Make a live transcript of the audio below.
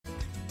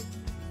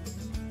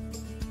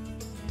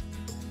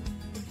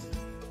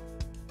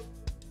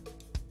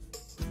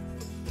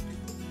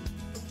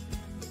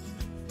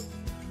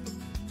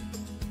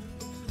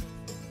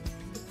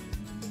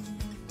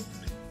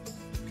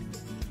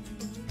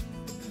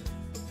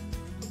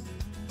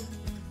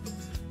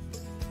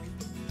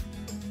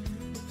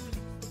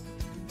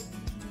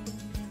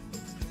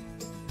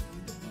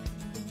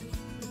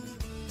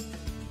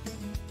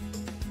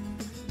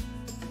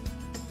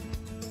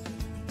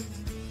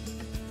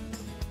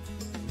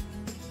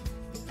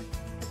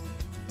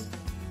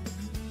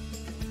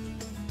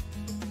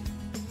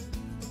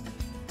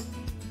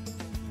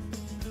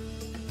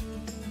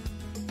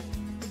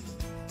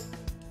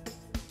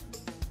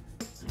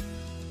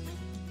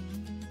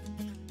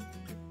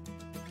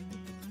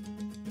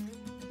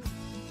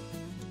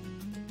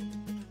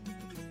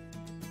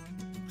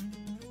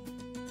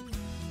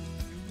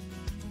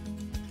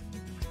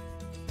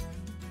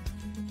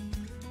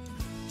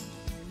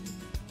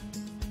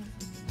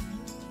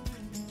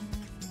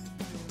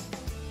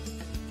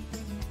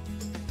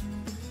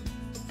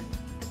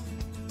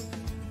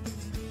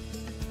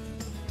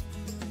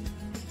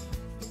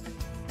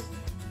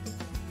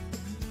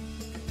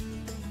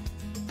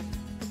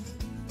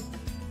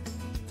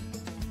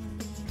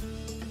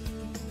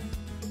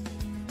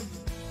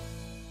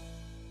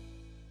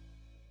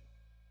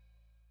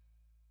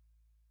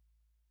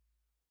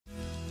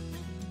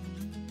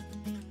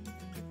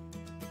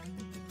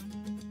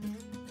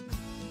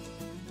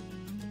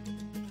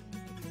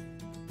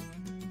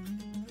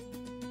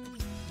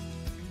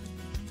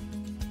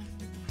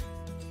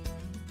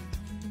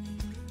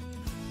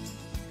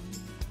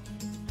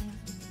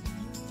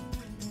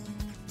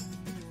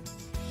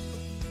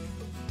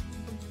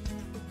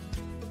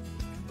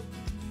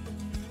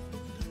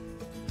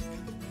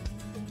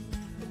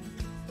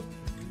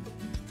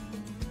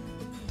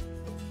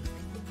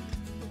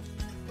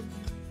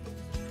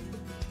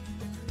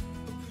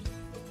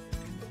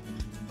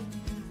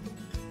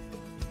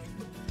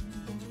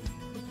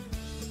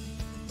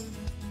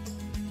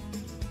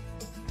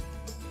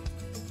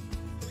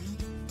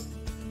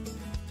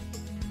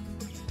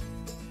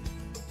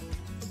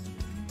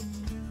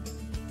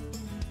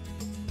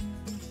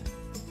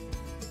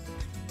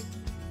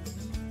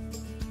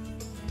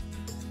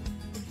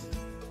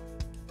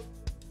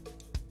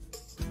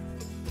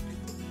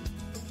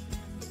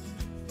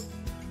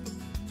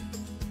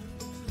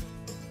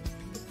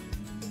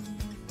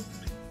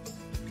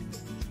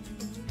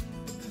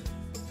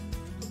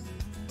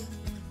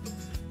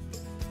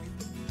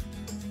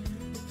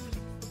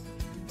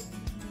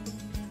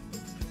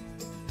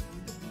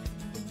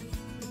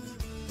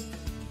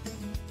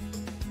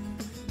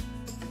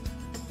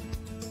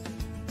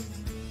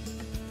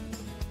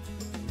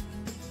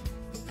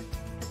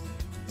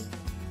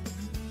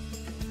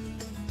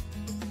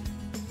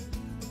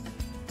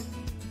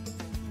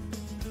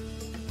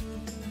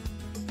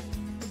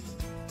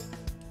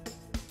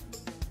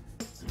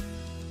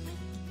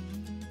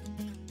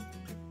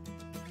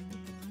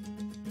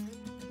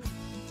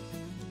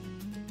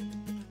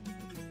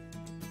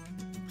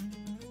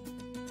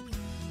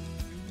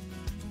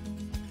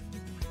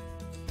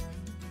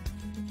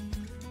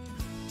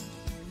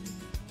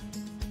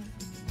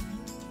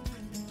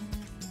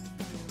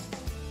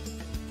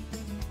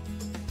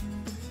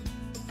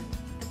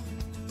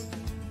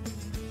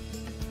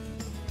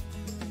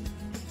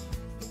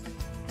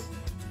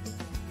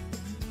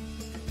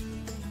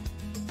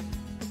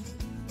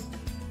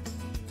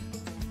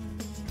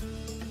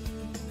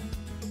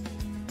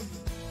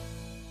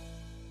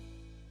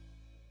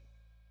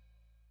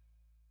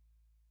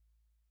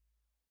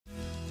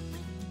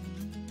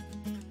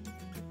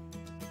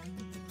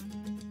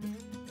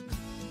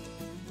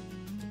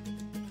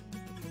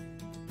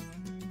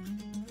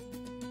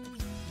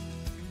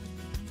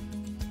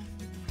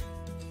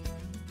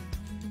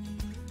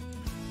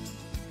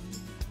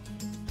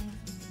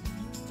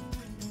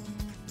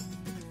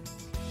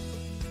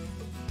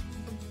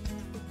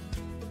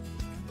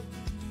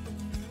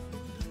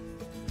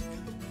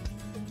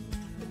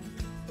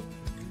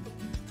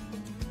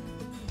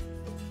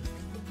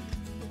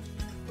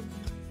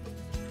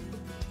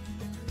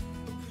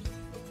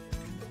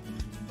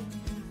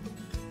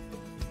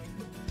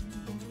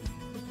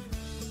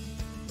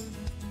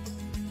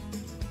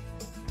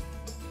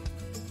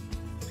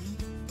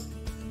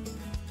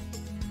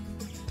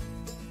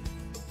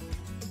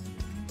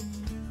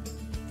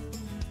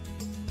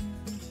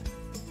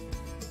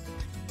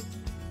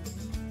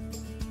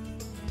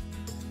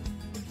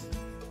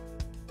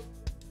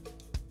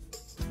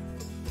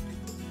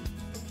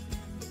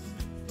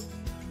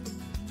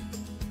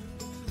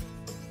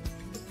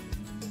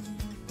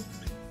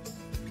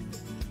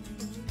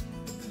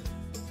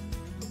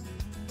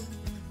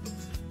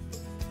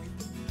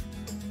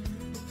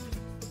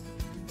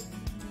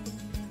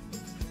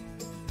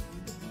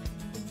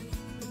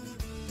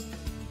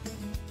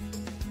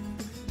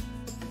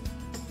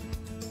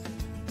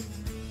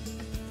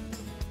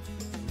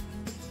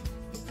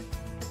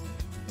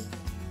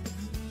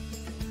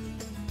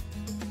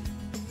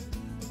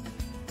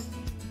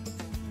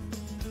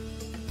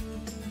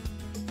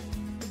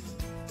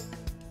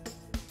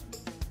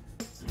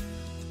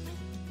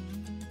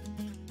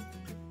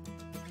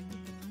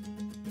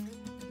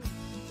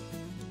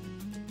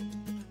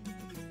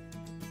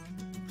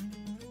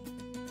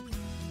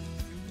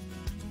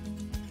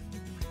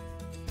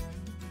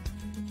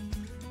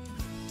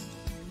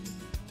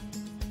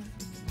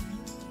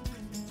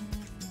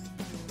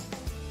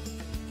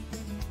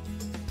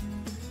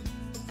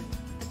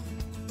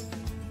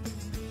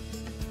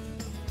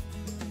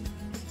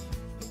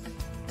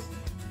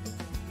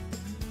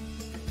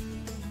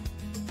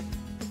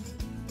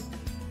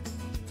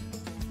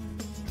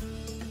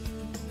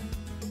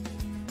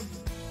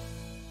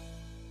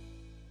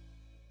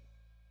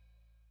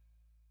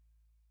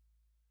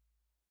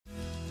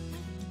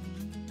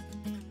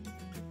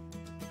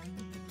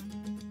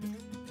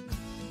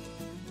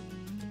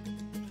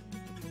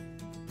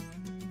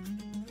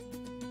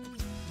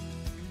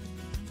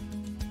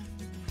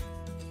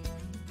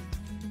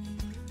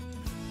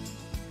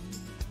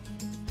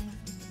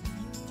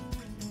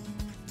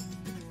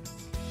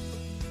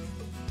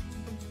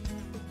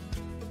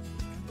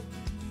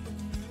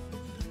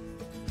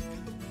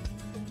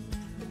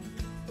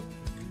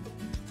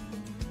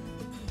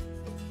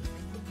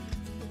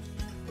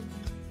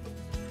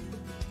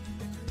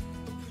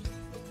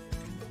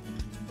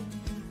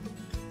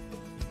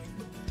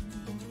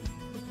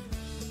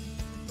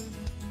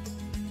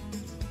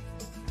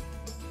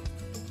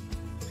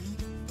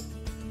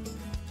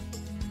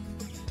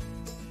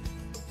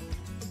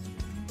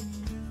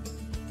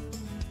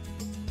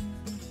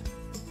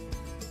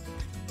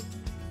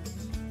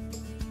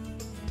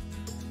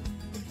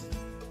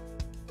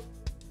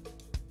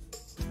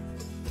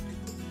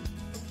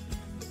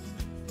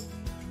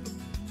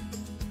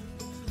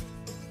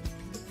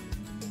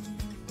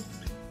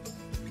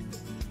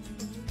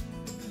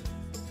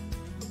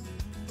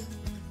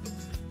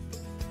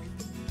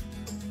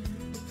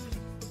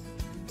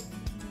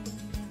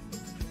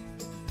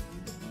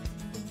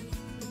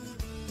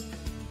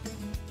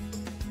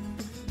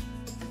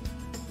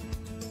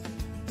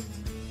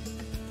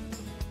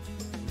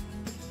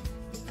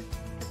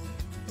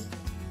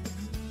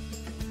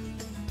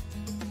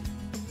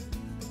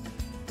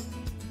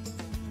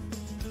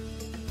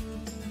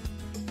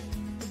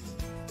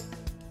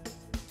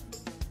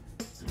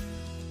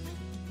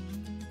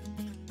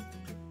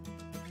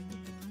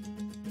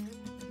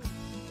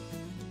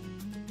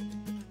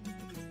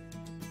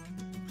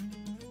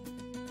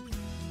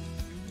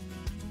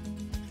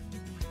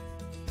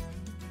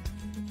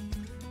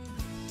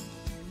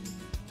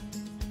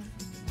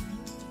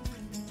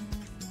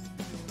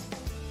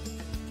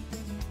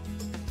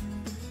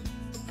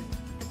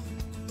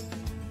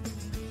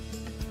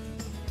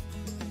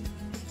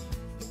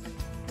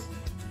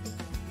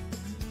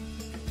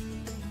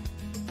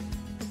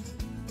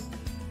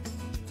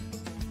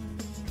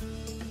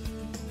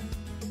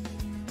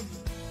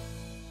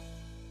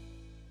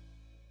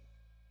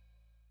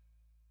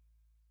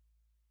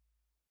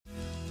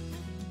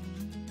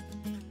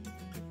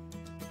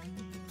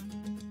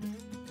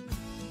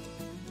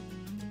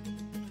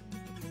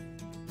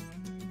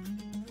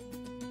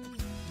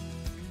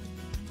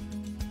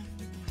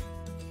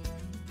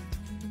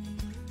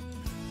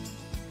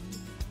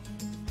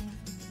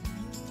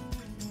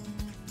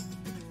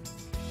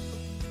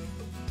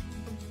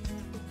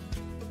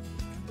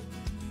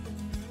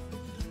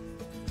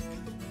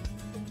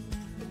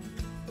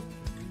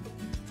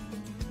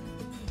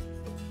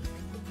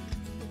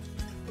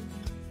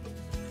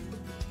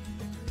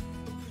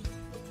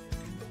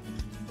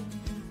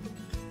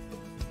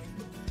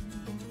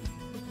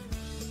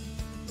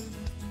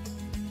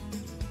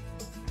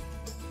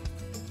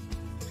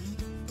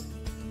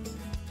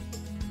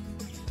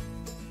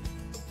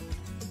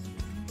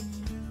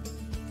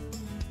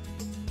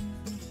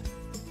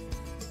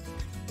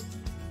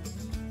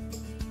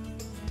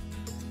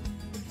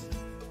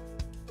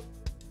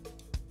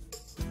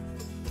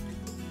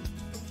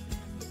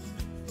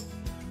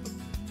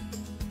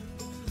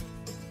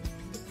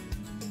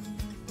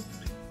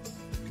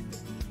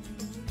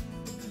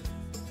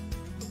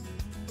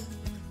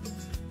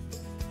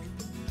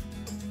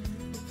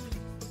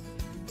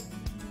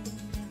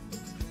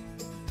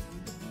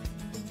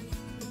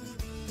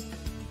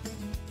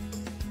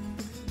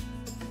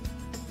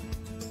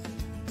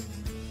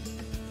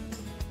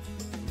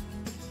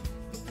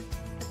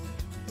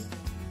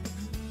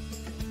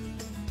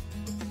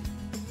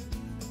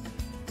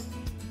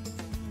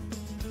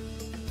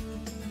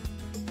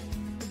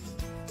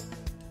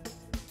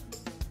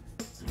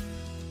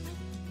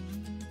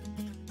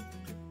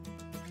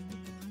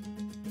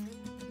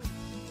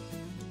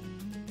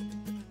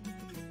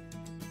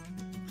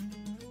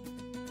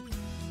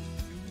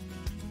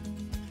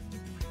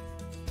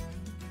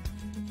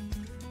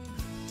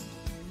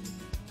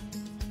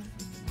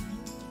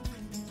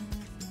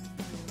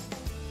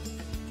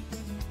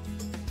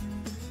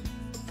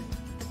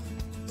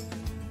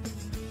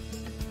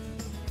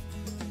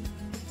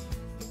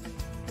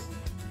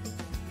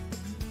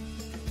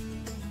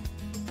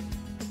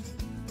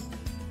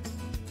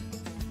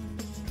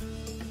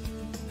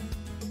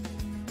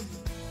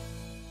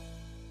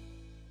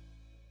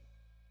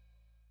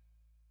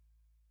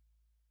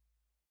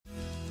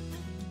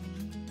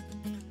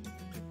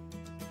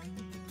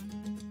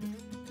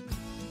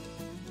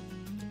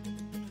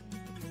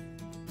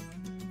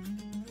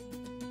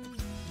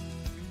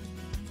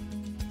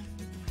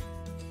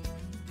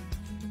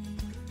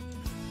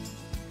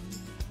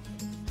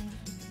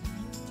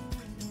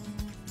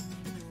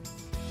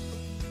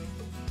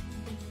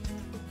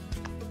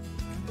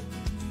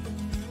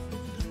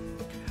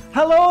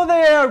Hello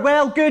there,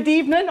 well, good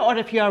evening, or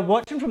if you are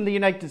watching from the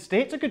United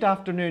States, a good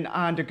afternoon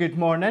and a good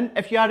morning.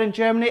 If you are in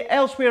Germany,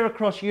 elsewhere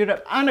across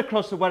Europe and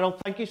across the world,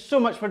 thank you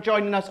so much for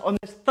joining us on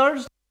this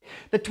Thursday,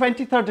 the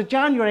 23rd of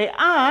January,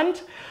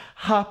 and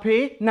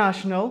happy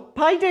National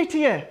Pie Day to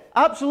you.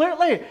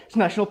 Absolutely, it's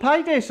National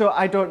Pie Day, so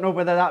I don't know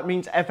whether that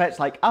means if it's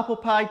like apple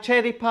pie,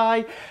 cherry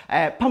pie,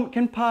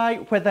 pumpkin pie,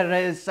 whether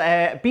it's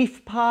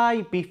beef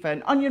pie, beef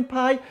and onion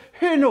pie,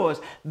 who knows?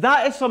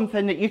 That is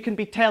something that you can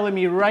be telling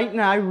me right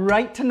now,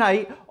 right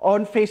tonight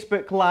on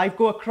Facebook Live.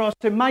 Go across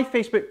to my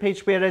Facebook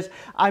page, whereas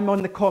I'm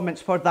on the comments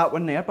for that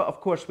one there, but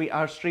of course we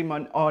are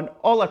streaming on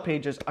all our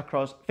pages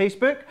across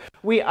Facebook.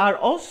 We are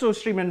also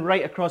streaming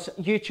right across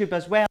YouTube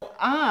as well,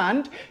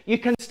 and you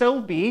can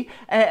still be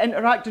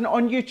interacting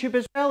on YouTube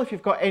as well if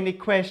you've got any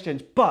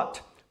questions. But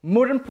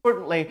more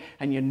importantly,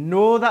 and you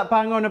know that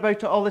bang on about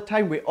it all the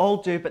time, we all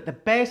do, but the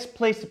best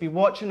place to be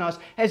watching us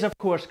is of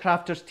course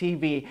Crafters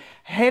TV.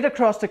 Head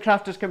across to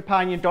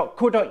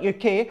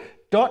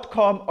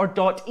crafterscompanion.co.uk.com or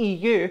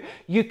 .eu,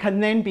 you can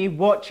then be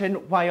watching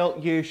while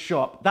you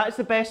shop. That's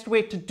the best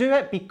way to do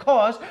it,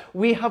 because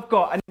we have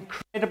got an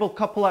incredible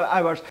couple of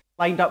hours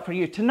lined up for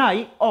you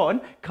tonight on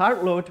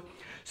Cartload.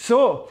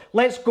 So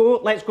let's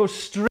go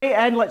straight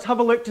in. Let's have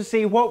a look to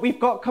see what we've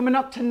got coming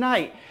up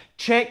tonight.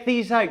 Check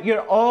these out. You've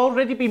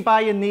already been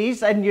buying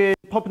these and you're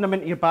popping them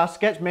into your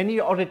baskets. Many of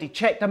you already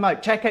checked them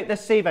out. Check out this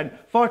saving.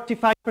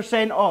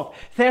 45% off.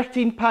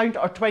 £13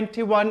 or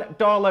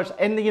 $21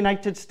 in the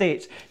United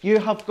States. You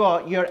have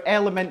got your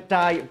element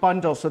die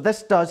bundle. So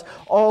this does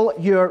all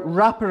your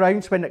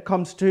wraparounds when it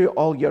comes to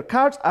all your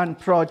cards and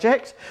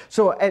projects.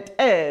 So it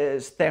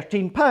is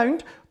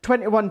 £13,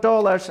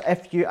 $21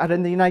 if you are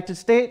in the United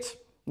States.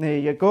 There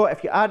you go.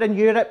 If you are in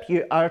Europe,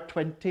 you are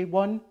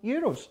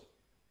 €21.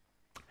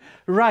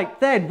 Right,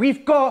 then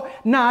we've got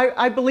now,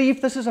 I believe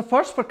this is a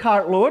first for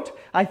Cartload.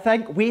 I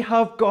think we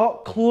have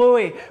got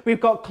Chloe. We've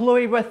got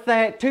Chloe with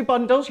two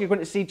bundles. You're going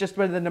to see just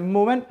within a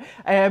moment.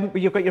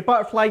 You've got your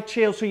butterfly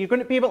trail, so you're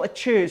going to be able to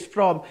choose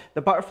from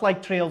the butterfly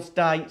trails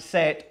die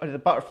set or the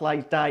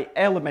butterfly die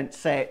element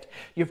set.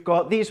 You've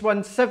got these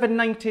ones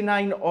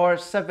 $7.99 or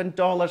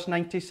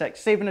 $7.96,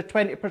 saving a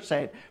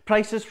 20%.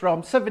 Prices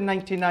from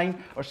 $7.99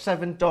 or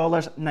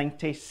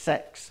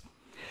 $7.96.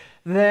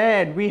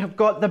 Then we have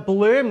got the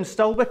blooms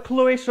still with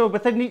Chloe. So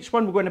within each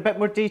one, we're going a bit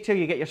more detail.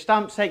 You get your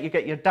stamp set, you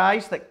get your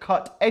dies that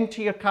cut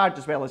into your card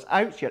as well as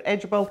out, your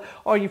edgeable,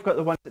 or you've got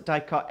the ones that die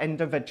cut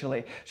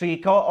individually. So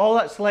you've got all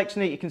that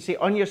selection that you can see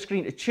on your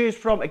screen to choose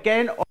from.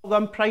 Again, all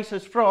them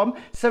prices from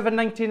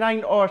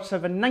 $7.99 or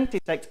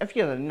 $7.96 if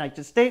you're in the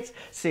United States,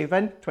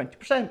 saving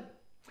 20%.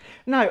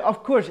 Now,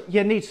 of course,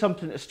 you need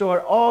something to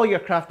store all your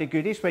crafty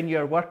goodies when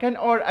you're working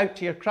or out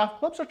to your craft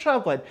clubs or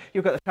travelling.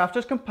 You've got the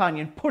Crafter's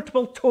Companion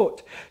Portable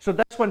Tote. So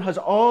this one has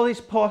all these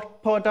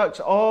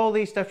products, all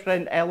these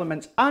different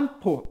elements and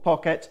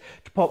pockets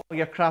to pop all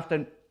your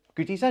crafting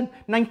goodies in.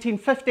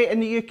 $19.50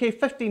 in the UK,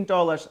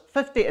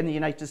 $15.50 in the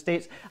United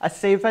States, a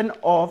saving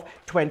of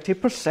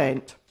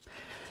 20%.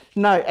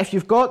 Now, if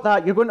you've got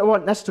that, you're going to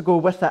want this to go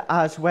with it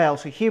as well.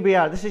 So here we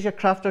are. This is your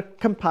Crafter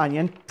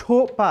Companion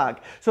tote bag.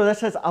 So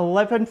this is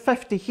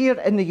 $11.50 here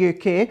in the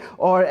UK,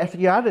 or if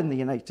you are in the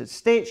United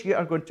States, you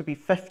are going to be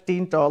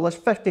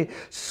 $15.50.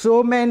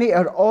 So many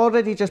are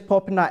already just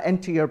popping that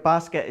into your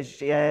basket.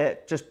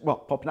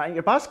 Popping that in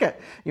your basket.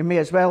 You may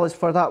as well as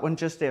for that one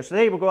just there. So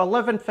there we go,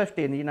 $11.50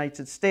 in the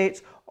United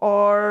States,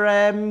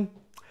 or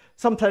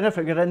sometime if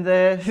you're in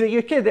the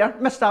UK there,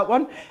 missed that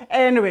one.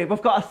 Anyway,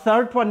 we've got a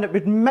third one that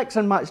would mix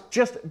and match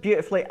just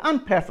beautifully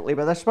and perfectly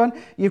with this one.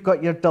 You've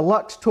got your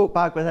deluxe tote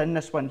bag within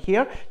this one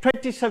here.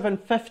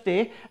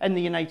 $27.50 in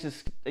the United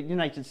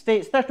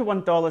States,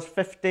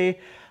 $31.50.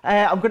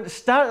 I'm going to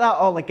start that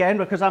all again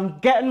because I'm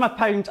getting my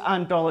pounds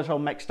and dollars all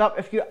mixed up.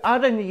 If you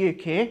are in the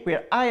UK,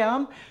 where I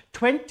am,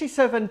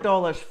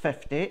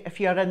 $27.50. If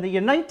you are in the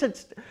United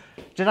States,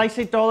 did I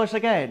say dollars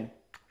again?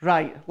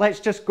 Right,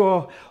 let's just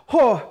go,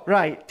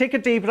 right, take a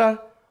deep breath,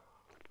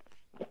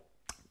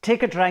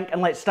 take a drink,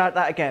 and let's start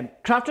that again.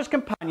 Crafter's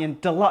Companion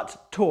Deluxe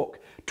Tote,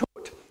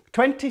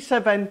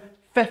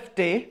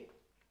 £27.50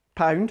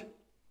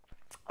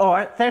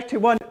 or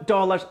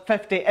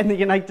 $31.50 in the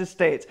United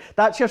States.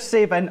 That's your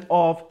saving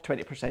of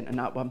 20% in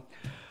that one.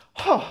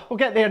 We'll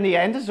get there in the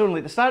end. This is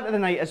only the start of the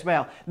night as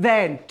well.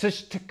 Then, to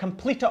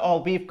complete it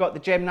all, we've got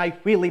the Gemini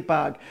Wheelie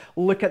Bag.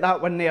 Look at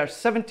that one there,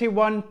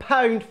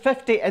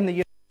 £71.50 in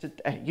the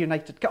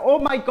oh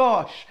my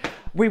gosh,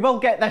 we will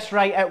get this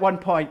right at one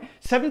point.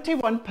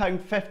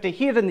 £71.50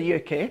 here in the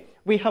UK.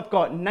 We have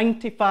got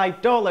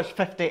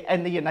 $95.50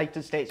 in the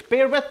United States.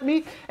 Bear with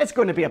me, it's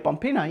going to be a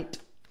bumpy night.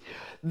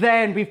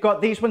 Then we've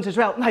got these ones as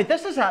well. Now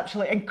this is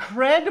actually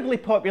incredibly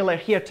popular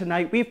here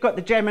tonight. We've got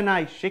the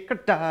Gemini Shaker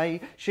Die,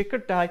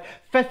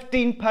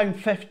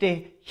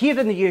 £15.50 here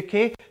in the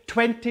UK,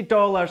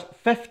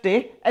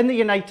 $20.50 in the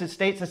United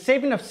States, a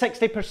saving of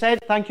 60%.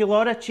 Thank you,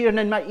 Laura, cheering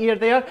in my ear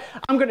there.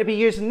 I'm going to be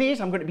using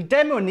these, I'm going to be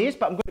demoing these,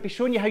 but I'm going to be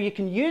showing you how you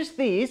can use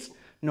these,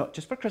 not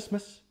just for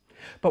Christmas,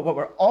 But what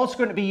we're also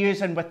going to be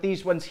using with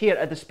these ones here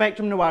are the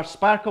Spectrum Noir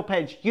Sparkle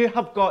Pens. You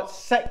have got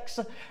 6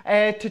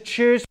 to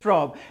choose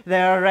from.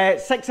 There are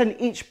 6 in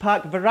each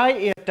pack,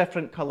 variety of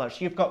different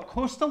colours. You've got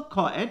Coastal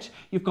Cottage,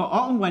 you've got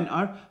Autumn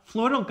Winter,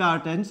 Floral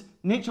Gardens,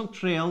 Natural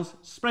Trails,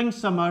 Spring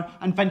Summer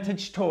and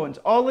Vintage Tones.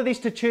 All of these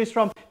to choose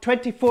from.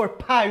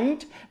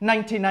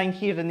 £24.99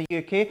 here in the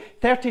UK,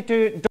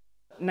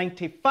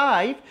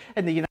 $32.95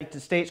 in the United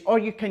States, or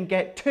you can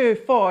get 2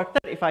 for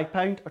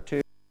 £35 or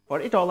 2 for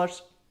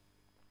 $40.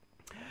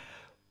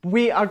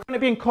 We are going to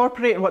be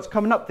incorporating what's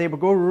coming up. There we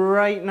go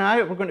right now.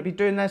 We're going to be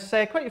doing this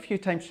quite a few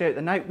times throughout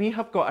the night. We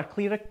have got a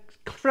clear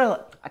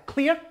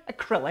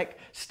acrylic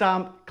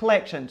stamp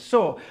collection.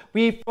 So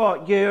we've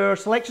got your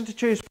selection to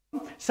choose from.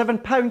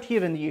 £7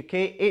 here in the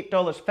UK,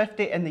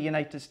 $8.50 in the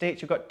United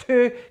States. You've got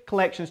 2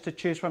 collections to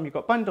choose from. You've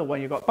got bundle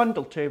 1, you've got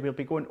bundle 2. We'll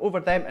be going over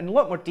them in a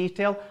lot more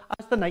detail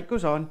as the night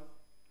goes on.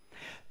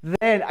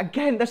 Then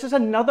again, this is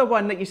another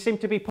one that you seem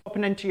to be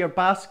popping into your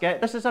basket.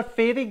 This is our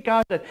Fairy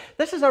Garden.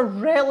 This is a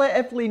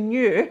relatively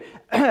new,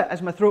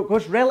 as my throat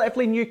goes,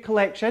 relatively new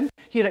collection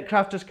here at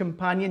Crafters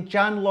Companion.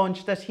 Jan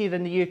launched this here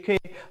in the UK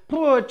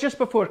just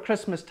before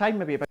Christmas time,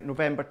 maybe about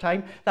November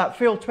time. That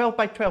full 12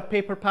 by 12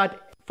 paper pad,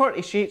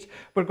 40 sheets.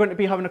 We're going to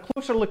be having a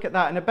closer look at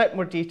that in a bit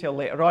more detail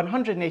later on.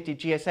 180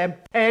 GSM,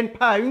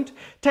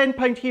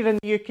 £10 here in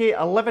the UK,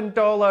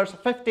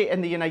 $11.50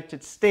 in the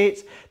United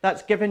States.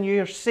 That's giving you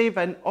your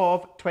saving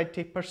of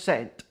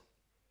 20%.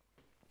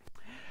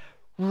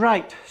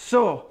 Right,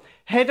 so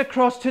head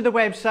across to the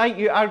website.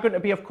 You are going to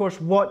be, of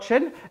course,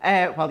 watching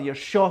while you're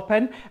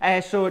shopping.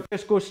 So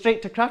just go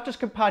straight to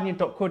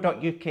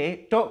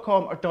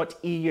crafterscompanion.co.uk.com or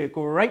 .eu.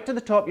 Go right to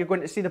the top. You're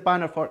going to see the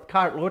banner for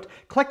Cartload.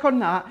 Click on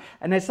that,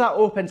 and as that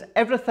opens,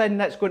 everything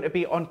that's going to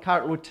be on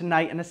Cartload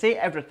tonight, and I say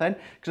everything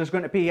because there's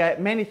going to be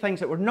many things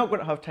that we're not going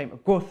to have time to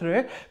go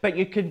through, but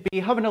you could be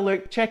having a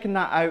look, checking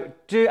that out.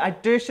 I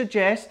do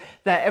suggest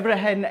that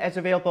everything is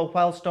available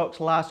while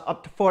stocks last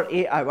up to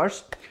 48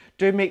 hours.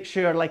 Do make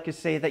sure, like I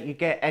say, that you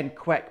get in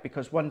quick,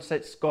 because once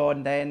it's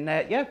gone, then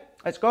yeah,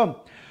 it's gone.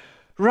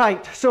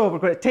 Right, so we're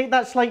going to take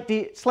that slight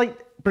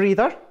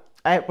breather.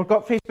 We've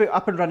got Facebook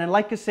up and running.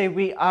 Like I say,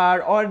 we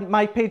are on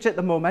my page at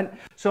the moment,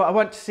 so I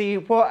want to see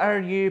what are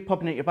you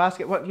popping in your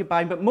basket, what are you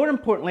buying, but more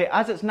importantly,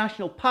 as it's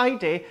National Pie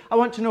Day, I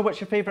want to know what's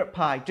your favourite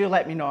pie. Do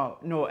let me know.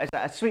 Is it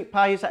a sweet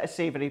pie? Is it a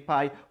savoury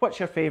pie? What's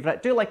your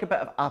favourite? Do you like a bit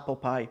of apple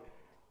pie?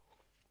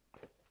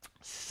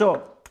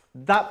 So,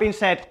 that being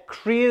said,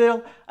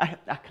 I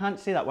can't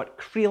say that word,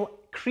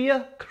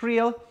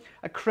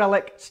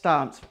 acrylic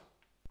stamps.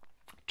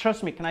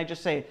 Trust me, can I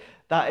just say,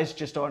 that is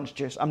just orange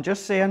juice. I'm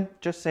just saying.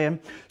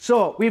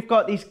 So we've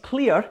got these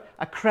clear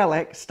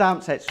acrylic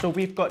stamp sets. So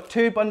we've got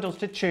 2 bundles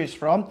to choose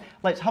from.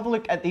 Let's have a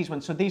look at these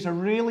ones. So these are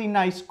really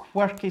nice,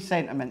 quirky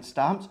sentiment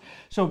stamps.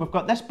 So we've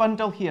got this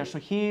bundle here. So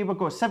here we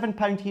go,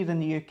 £7 here in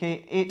the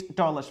UK,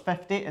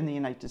 $8.50 in the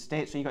United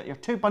States. So you got your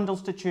 2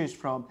 bundles to choose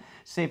from,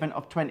 saving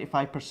of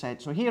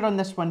 25%. So here on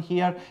this one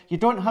here, you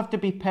don't have to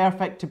be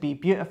perfect to be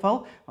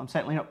beautiful. I'm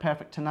certainly not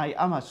perfect tonight,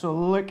 am I? So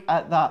look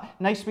at that.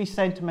 Nice wee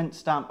sentiment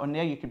stamp on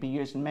there. You could be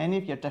using many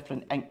of your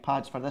different ink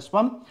pads for this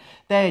one.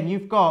 Then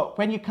you've got,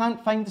 when you can't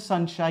find the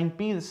sunshine,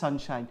 be the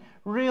sunshine.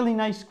 Really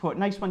nice quote,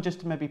 nice one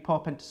just to maybe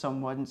pop into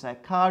someone's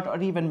card, or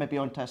even maybe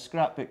onto a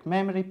scrapbook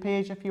memory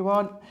page if you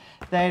want.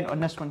 Then on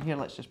this one here,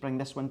 let's just bring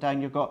this one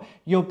down.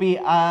 You'll be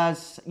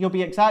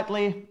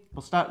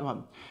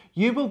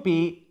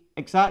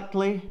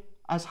exactly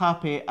as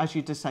happy as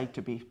you decide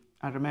to be.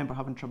 I remember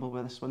having trouble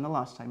with this one the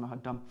last time I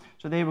had done.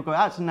 So there we go,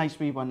 that's a nice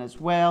wee one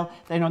as well.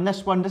 Then on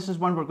this one, this is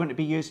one we're going to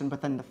be using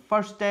within the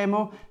first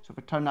demo. So if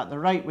we turn that the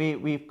right way,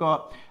 we've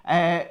got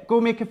Go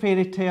Make a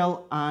Fairy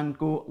Tale and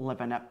Go Live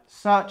in It.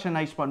 Such a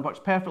nice one, works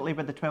perfectly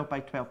with the 12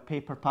 by 12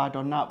 paper pad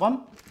on that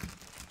one.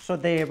 So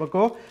there we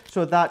go.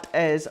 So that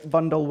is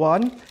bundle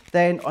 1.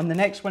 Then on the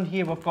next one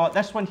here, we've got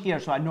this one here.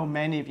 So I know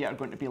many of you are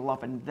going to be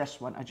loving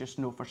this one. I just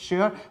know for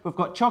sure. We've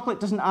got Chocolate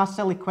Doesn't Ask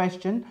Silly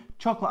Question.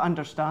 Chocolate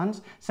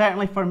Understands.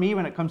 Certainly for me,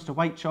 when it comes to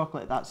white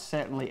chocolate, that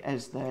certainly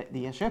is the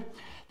issue.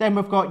 Then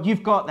we've got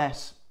You've Got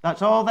This.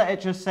 That's all that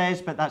it just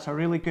says, but that's a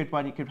really good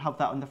one. You could have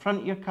that on the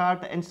front of your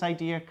card, the inside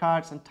of your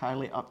cards,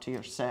 entirely up to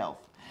yourself.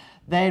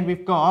 Then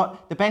we've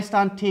got The Best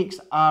Antiques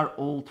Are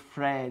Old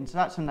Friends.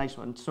 That's a nice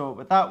one. So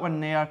with that one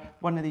there,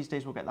 one of these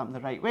days we'll get them the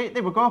right way.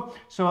 There we go.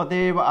 So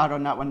there we are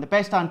on that one. The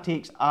Best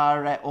Antiques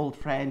Are Old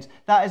Friends.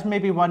 That is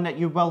maybe one that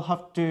you will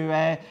have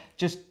to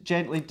just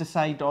gently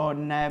decide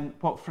on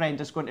what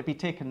friend is going to be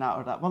taking that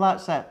or that. Well,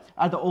 that's it.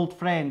 Are the old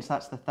friends,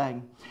 that's the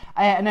thing.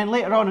 And then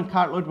later on in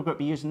Cartload, we're going to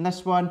be using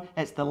this one.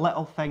 It's The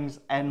Little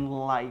Things in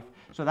Life.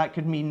 So that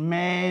could mean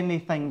many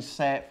things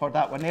for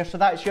that one there. So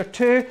that's your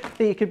 2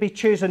 that you could be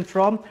choosing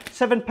from.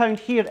 £7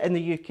 here in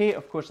the UK.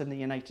 Of course, in the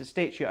United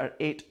States, you are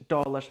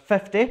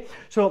 $8.50.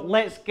 So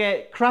let's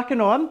get cracking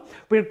on.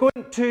 We're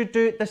going to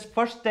do this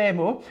first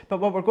demo, but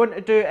what we're going to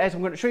do is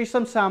I'm going to show you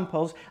some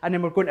samples, and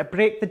then we're going to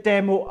break the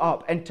demo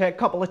up into a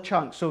couple of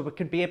chunks so we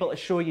can be able to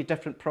show you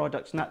different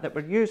products that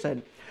we're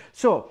using.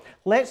 So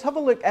let's have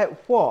a look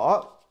at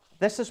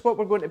this is what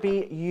we're going to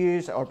be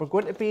using, or we're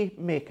going to be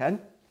making.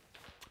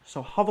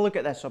 So have a look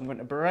at this. So I'm going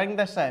to bring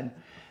this in.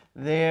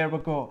 There we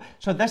go.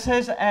 So this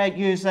is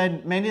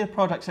using many of the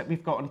products that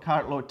we've got on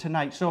Cartload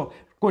tonight. So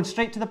going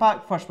straight to the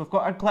back first, we've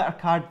got our glitter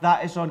card.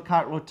 That is on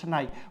Cartload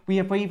tonight. We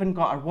have even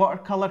got our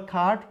watercolour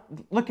card.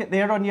 Look at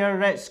there on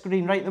your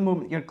screen right at the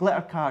moment, your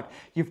glitter card.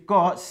 You've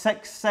got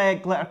 6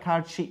 glitter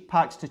card sheet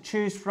packs to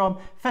choose from,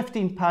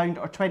 £15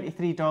 or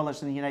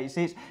 $23 in the United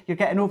States. You're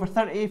getting over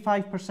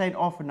 35%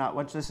 off on that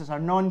one. So this is our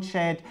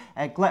non-shed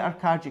glitter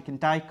card. You can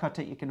die cut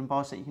it, you can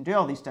emboss it, you can do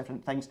all these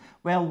different things.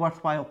 Well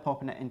worthwhile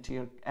popping it into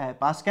your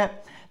basket.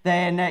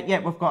 Then, yeah,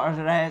 we've got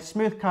our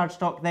smooth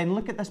cardstock. Then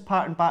look at this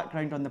pattern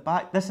background on the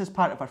back. This is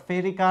part of our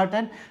fairy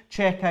garden.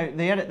 Check out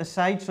there at the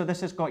side. So this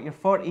has got your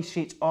 40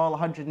 sheets, all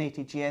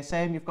 180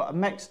 GSM. You've got a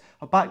mix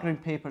of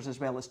background papers as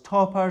well as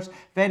toppers.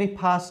 Very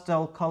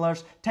pastel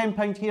colours.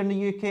 £10 here in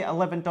the UK,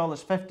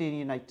 $11.50 in the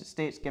United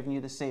States, giving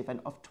you the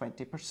saving of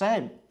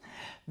 20%.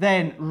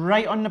 Then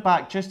right on the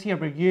back, just here,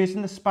 we're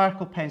using the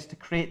sparkle pens to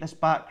create this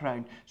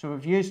background. So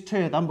we've used 2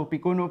 of them. We'll be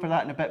going over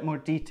that in a bit more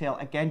detail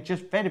again,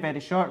 just very, very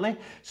shortly.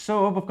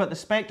 So we've got the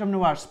Spectrum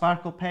Noir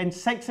sparkle pen,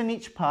 6 in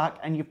each pack,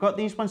 and you've got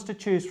these ones to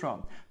choose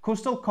from.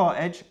 Coastal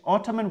Cottage,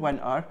 Autumn and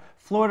Winter,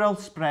 Floral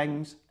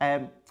Springs,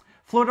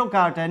 Floral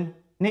Garden,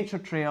 Nature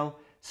Trail,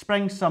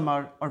 Spring,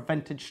 Summer or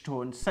Vintage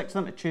Stones. 6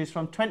 of them to choose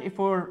from,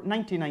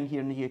 $24.99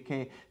 here in the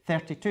UK,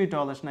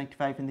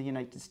 $32.95 in the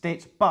United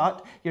States,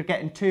 but you're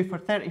getting 2 for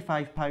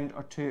 £35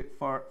 or 2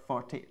 for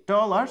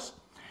 $40.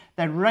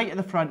 Then right at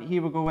the front,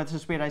 here we go, this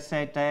is where I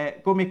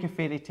said, go make a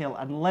fairy tale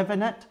and live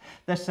in it.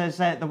 This is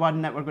the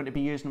one that we're going to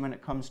be using when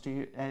it comes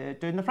to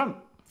doing the front.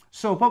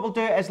 So what we'll do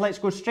is let's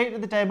go straight to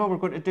the demo. We're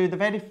going to do the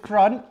very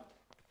front.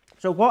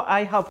 So what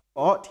I have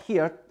got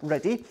here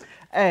ready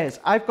is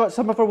I've got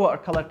some of our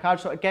watercolour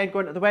cards. So again,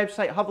 going to the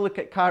website, have a look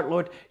at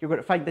Cartload. You're going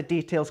to find the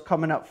details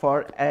coming up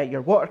for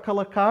your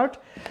watercolour card.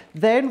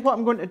 Then what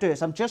I'm going to do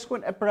is I'm just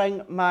going to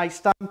bring my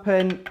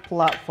stamping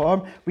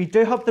platform. We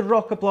do have the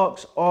rocker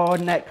blocks on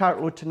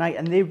Cartload tonight,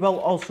 and they will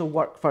also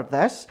work for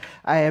this.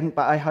 But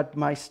I had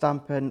my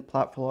stamping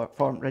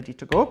platform ready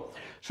to go.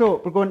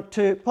 So we're going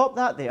to pop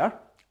that there.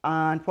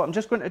 And what I'm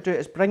just going to do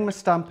is bring my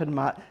stamping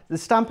mat. The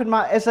stamping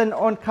mat isn't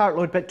on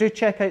Cartload, but do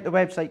check out the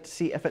website to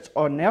see if it's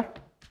on there.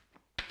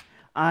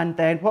 And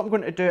then what I'm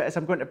going to do is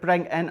I'm going to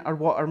bring in our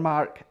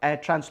watermark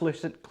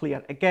translucent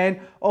clear.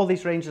 Again, all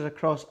these ranges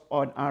across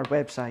on our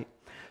website.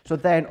 So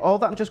then all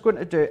that I'm just going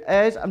to do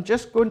is I'm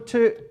just going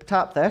to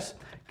tap this,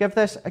 give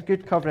this a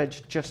good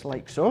coverage just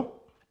like so.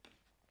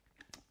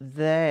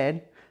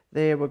 Then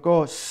there we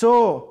go.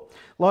 So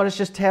Laura's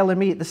just telling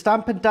me the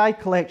Stamp and Die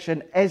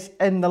collection is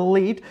in the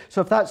lead.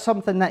 So if that's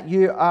something that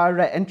you are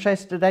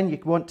interested in, you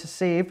want to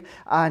save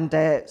and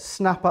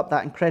snap up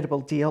that incredible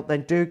deal,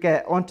 then do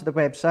get onto the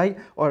website.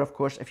 Or of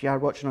course, if you are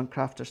watching on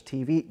Crafters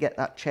TV, get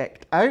that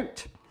checked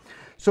out.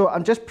 So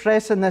I'm just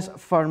pressing this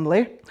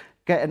firmly,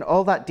 getting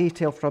all that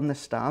detail from the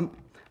stamp.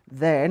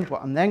 Then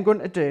what I'm then going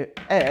to do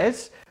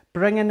is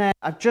bringing in,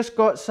 I've just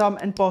got some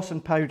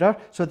embossing powder.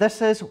 So this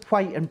is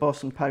white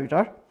embossing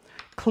powder.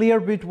 Clear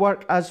would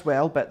work as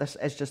well, but this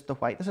is just the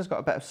white. This has got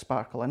a bit of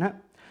sparkle in it.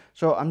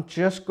 So I'm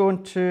just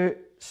going to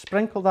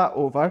sprinkle that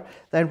over.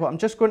 Then what I'm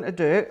just going to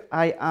do,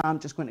 I am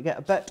just going to get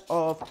a bit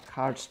of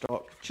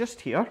cardstock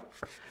just here.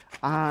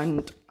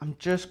 And I'm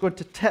just going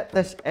to tip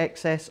this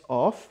excess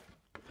off.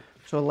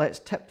 So let's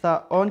tip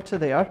that onto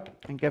there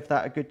and give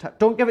that a good tap.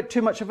 Don't give it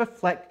too much of a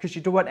flick because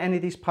you don't want any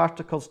of these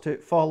particles to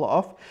fall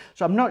off.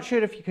 So I'm not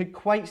sure if you could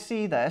quite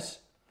see this.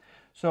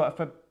 So if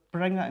I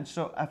bring that in,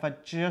 so if I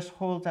just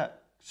hold it,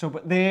 so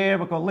there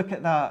we go, look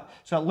at that.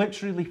 So it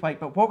looks really white,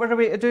 but what we're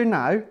going to do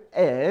now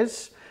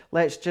is,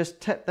 let's just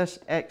tip this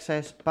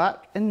excess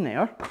back in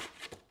there.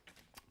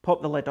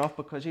 Pop the lid off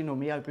because you know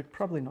me, I would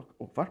probably knock it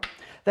over.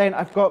 Then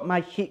I've got my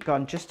heat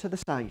gun just to the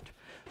side.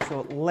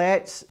 So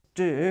let's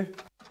do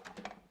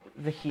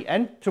the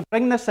heating. So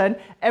bring this in.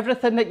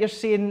 Everything that you're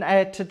seeing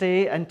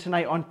today and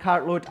tonight on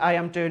Cartload, I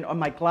am doing on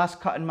my glass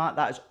cutting mat.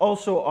 That is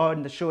also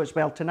on the show as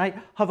well tonight.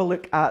 Have a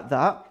look at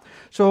that.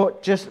 So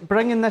just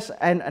bringing this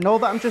in, and all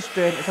that I'm just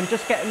doing is I'm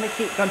just getting the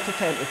heat gun to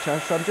temperature.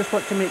 So I just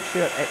want to make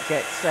sure it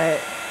gets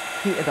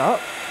heated up.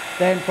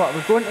 Then what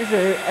we're going to do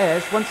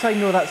is, once I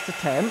know that's the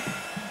temp,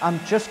 I'm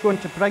just going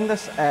to bring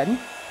this in,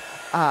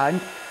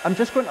 and I'm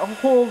just going to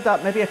hold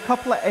that maybe a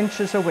couple of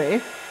inches away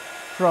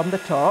from the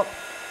top.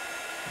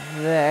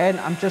 Then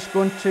I'm just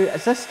going to,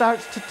 as this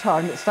starts to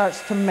turn, it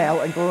starts to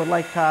melt and go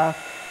like a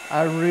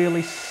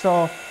really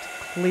soft,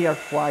 clear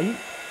white.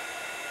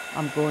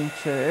 I'm going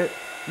to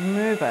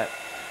move it.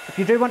 If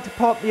you do want to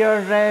pop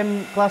your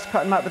glass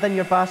cutting mat within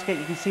your basket,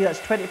 you can see that's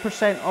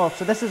 20% off.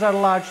 So this is our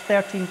large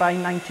 13 by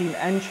 19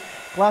 inch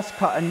glass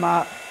cutting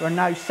mat. We're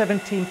now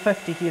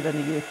 $17.50 here in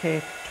the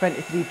UK,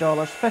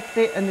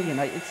 $23.50 in the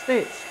United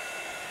States.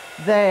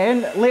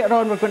 Then later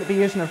on we're going to be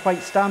using our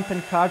white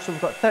stamping card, so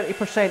we've got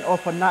 30%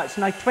 off on that. It's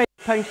now £20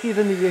 here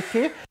in the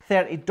UK,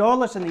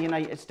 $30 in the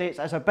United States.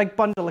 As a big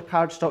bundle of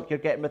cardstock you're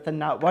getting within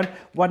that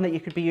one that you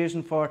could be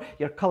using for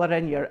your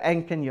colouring, your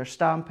inking, your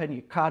stamping,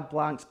 your card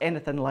blanks,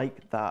 anything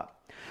like that.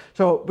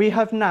 So we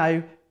have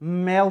now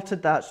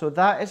melted that. So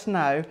that is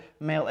now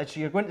melted. So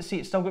you're going to see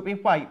it's still going to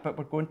be white, but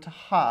we're going to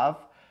have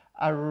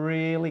a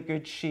really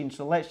good sheen.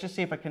 So let's just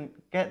see if I can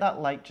get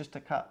that light just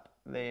to cut.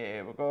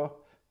 There we go.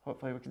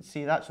 Hopefully we can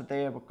see that. So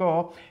there we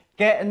go.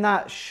 Getting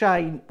that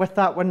shine with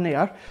that one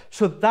there.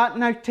 So that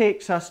now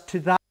takes us to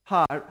that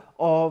part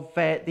of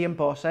the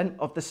embossing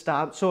of the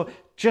stamp. So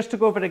just to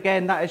go over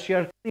again, that is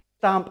your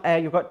stamp.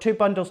 You've got 2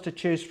 bundles to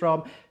choose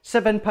from,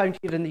 £7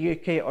 here in the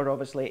UK, or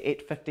obviously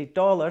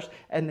 $850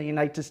 in the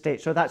United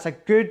States. So that's a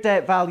good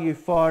value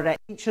for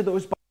each of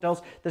those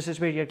bundles. This is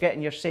where you're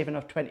getting your saving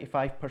of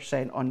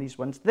 25% on these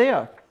ones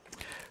there.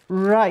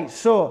 Right,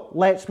 so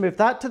let's move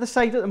that to the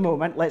side at the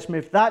moment. Let's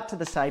move that to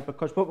the side,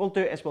 because what we'll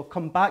do is we'll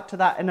come back to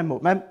that in a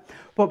moment.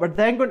 What we're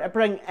then going to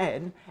bring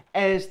in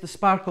is the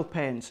sparkle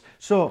pens.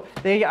 So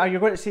there you are,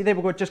 you're going to see, there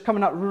we go, just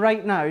coming up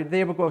right now,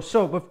 there we go.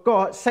 So we've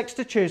got 6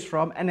 to choose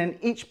from, and in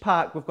each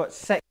pack we've got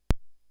 6.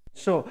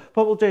 So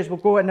what we'll do is we'll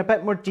go in a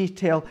bit more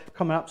detail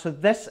coming up. So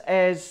this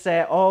is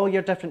all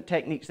your different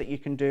techniques that you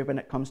can do when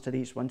it comes to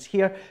these ones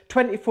here.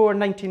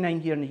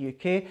 $24.99 here in the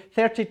UK,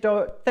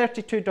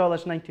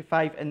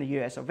 $32.95 in the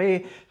US of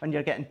A, and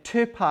you're getting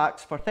 2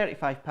 packs for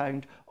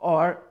 £35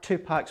 or 2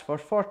 packs for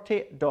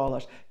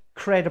 $40.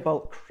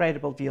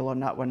 Credible deal on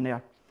that one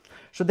there.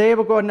 So there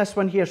we go on this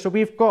one here. So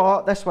we've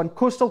got this one,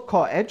 Coastal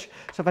Cottage.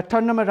 So if I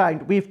turn them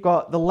around, we've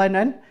got the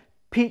linen,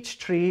 peach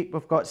tree,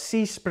 we've got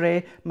sea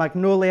spray,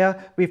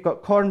 magnolia, we've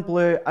got corn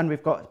blue, and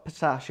we've got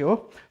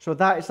pistachio. So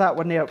that is that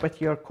one there with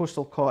your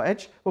Coastal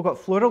Cottage. We've got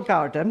floral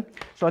garden.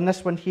 So on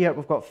this one here,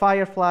 we've got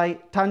firefly,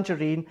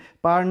 tangerine,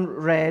 barn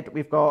red,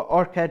 we've got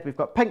orchid, we've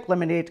got pink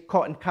lemonade,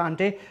 cotton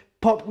candy.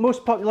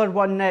 Most popular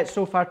one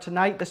so far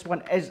tonight, this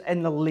one is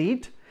in the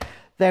lead.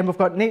 Then we've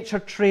got Nature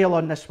Trail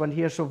on this one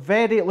here. So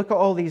look at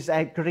all these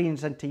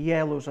greens into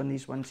yellows on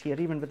these ones here,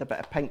 even with a bit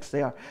of pinks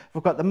there.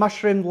 We've got the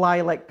mushroom,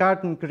 lilac,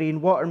 garden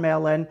green,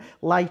 watermelon,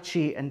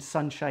 lychee, and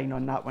sunshine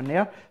on that one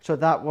there. So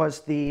that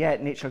was the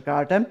Nature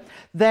Garden.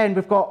 Then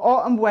we've got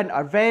autumn,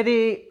 winter,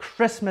 very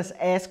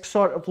Christmas-esque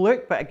sort of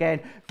look, but again,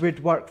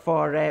 would work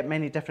for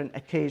many different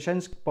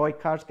occasions, boy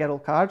cards, girl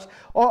cards.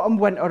 Autumn,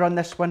 winter on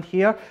this one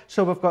here.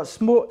 So we've got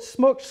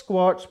smoked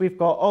squarts, we've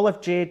got olive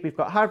jade, we've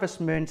got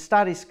harvest moon,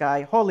 starry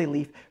sky, holly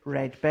leaf,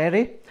 red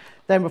berry.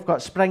 Then we've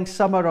got spring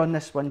summer on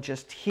this one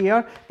just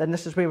here. Then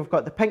this is where we've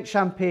got the pink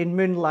champagne,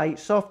 moonlight,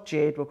 soft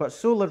jade. We've got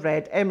solar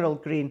red,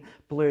 emerald green,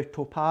 blue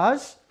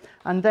topaz.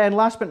 And then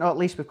last but not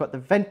least, we've got the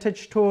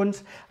vintage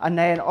tones. And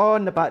then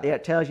on the back there,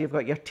 it tells you you've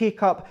got your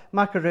teacup,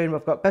 macaroon,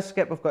 we've got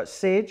biscuit, we've got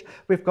sage,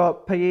 we've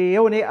got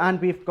peony, and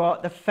we've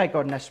got the fig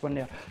on this one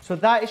there. So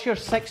that is your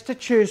 6 to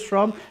choose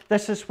from.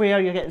 This is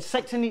where you're getting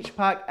 6 in each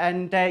pack,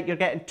 and you're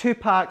getting 2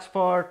 packs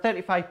for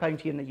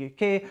 £35 here in the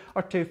UK,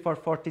 or 2 for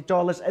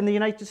 $40 in the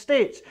United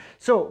States.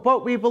 So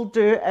what we will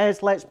do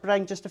is let's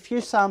bring just a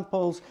few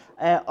samples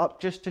up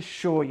just to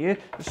show you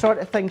the sort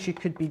of things you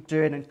could be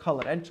doing and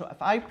colouring. So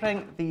if I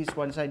bring these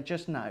ones in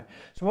just now,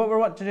 so what we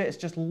want to do is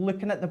just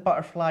looking at the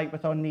butterfly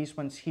with on these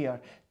ones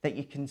here that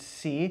you can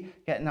see,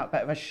 getting that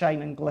bit of a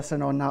shine and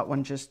glisten on that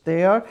one just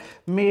there.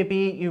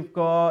 Maybe you've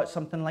got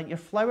something like your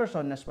flowers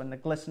on this one, the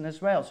glisten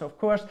as well. So of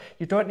course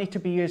you don't need to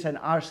be using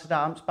our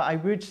stamps, but I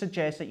would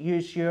suggest that you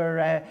use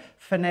your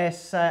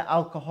Finesse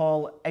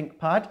alcohol ink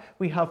pad.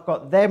 We have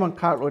got them on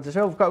Cartload as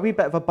well. We've got a wee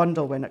bit of a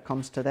bundle when it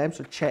comes to them,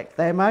 so check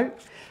them out.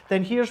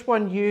 Then here's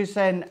one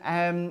using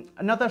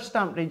another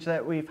stamp range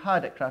that we've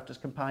had at Crafters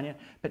Companion,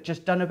 but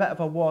just done a bit of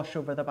a wash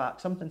over the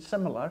back, something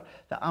similar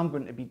that I'm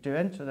going to be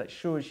doing, so that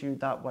shows you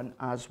that one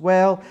as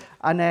well.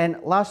 And then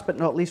last but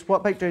not least,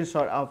 what about doing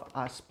sort of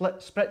a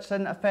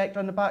spritzing effect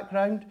on the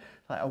background,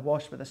 like a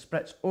wash with a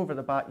spritz over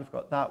the back? You've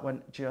got that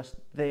one just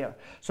there.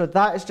 So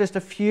that is just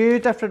a few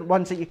different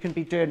ones that you can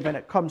be doing when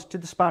it comes to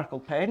the sparkle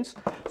pens.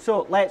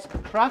 So let's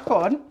crack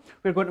on.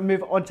 We're going to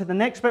move on to the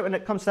next bit when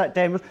it comes to that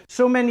demo.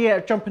 So many are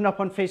jumping up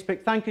on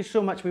Facebook. Thank you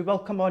so much. We will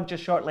come on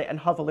just shortly and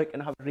have a look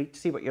and have a read to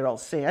see what you're all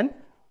saying.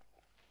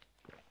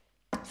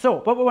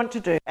 So what we want to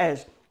do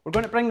is we're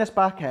going to bring this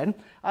back in.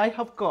 I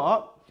have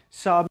got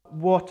some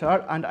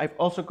water, and I've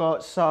also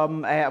got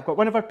some, I've got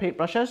one of our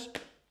paintbrushes,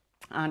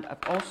 and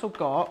I've also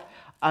got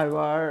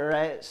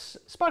our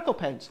sparkle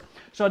pens.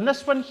 So on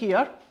this one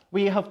here,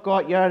 we have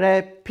got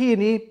your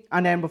peony,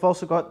 and then we've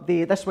also got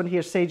this one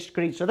here, sage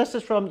green. So this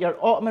is from your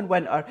autumn and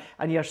winter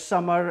and your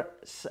summer,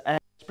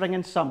 spring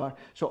and summer.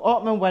 So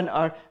autumn and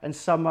winter and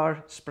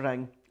summer,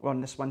 spring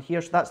on this one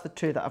here. So that's the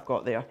 2 that I've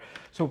got there.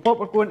 So what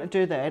we're going to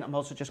do then, I'm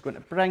also just going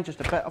to bring just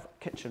a bit of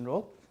kitchen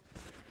roll.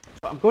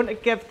 So I'm going to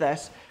give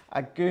this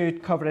a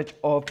good coverage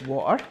of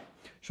water.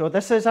 So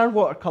this is our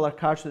watercolour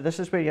card, so this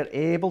is where you're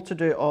able to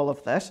do all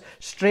of this.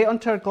 Straight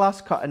onto our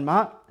glass cutting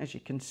mat, as you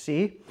can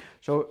see.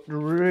 So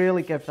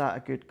really give that a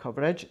good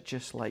coverage,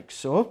 just like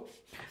so.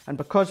 And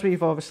because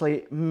we've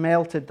obviously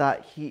melted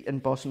that heat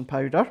embossing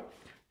powder,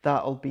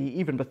 that'll be,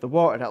 even with the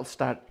water, it'll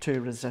start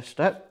to resist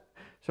it.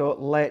 So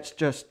let's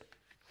just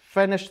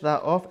finish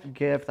that off,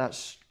 give that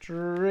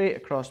straight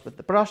across with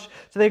the brush.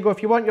 So there you go.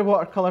 If you want your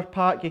watercolour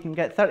pack, you can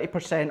get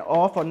 30%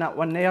 off on that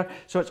one there.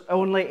 So it's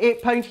only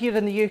 £8 here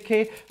in the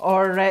UK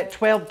or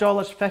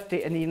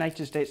 $12.50 in the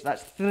United States.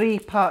 That's 3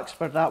 packs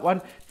for that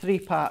one. 3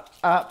 packs,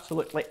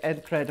 absolutely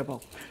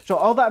incredible. So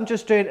all that I'm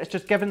just doing is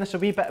just giving this a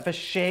wee bit of a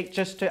shake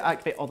just to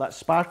activate all that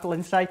sparkle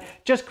inside.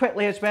 Just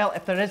quickly as well,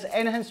 if there is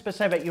anything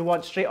specific you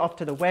want straight off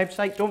to the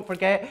website, don't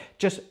forget,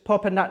 just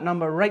pop in that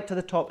number right to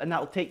the top and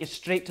that'll take you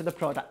straight to the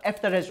product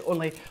if there is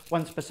only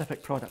one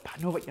specific product. But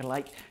I know what you're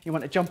like. You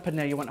want to jump in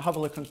there, you want to have a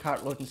look on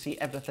Cartload and see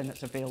everything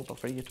that's available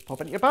for you to pop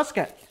into your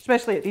basket,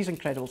 especially at these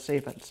incredible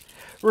savings.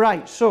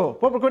 Right, so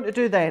what we're going to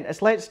do then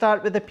is let's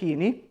start with the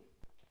peony.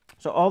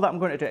 So all that I'm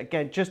going to do,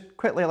 again, just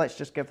quickly, let's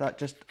just give that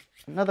just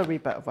another wee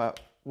bit of a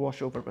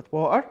wash over with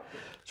water.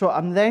 So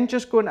I'm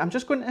just going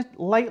to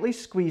lightly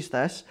squeeze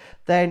this,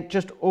 then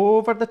just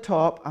over the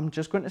top, I'm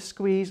just going to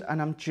squeeze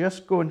and I'm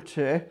just going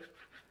to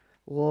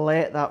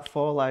let that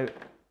fall out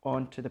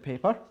onto the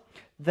paper.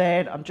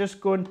 Then I'm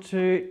just going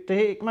to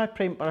take my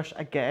paintbrush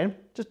again,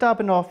 just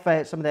dabbing off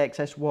some of the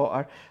excess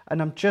water,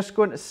 and I'm just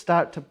going to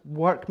start to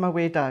work my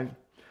way down.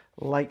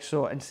 Like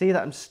so, and see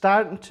that I'm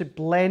starting to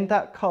blend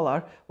that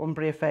colour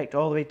ombre effect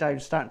all the way down,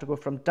 starting to go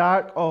from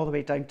dark all the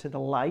way down to the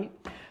light.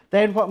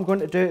 Then what I'm going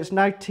to do is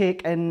now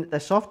take in the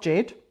soft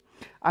jade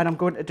and I'm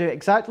going to do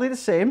exactly the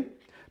same,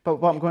 but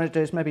what I'm going to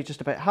do is maybe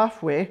just about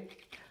halfway,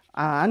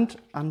 and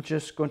I'm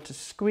just going to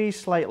squeeze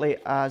slightly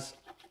as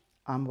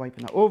I'm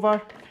wiping it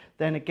over.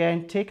 Then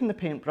again, taking the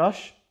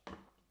paintbrush,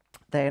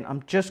 then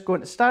I'm just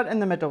going to start in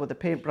the middle with the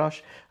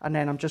paintbrush and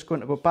then I'm just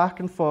going to go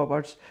back and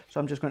forwards. So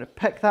I'm just going to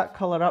pick that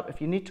colour up.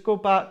 If you need to go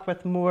back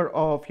with more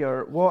of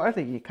your water,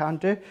 then you can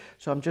do.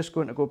 So I'm just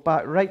going to go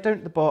back right down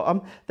to the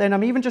bottom. Then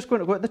I'm even just going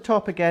to go at the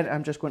top again.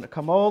 I'm just going to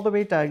come all the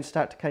way down,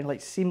 start to kind of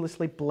like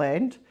seamlessly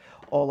blend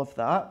all of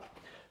that.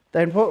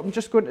 Then what I'm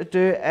just going to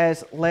do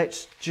is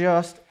let's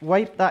just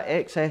wipe that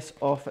excess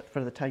off it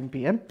for the time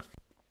being.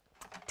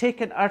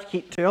 Taking our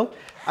heat tool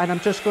and I'm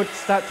just going to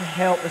start to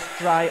help this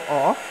dry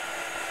off.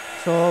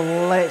 So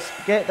let's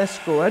get this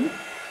going.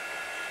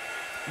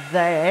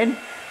 Then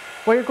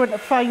what you're going to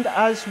find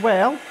as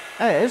well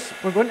is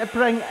we're going to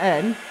bring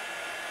in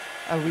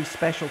a wee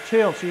special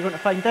tool. So you're going to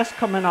find this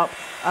coming up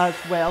as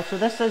well. So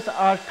this is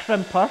our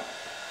crimper.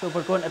 So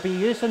we're going to be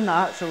using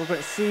that. So we're going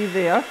to see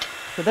there.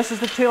 So this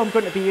is the tool I'm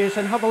going to be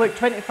using. Have a look,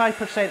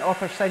 25%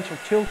 off our Essential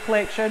Tool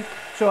Collection.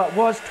 So it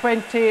was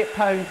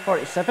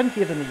 £20.47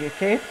 here in the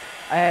UK.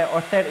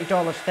 Or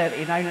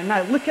 $30.39, and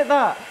now look at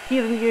that,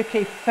 here in the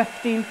UK,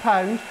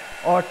 £15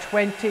 or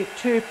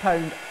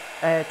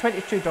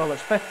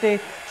 $22.50.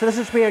 So this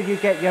is where you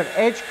get your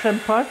edge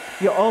crimper,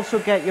 you also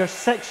get your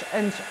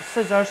 6-inch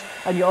scissors,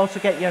 and you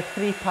also get your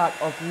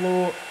 3-pack of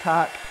low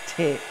tack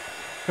tape.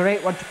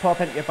 Great one to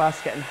pop into your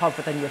basket and have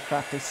within your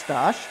crafty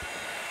stash.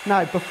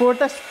 Now, before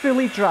this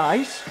fully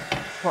dries,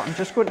 what I'm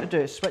just going to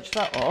do is switch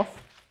that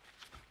off.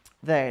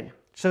 Then,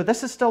 so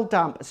this is still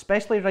damp,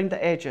 especially around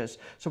the edges.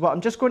 So what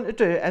I'm just going to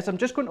do is I'm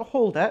just going to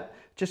hold it,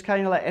 just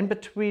kind of like in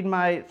between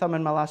my thumb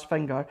and my last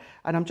finger,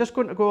 and I'm just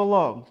going to go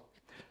along.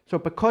 So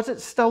because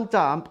it's still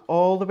damp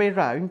all the way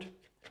around,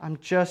 I'm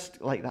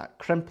just like that,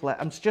 crimple it.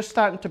 I'm just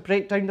starting to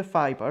break down the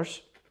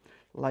fibres,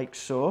 like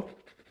so,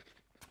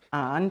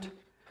 and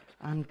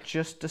I'm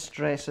just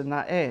distressing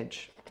that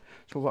edge.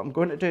 So what I'm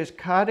going to do is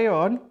carry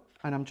on,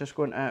 and I'm just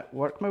going to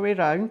work my way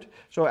around.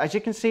 So as you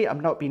can see,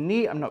 I'm not being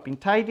neat, I'm not being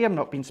tidy, I'm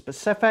not being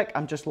specific.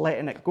 I'm just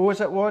letting it go as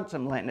it wants,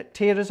 I'm letting it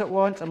tear as it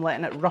wants, I'm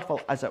letting it ruffle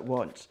as it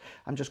wants.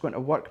 I'm just going to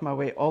work my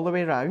way all the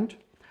way around,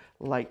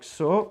 like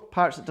so.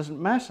 Parts it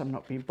doesn't miss, I'm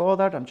not being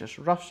bothered, I'm just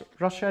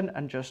rushing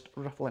and just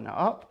ruffling it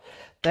up.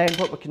 Then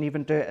what we can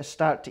even do is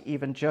start to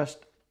even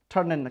just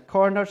turn in the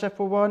corners if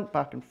we want,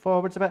 back and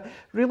forwards a bit.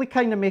 Really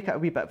kind of make it a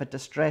wee bit of a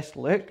distressed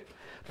look.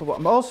 But what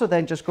I'm also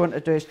then just going to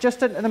do is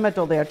just into the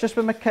middle there, just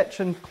with my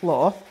kitchen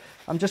cloth,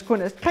 I'm just going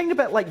to, it's kind of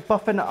a bit like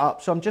buffing it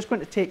up. So I'm just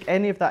going to take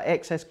any of that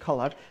excess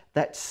colour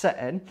that's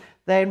sitting.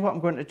 Then what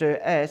I'm going to do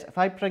is, if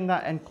I bring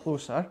that in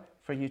closer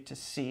for you to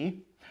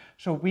see,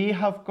 so we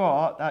have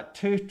got that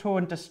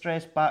two-tone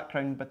distressed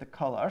background with the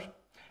colour.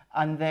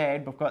 And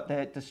then we've got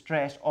the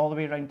distress all the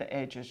way around the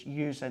edges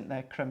using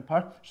the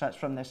crimper. So that's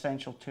from the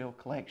Essential Tool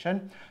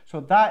Collection. So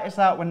that is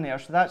that one there.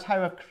 So that's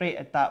how I've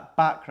created that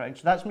background.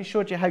 So that's me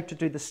showed you how to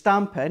do the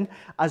stamping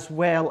as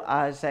well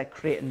as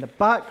creating the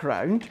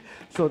background.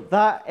 So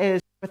that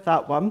is with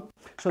that one.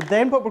 So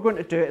then what we're going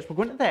to do is we're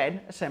going to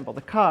then assemble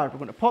the card. We're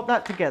going to pop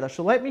that together.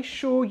 So let me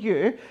show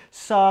you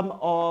some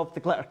of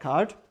the glitter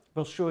card.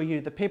 We'll show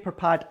you the paper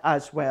pad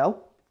as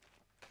well.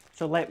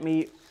 So let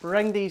me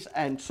bring these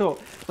in. So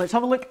let's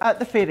have a look at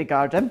the fairy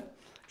garden.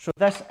 So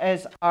this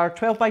is our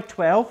 12 by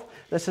 12.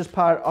 This is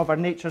part of our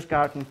Nature's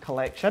Garden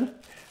collection.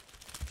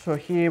 So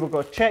here we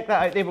go. Check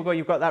that out. There we go.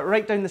 You've got that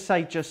right down the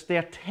side just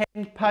there.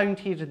 £10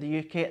 here in the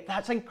UK.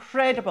 That's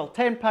incredible.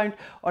 £10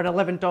 or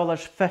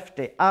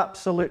 $11.50.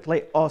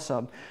 Absolutely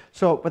awesome.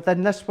 So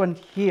within this one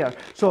here.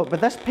 So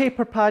with this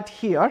paper pad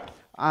here,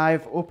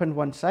 I've opened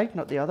one side,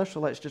 not the other, so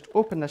let's just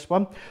open this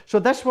one. So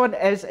this one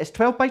it's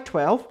 12 by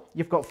 12.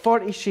 You've got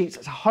 40 sheets,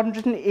 it's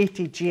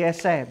 180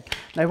 GSM.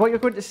 Now what you're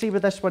going to see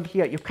with this one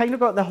here, you've kind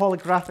of got the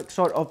holographic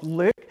sort of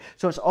look.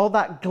 So it's all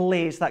that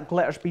glaze, that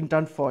glitter's been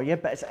done for you,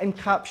 but it's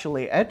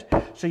encapsulated.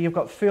 So you've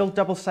got full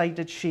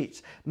double-sided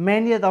sheets.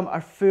 Many of them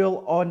are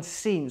full on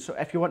scenes. So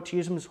if you want to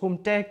use them as home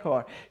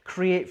decor,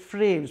 create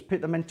frames,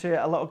 put them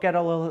into a little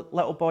girl or a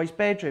little boy's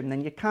bedroom,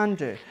 then you can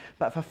do.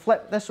 But if I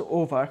flip this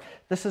over,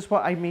 this is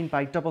what I mean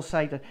by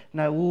double-sided.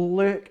 Now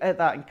look at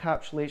that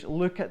encapsulation,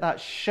 look at that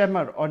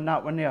shimmer on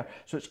that one there.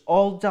 So it's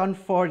all done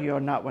for you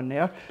on that one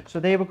there. So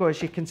there we go,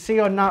 as you can see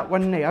on that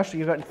one there, so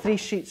you've got 3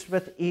 sheets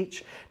with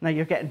each. Now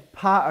you're getting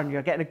pattern,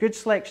 you're getting a good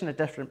selection of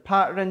different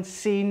patterns,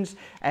 scenes,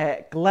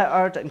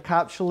 glittered,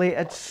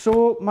 encapsulated,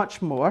 so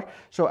much more.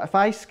 So if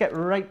I skip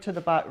right to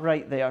the back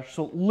right there,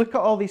 so look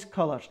at all these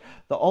colours.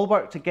 They all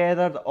work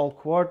together, they all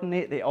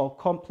coordinate, they all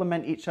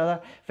complement each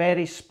other.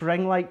 Very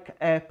spring-like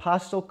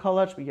pastel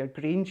colours with your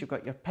greens, you've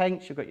got your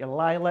pinks, you've got your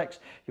lilacs,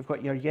 you've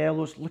got your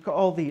yellows. Look at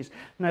all these.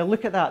 Now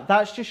look at that,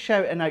 that's just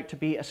shouting out to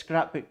be a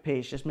scrapbook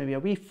page, just maybe a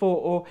wee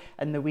photo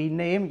and the wee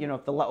name, you know,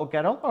 of the little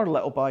girl or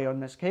little boy in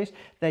this case,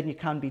 then you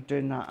can be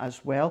doing that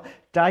as well.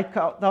 Die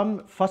cut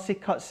them, fussy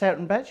cut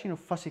certain bits, you know,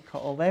 fussy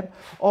cut all them.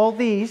 All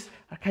these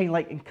are kind of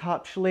like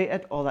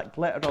encapsulated, all that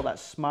glitter, all that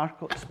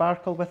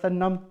sparkle within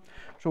them.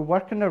 So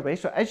working their way.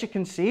 So as you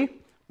can see,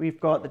 we've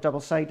got the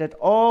double-sided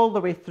all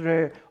the way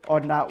through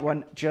on that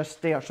one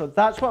just there. So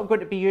that's what I'm going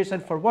to be using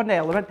for one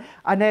element.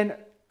 And then,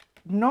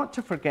 not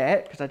to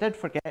forget, because I did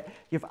forget,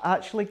 you've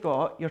actually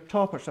got your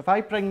toppers. So if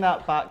I bring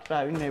that back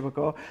down, there we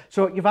go.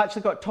 So you've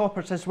actually got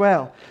toppers as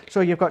well.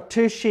 So you've got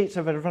 2 sheets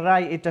of a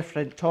variety of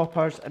different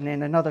toppers and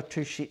then another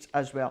 2 sheets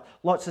as well.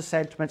 Lots of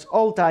sentiments,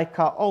 all die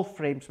cut, all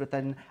frames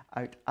within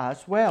out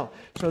as well.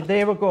 So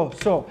there we go.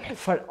 So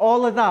for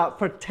all of that,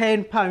 for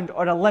 £10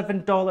 or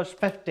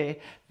 $11.50,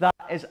 that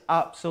is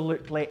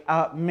absolutely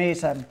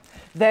amazing.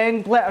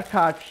 Then glitter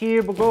card,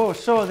 here we go.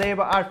 So they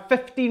are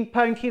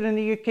 £15 here in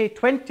the UK,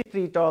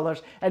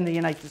 $23 in the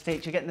United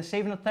States. You're getting the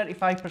saving of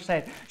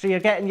 35%. So you're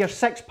getting your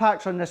 6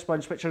 packs on this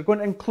ones, which are going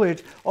to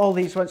include all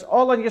these ones,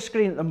 all on your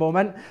screen at the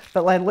moment.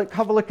 But then look,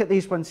 have a look at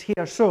these ones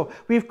here. So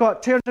we've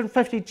got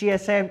 250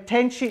 GSM,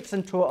 10 sheets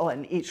in total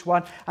in each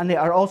one, and they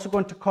are also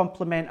going to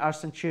complement our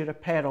Centura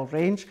Pearl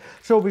range.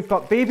 So we've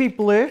got baby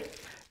blue,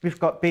 we've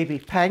got baby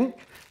pink,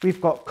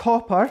 we've got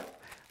copper,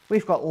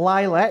 we've got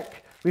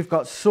lilac, we've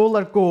got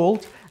solar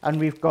gold, and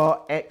we've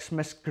got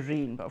Xmas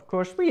green. But of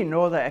course, we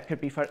know that it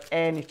could be for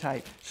any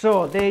type.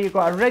 So there you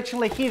go.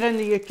 Originally here in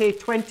the UK,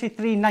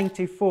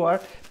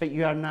 £23.94, but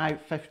you are now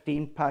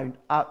 £15.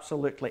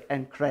 Absolutely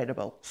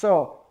incredible.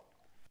 So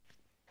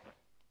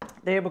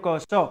there we go.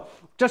 So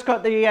just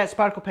got the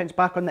sparkle pens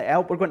back on the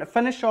L. We're going to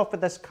finish off with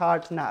this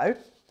card now.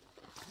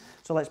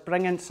 So let's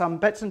bring in some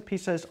bits and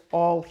pieces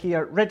all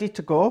here ready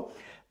to go.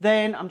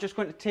 Then I'm just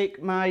going to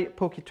take my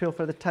pokey tool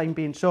for the time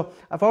being. So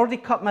I've already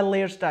cut my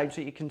layers down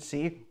so you can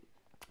see.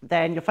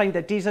 Then you'll find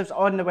the adhesives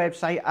on the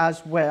website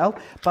as well,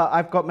 but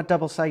I've got my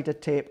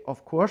double-sided tape,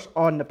 of course,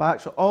 on the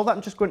back. So all that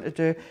I'm just going to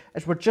do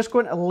is we're just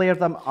going to layer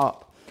them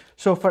up.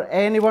 So for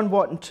anyone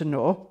wanting to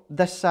know,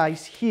 this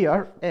size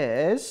here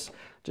is,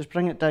 just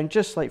bring it down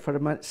just like for a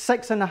minute,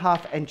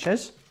 6.5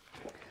 inches.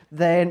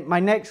 Then my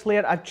next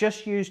layer, I've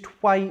just used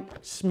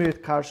white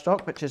smooth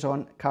cardstock, which is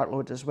on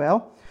Cartload as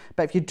well.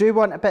 But if you do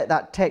want a bit of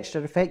that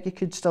texture effect, you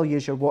could still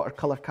use your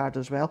watercolour card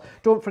as well.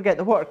 Don't forget,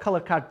 the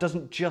watercolour card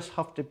doesn't just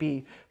have to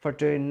be for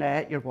doing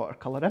your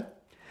watercolouring.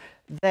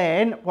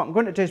 Then what I'm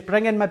going to do is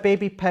bring in my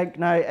baby pink.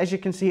 Now, as you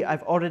can see,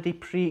 I've already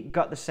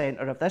pre-got the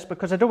centre of this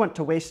because I don't want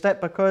to waste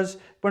it because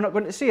we're not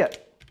going to see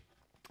it.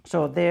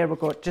 So there we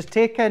go. Just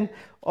taking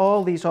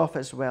all these off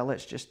as well.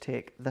 Let's just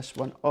take this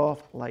one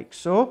off like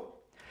so.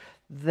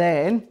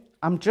 Then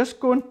I'm just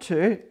going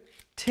to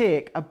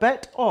take a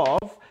bit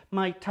of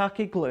my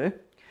tacky glue.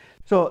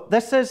 So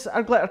this is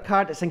our glitter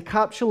card, it's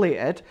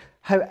encapsulated.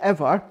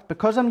 However,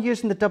 because I'm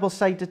using the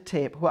double-sided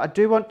tape, what I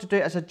do want to do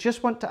is I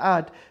just want to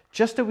add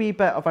just a wee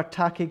bit of our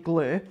tacky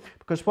glue,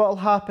 because what will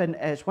happen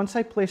is once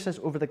I place this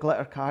over the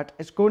glitter card,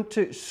 it's going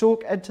to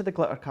soak into the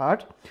glitter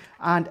card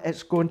and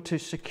it's going to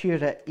secure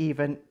it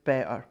even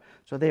better.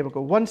 So there we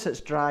go. Once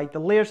it's dried, the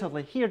layers are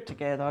adhered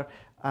together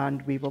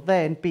and we will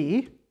then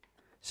be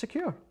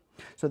secure.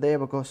 So there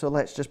we go. So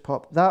let's just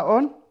pop that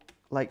on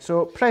like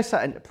so, press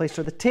that into place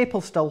so the tape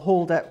will still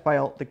hold it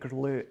while the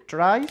glue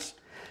dries.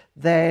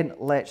 Then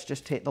let's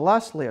just take the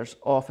last layers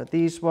off of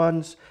these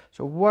ones.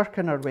 So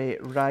working our way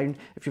around.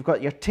 If you've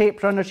got your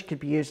tape runners, you could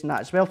be using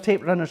that as well.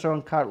 Tape runners are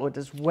on Cartload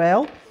as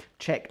well.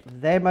 Check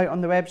them out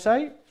on the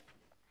website.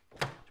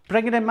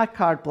 Bringing in my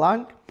card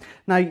blank.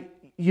 Now,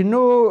 you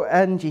know,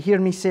 and you hear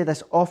me say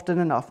this often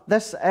enough,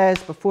 this is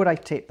before I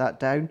tape that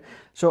down.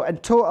 So in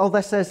total,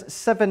 this is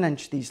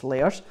 7-inch, these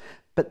layers,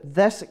 but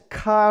this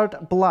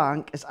card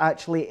blank is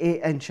actually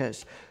 8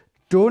 inches.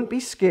 Don't be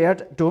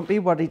scared, don't be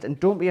worried, and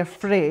don't be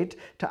afraid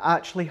to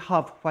actually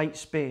have white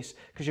space,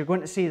 because you're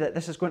going to see that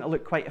this is going to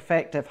look quite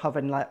effective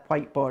having that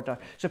white border.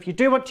 So if you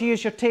do want to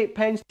use your tape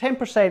pens,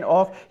 10%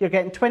 off, you're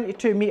getting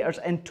 22 metres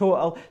in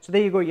total. So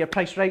there you go, your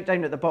price right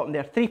down at the bottom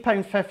there,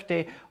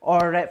 £3.50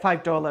 or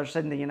 $5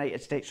 in the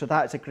United States. So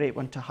that is a great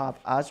one to have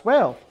as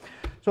well.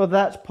 So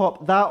let's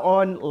pop that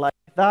on like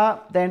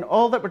that. Then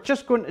all that we're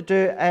just going to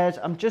do is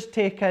I'm just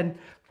taking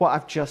what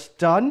I've just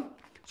done.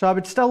 So I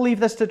would still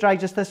leave this to dry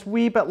just this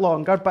wee bit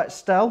longer, but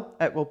still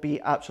it will be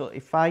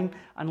absolutely fine.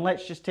 And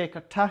let's just take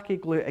our tacky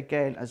glue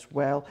again as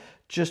well.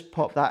 Just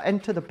pop that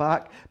into the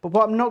back. But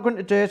what I'm not going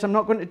to do is I'm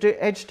not going to do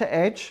edge to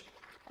edge.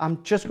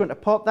 I'm just going to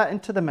pop that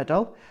into the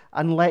middle,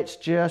 and let's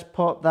just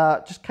pop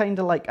that just kind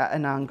of like at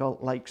an angle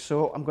like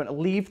so. I'm going to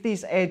leave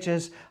these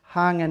edges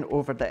hanging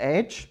over the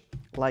edge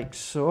like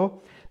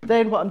so.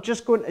 Then what I'm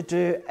just going to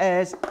do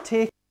is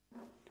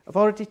I've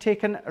already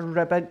taken a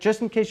ribbon,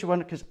 just in case you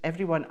want it, because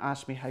everyone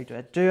asks me how do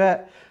I do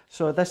it.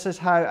 So this is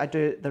how I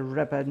do the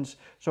ribbons.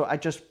 So I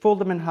just fold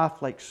them in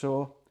half like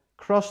so,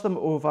 cross them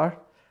over,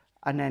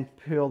 and then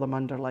pull them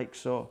under like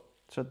so.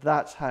 So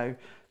that's how.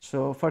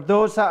 So for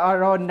those that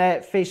are on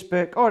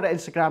Facebook or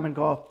Instagram and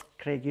go,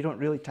 Craig, you don't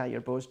really tie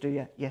your bows, do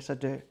you? Yes, I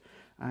do.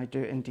 I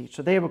do indeed.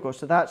 So there we go.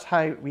 So that's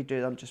how we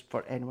do them, just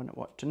for anyone that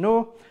wants to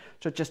know.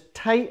 So just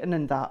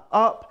tightening that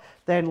up.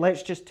 Then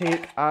let's just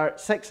take our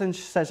 6-inch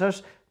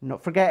scissors.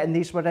 Not forgetting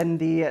these were in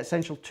the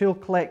Essential Tool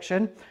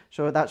collection.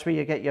 So that's where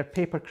you get your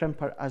paper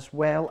crimper as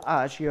well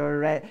as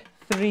your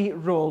 3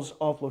 rolls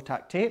of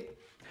low-tack tape.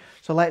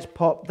 So let's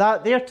pop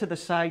that there to the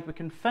side. We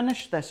can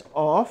finish this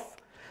off.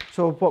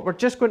 So what we're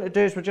just going to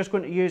do is we're just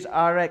going to use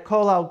our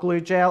Cartload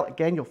glue gel.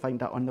 Again, you'll find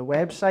that on the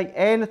website.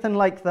 Anything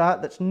like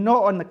that that's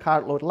not on the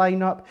Cartload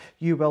lineup,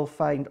 you will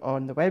find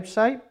on the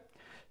website.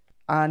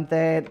 And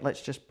then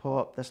let's just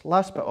pop this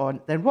last bit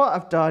on. Then what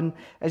I've done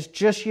is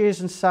just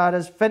using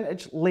Sarah's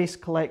vintage lace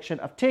collection.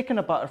 I've taken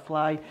a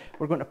butterfly.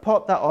 We're going to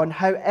pop that on.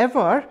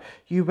 However,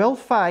 you will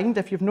find,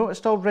 if you've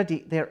noticed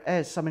already, there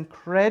is some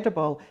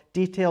incredible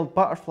detailed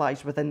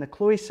butterflies within the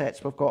Chloe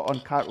sets we've got on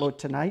Cartload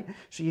tonight.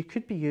 So you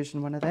could be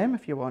using one of them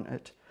if you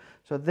wanted.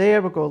 So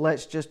there we go.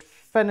 Let's just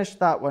finish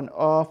that one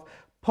off.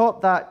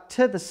 Pop that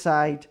to the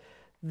side.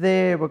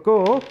 There we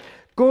go.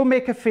 Go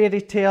make a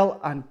fairy tale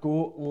and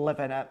go live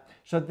in it.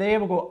 So there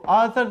we go.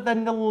 Other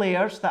than the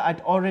layers that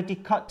I'd already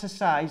cut to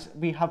size,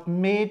 we have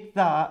made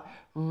that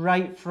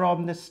right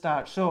from the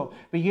start. So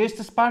we used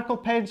the sparkle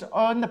pens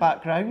on the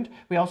background.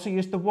 We also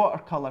used the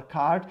watercolor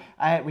card.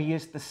 We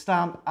used the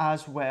stamp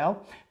as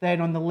well.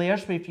 Then on the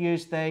layers, we've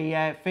used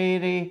the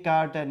fairy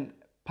garden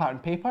pattern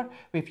paper.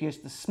 We've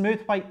used the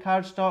smooth white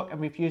cardstock, and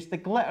we've used the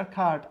glitter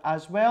card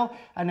as well.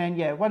 And then,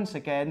 yeah, once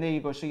again, there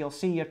you go. So you'll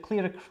see your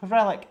clear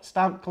acrylic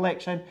stamp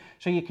collection.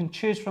 So you can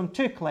choose from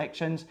 2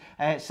 collections,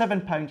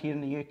 £7 here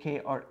in the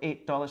UK or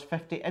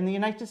 $8.50 in the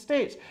United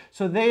States.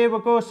 So there we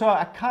go. So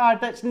a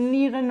card that's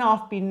near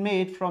enough been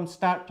made from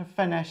start to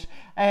finish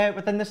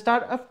within the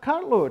start of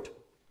Cartload.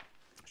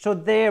 So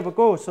there we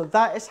go. So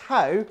that is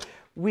how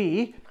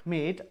we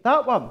made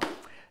that one.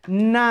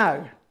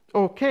 Now,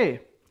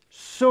 okay.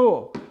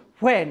 So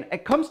when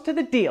it comes to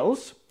the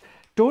deals,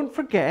 don't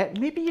forget,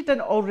 maybe you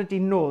didn't already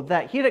know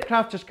that here at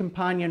Crafters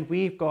Companion,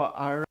 we've got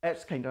our,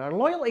 it's kind of our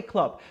loyalty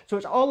club. So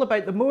it's all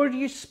about the more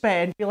you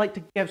spend, we like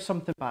to give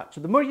something back.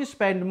 So the more you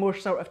spend, the more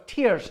sort of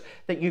tiers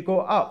that you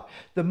go up.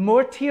 The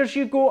more tiers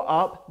you go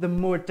up, the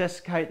more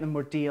discount, the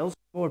more deals,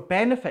 more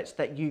benefits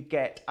that you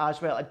get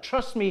as well. And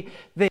trust me,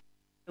 they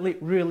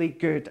really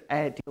good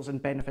deals and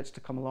benefits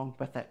to come along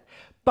with it.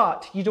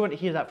 But you don't want to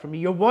hear that from me.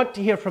 You'll want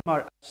to hear from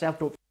ourselves. Don't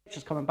forget,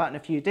 she's coming back in a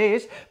few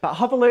days. But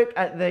have a look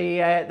at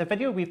the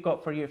video we've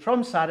got for you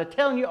from Sarah,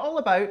 telling you all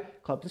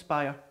about Club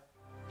Inspire.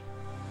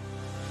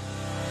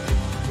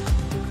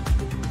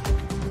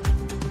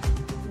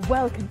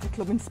 Welcome to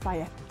Club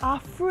Inspire, our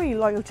free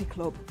loyalty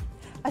club.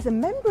 As a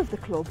member of the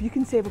club, you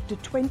can save up to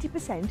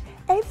 20%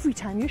 every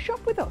time you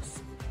shop with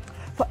us.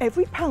 For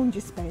every £1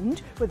 you spend,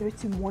 whether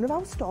it's in one of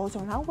our stores or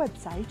on our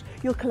website,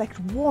 you'll collect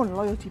 1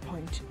 loyalty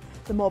point.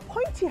 The more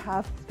points you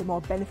have, the more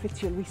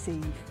benefits you'll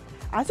receive.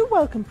 As a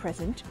welcome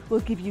present,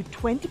 we'll give you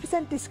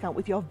 20% discount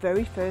with your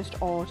very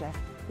first order.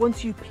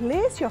 Once you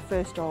place your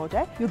first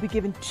order, you'll be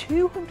given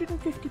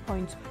 250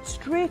 points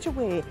straight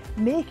away,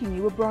 making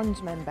you a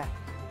bronze member.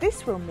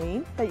 This will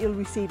mean that you'll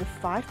receive a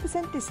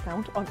 5%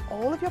 discount on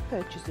all of your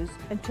purchases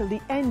until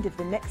the end of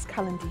the next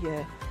calendar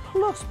year,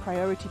 plus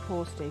priority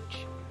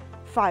postage.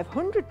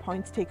 500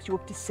 points takes you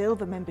up to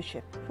silver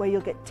membership, where you'll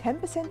get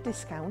 10%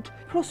 discount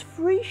plus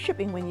free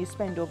shipping when you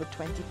spend over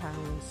 £20.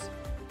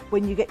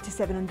 When you get to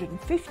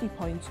 750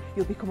 points,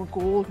 you'll become a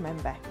gold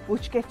member,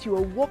 which gets you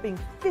a whopping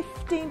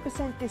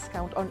 15%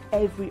 discount on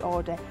every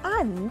order,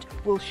 and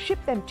we'll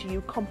ship them to you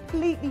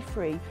completely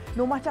free,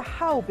 no matter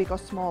how big or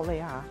small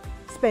they are.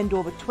 Spend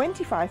over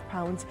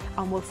 £25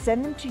 and we'll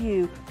send them to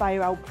you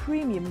via our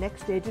premium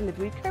next day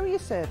delivery courier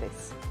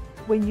service.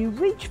 When you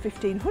reach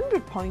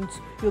 1,500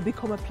 points, you'll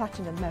become a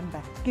Platinum member,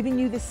 giving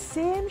you the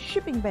same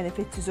shipping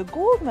benefits as a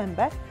Gold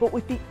member, but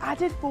with the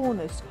added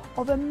bonus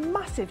of a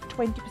massive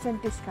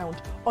 20%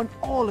 discount on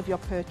all of your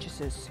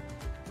purchases.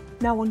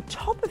 Now on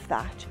top of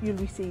that, you'll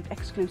receive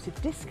exclusive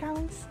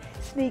discounts,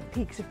 sneak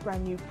peeks of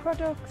brand new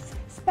products,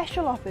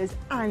 special offers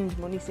and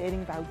money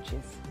saving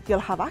vouchers. You'll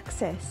have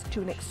access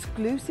to an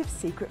exclusive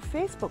secret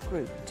Facebook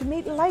group to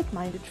meet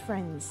like-minded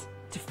friends,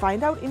 to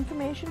find out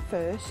information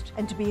first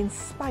and to be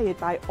inspired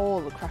by all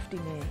the Crafty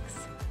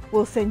makes.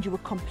 We'll send you a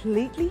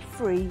completely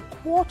free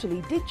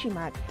quarterly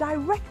Digimag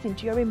direct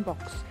into your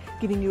inbox,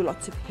 giving you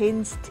lots of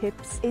hints,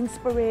 tips,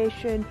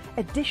 inspiration,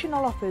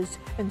 additional offers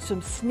and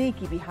some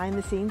sneaky behind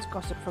the scenes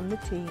gossip from the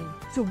team.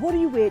 So what are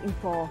you waiting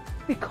for?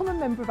 Become a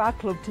member of our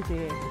club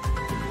today.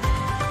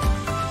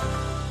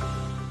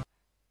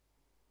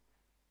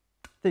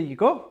 There you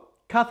go.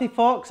 Kathy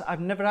Fox, I've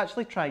never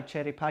actually tried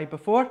cherry pie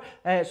before,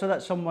 so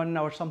that's someone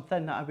or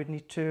something that I would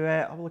need to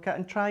have a look at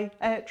and try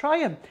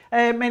them.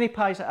 Many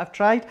pies that I've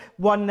tried.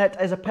 One that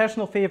is a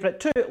personal favourite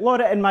too,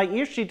 Laura in my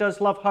ear, she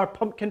does love her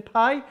pumpkin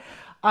pie.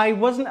 I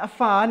wasn't a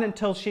fan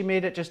until she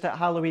made it just at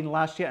Halloween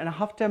last year, and I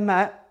have to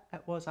admit,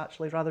 it was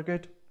actually rather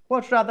good.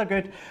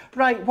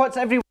 Right, what's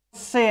everyone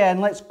saying?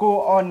 Let's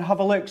go on and have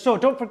a look. So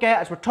don't forget,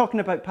 as we're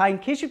talking about pie, in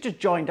case you've just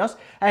joined us,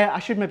 I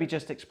should maybe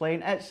just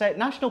explain, it's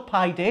National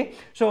Pie Day.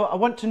 So I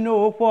want to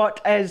know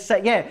what is,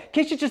 in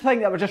case you just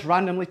think that we're just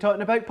randomly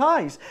talking about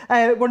pies.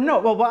 We're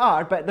not, well we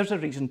are, but there's a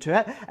reason to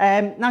it.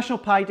 National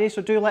Pie Day,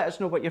 so do let us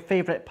know what your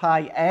favourite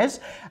pie is.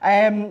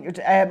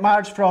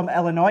 Marge from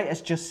Illinois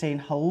is just saying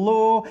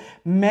hello.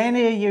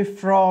 Many of you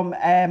from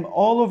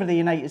all over the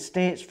United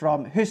States,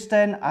 from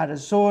Houston,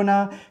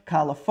 Arizona,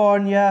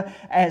 California,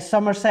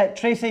 Somerset,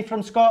 Tracy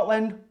from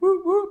Scotland,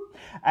 whoop, whoop.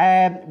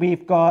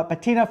 We've got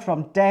Bettina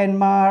from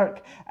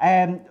Denmark,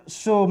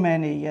 so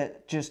many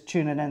just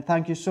tuning in,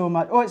 thank you so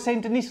much. Oh, it's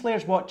saying Denise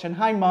Lair's watching,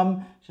 hi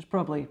mum, she's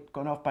probably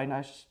gone off by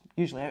now, she's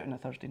usually out on a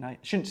Thursday night,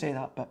 shouldn't say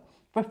that, but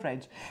we're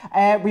friends.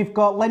 We've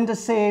got Linda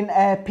saying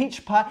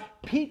peach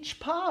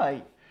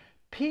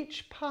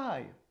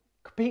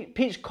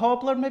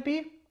cobbler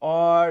maybe,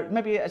 or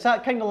maybe, is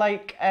that kind of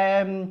like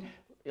an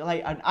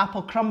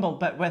apple crumble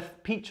but with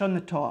peach on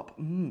the top?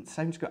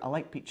 Sounds good, I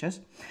like peaches.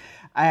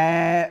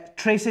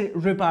 Tracy,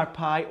 rhubarb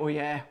pie, oh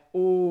yeah,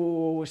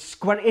 oh,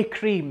 squirty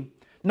cream,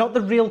 not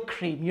the real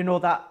cream, you know,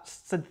 that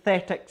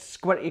synthetic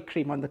squirty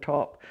cream on the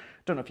top.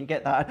 Don't know if you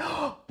get that.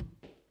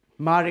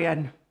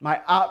 Marion,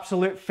 my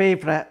absolute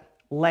favourite,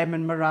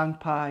 lemon meringue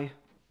pie.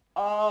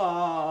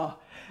 Oh,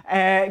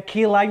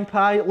 key lime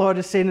pie,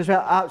 Laura's saying as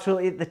well,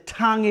 absolutely, the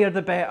tangier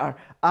the better,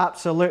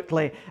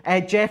 absolutely.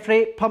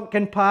 Jeffrey,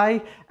 pumpkin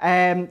pie.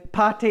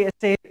 Patty is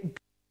saying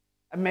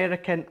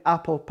American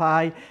apple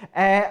pie.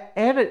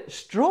 Eric,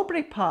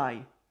 strawberry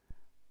pie.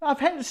 I've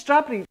heard of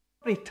strawberry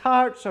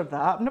tarts or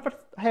that. I've never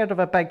heard of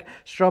a big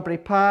strawberry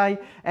pie.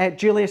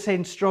 Julia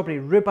saying strawberry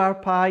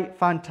rhubarb pie.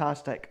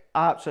 Fantastic.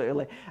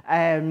 Absolutely.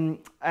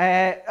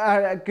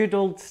 A good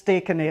old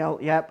steak and ale.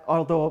 Yep.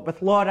 Although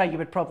with Laura, you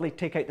would probably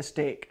take out the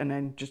steak and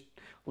then just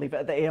leave it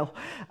at the ale.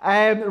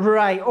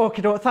 Right.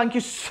 Okay. Thank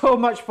you so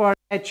much for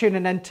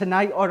tuning in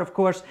tonight, or of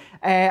course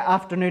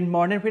afternoon,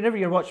 morning, wherever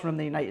you're watching from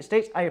the United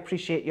States. I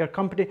appreciate your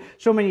company.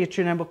 So many of you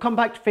tune in. We'll come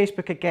back to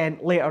Facebook again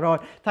later on.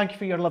 Thank you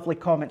for your lovely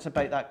comments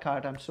about that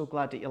card. I'm so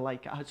glad that you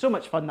like it. I had so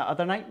much fun that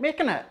other night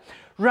making it.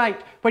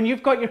 Right, when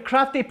you've got your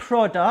crafty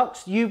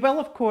products, you will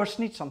of course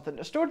need something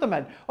to store them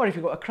in, or if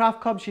you've got a craft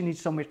cubs, you need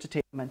somewhere to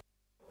take them in.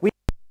 We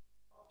have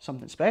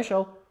something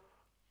special.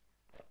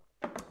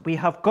 We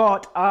have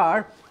got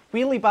our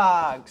wheelie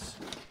bags.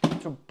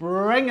 So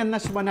bringing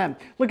this one in.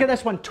 Look at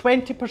this one,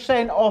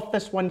 20% off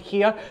this one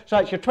here. So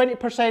that's your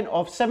 20%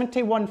 off,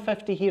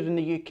 $71.50 here in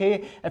the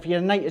UK. If you're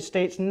in the United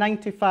States,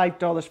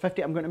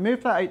 $95.50. I'm going to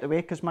move that out the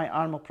way because my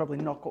arm will probably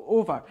knock it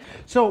over.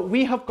 So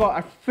we have got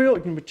our full,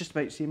 you can just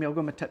about see me, I'll go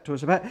on my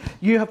tiptoes a bit.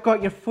 You have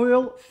got your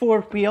full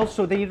 4 wheels,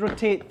 so they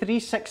rotate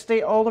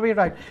 360 all the way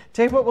around.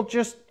 Tell you what we'll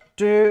just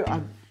do.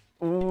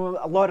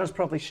 Laura's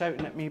probably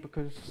shouting at me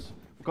because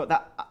got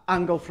that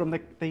angle from the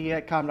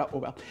camera, oh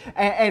well.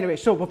 Anyway,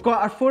 so we've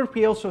got our 4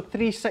 wheels, so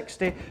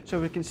 360, so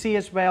we can see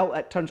as well,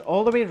 it turns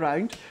all the way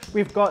around.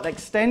 We've got the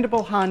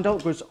extendable handle,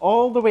 goes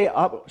all the way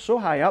up, so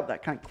high up that I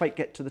can't quite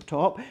get to the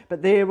top,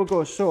 but there we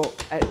go. So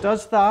it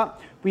does that.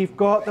 We've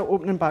got the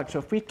opening bag, so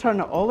if we turn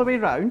it all the way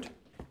around,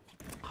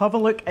 have a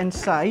look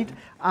inside,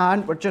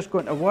 and we're just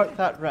going to work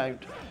that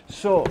round.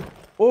 So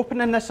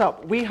opening this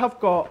up, we have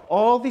got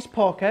all these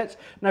pockets.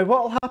 Now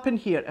what will happen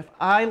here, if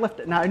I lift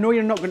it, now I know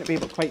you're not going to be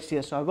able to quite see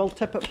this, so I will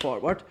tip it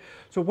forward.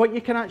 So what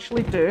you can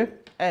actually do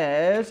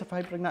is, if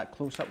I bring that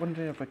close, I'm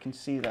wondering if I can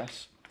see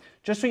this.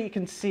 Just so you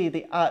can see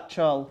the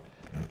actual,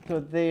 so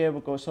there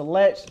we go. So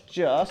let's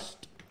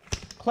just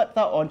clip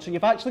that on. So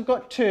you've actually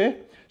got 2.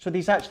 So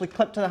these actually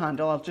clip to the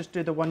handle. I'll just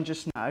do the one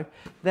just now.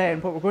 Then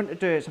what we're going to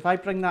do is, if I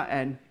bring that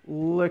in,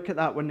 look at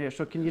that one there.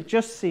 So can you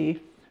just see,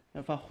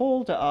 if I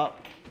hold it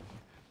up,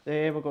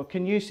 there we go.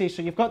 Can you see?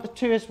 So you've got the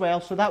 2 as well,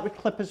 so that would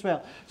clip as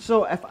well.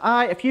 So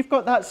if you've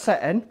got that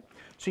sitting,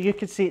 so you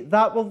can see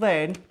that will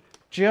then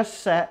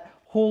just sit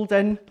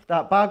holding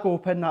that bag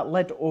open, that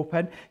lid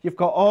open. You've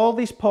got all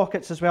these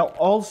pockets as well,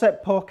 all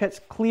zip pockets,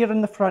 clear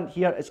in the front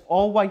here. It's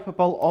all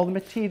wipeable. All the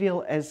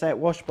material is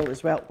washable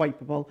as well,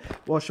 wipeable,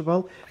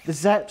 washable. The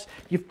zips,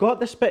 you've got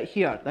this bit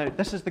here. Now,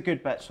 this is the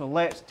good bit. So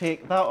let's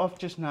take that off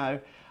just now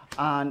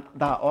and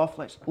that off.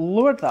 Let's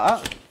lower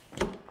that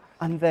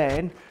and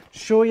then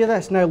show you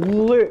this. Now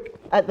look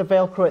at the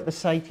Velcro at the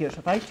side here. So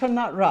if I turn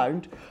that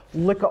round,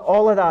 look at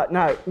all of that.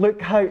 Now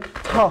look how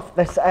tough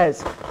this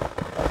is.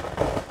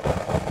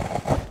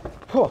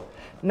 Oh.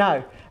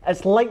 Now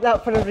it's like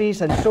that for a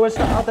reason. So is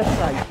the other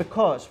side,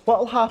 because what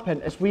will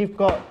happen is we've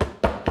got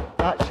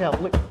that shelf.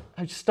 Look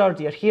how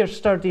sturdy or how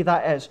sturdy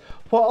that is.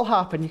 What will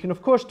happen, you can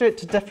of course do it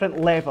to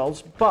different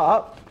levels,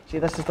 but see,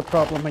 this is the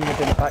problem when you're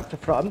doing it back to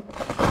front.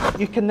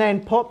 You can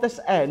then pop this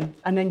in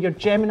and then your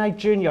Gemini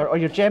Junior or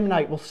your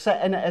Gemini will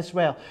sit in it as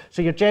well.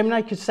 So your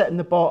Gemini could sit in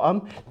the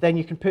bottom, then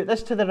you can put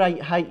this to the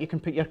right height, you can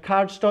put your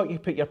cardstock, you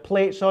can put your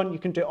plates on, you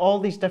can do all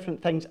these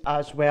different things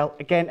as well.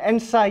 Again,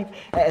 inside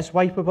it is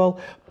wipeable.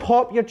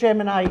 Pop your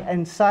Gemini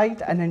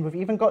inside, and then we've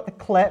even got the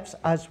clips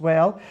as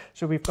well.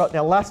 So we've got the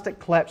elastic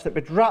clips that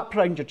would wrap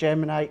around your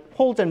Gemini,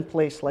 hold in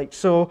place like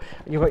so.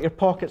 And you've got your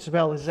pockets as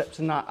well, the zips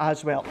and that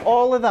as well.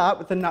 All of that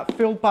within that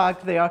full bag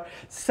there,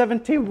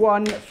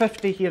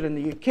 $71.50 here in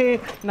the UK,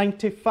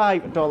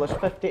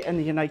 $95.50 in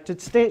the United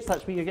States.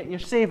 That's where you're getting your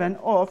saving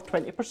of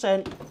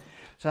 20%.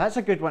 So that's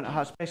a good one to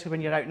have, especially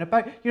when you're out and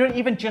about. You don't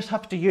even just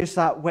have to use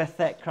that with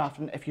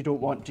crafting if you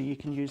don't want to. You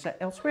can use it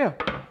elsewhere.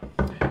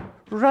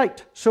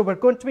 Right, so we're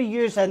going to be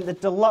using the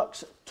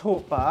deluxe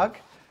tote bag.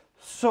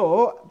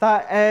 So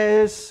that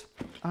is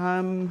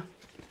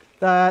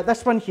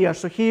this one here.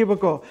 So here we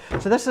go.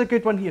 So this is a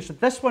good one here. So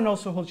this one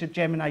also holds your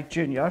Gemini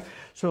Junior.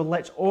 So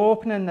let's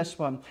open in this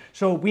one.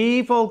 So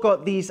we've all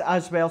got these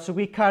as well. So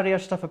we carry our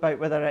stuff about,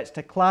 whether it's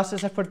to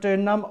classes if we're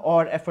doing them,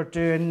 or if we're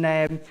doing,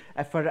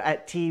 if we're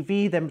at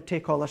TV, then we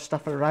take all our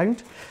stuff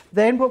around.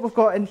 Then what we've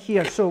got in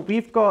here, so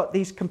we've got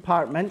these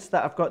compartments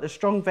that have got the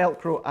strong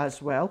Velcro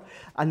as well.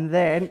 And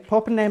then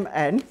popping them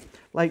in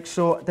like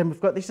so. Then we've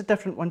got these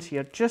different ones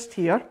here, just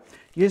here,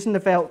 using the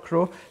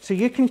Velcro. So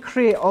you can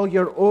create all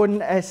your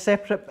own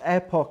separate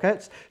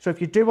pockets. So if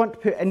you do want to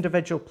put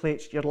individual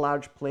plates, your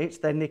large plates,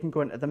 then they can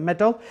go into the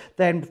middle.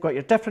 Then we've got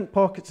your different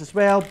pockets as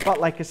well. But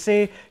like I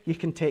say, you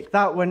can take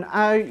that one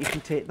out, you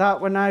can take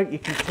that one out, you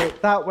can take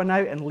that one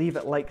out and leave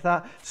it like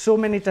that. So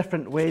many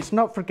different ways.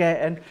 Not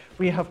forgetting,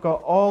 we have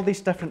got all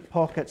these different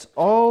pockets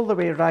all the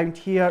way around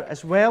here,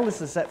 as well as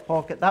the zip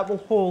pocket. That will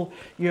hold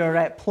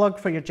your plug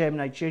for your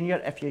Gemini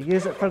Junior if you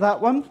use it for that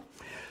one.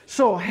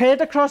 So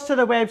head across to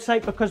the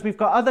website, because we've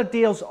got other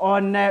deals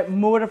on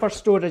more of our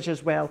storage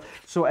as well.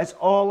 So it's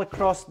all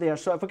across there.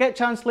 So if we get a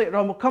chance later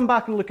on, we'll come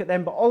back and look at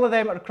them. But all of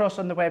them are across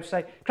on the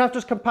website,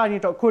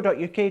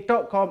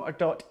 crafterscompanion.co.uk.com or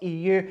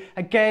 .eu.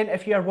 Again,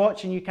 if you're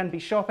watching, you can be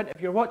shopping.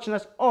 If you're watching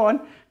us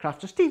on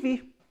Crafters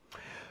TV.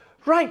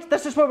 Right,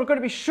 this is what we're going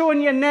to be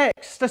showing you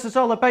next. This is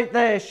all about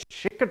the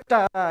shaker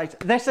dies.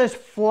 This is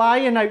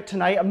flying out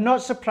tonight. I'm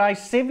not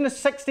surprised. Saving us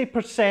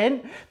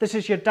 60%. This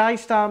is your die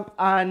stamp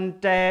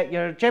and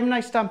your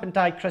Gemini stamp and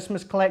die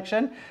Christmas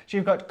collection. So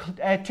you've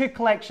got two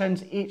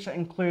collections, each that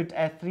include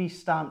 3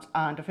 stamps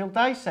and a full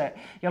die set.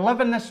 You're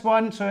loving this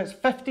one, so it's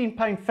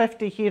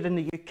 £15.50 here in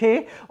the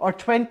UK or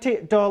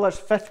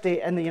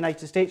 $20.50 in the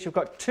United States. You've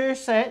got 2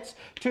 sets,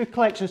 2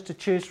 collections to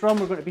choose from.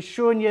 We're going to be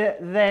showing you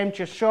them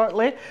just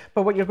shortly.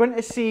 But what you're going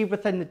to see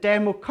within the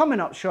demo coming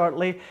up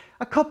shortly,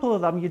 a couple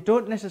of them you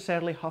don't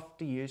necessarily have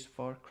to use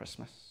for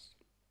Christmas.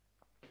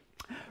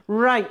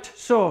 Right,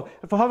 so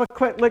if we'll have a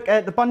quick look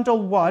at the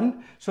bundle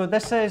 1. So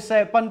this is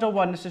bundle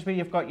 1. This is where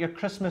you've got your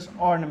Christmas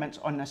ornaments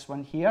on this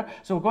one here.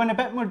 So we'll go in a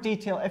bit more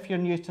detail if you're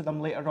new to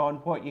them later on,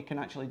 what you can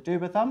actually do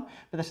with them.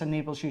 But this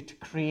enables you to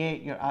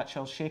create your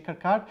actual shaker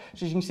card.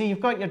 So as you can see,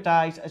 you've got your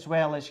dies as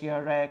well as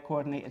your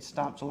coordinated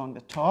stamps along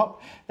the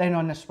top. Then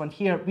on this one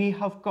here, we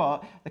have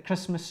got the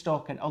Christmas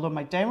stocking. Although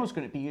my demo is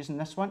going to be using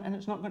this one, and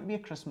it's not going to be a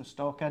Christmas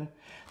stocking.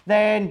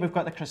 Then we've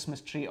got the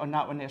Christmas tree on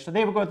that one there. So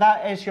there we go.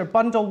 That is your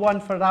bundle 1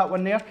 for that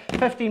one there.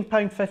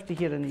 £15.50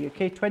 here in the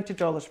UK,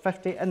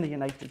 $20.50 in the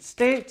United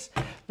States.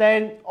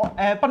 Then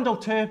bundle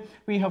 2,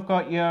 we have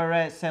got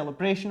your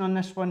celebration on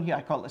this one here.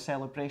 I call it a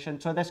celebration.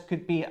 So this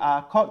could be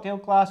a cocktail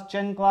glass,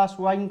 gin glass,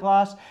 wine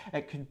glass.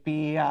 It could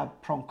be a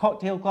prom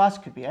cocktail glass.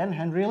 It could be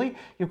anything really.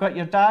 You've got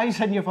your dies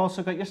and you've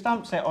also got your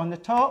stamp set on the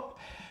top.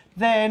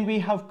 Then we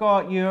have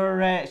got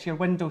your, it's your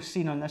window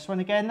scene on this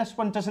one. Again, this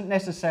one doesn't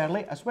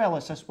necessarily, as well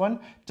as this one,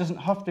 doesn't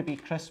have to be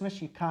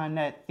Christmas. You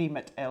can theme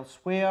it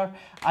elsewhere.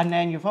 And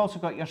then you've also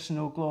got your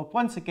snow globe.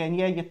 Once again,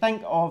 yeah, you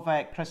think of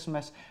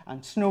Christmas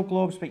and snow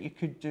globes, but you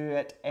could do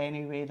it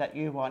any way that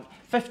you want.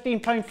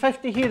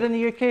 £15.50 here in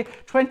the UK,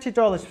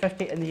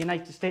 $20.50 in the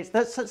United States.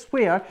 That's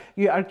where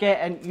you are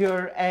getting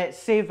your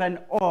saving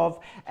of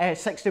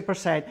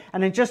 60%.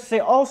 And then just say,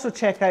 also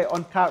check out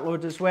on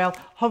Cartload as well.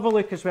 Have a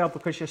look as well,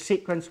 because your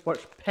sequence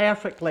works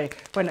perfectly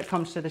when it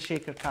comes to the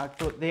shaker card.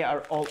 So they are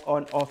all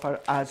on offer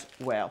as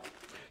well.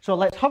 So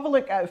let's have a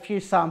look at a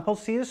few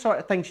samples, see the sort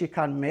of things you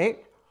can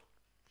make.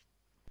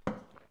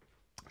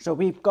 So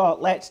we've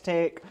got, let's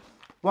take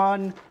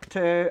 1,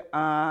 2,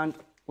 and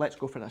let's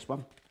go for this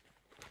one.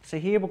 So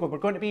here we go, we're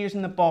going to be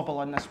using the bobble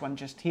on this one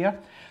just here.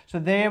 So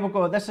there we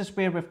go, this is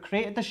where we've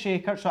created the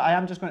shaker. So I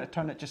am just going to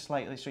turn it just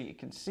slightly so you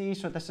can see.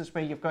 So this is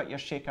where you've got your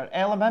shaker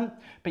element,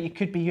 but you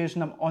could be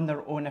using them on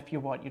their own if you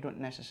want. You don't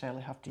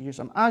necessarily have to use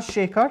them as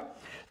shaker.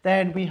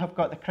 Then we have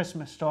got the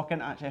Christmas stocking.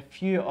 Actually, a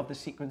few of the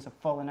sequins have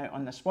fallen out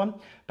on this one,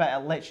 but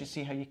it lets you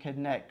see how you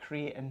can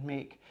create and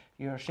make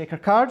your shaker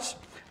cards.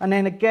 And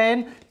then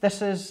again,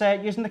 this is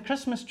using the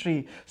Christmas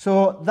tree.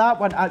 So that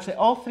one, actually,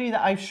 all three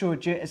that I've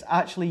showed you is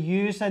actually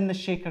using the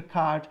shaker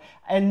card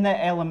in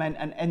the element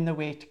and in the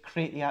way to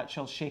create the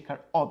actual shaker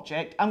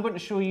object. I'm going to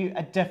show you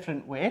a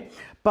different way.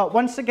 But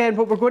once again,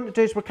 what we're going to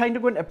do is we're kind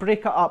of going to break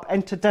it up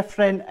into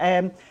different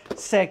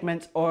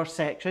segments or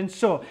sections.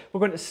 So we're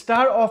going to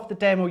start off the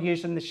demo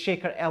using the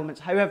shaker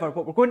elements. However,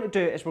 what we're going to do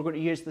is we're going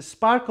to use the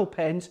sparkle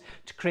pens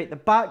to create the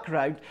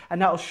background,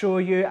 and that'll show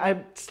you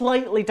a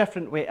slightly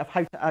different way of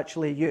how to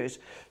actually use.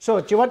 So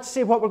do you want to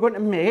see what we're going to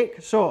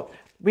make? So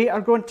we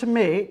are going to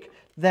make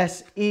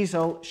this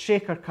easel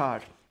shaker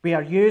card. We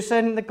are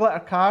using the glitter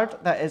card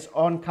that is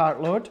on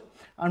Cartload,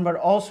 and we're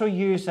also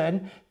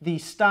using the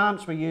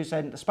stamps. We're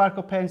using the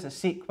sparkle pens, the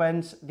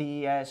sequins,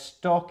 the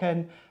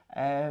stocking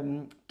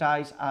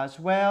dies as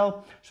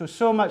well.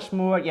 So much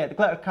more. Yeah, the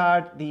glitter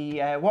card,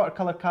 the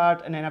watercolor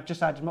card, and then I've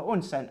just added my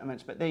own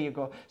sentiments, but there you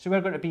go. So we're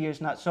going to be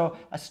using that. So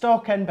a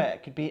stocking, but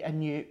it could be a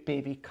new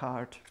baby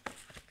card.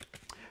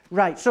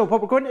 Right, so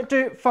what we're going to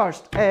do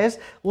first is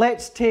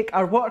let's take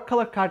our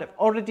watercolor card. I've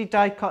already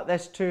die cut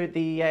this to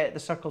the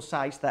circle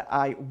size that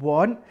I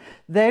want.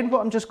 Then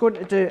what I'm just going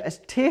to do is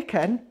take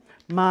in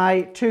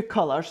my two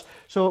colours.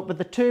 So with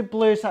the two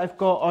blues that I've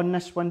got on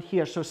this one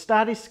here, so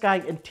Starry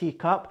Sky and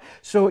Teacup.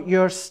 So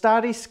your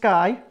Starry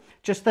Sky,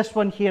 just this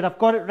one here, I've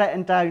got it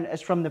written down,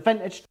 is from the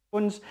Vintage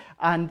Tones,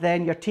 and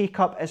then your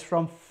Teacup is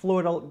from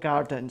Floral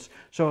Gardens.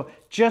 So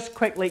just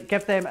quickly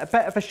give them a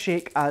bit of a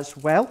shake as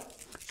well.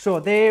 So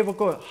there we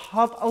go,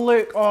 have a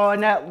look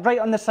on it, right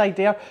on the side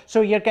there. So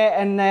you're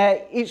getting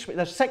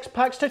there's 6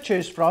 packs to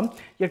choose from.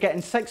 You're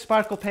getting 6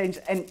 sparkle pens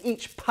in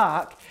each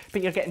pack,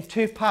 but you're getting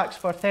 2 packs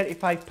for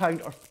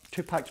 £35 or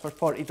 2 packs for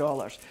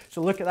 $40. So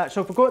look at that.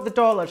 So if we go at the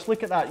dollars,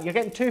 look at that. You're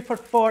getting 2 for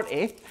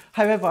 40.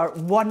 However,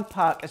 1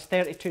 pack is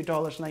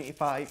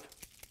 $32.95.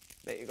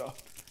 There you go.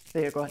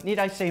 There you go. Need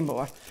I say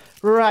more?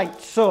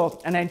 Right, so,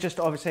 and then just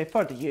obviously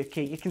for the UK,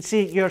 you can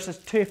see yours is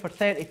 2 for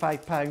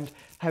 £35.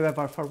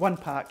 However, for 1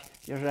 pack,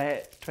 you're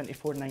at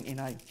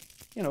 $24.99.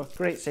 You know,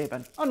 great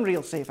saving,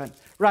 unreal saving.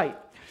 Right,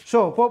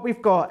 so what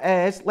we've got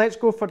is, let's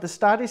go for the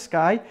Starry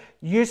Sky.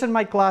 Using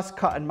my glass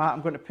cutting mat,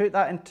 I'm going to put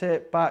that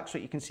into back so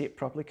you can see it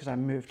properly because I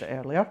moved it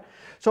earlier.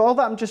 So all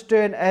that I'm just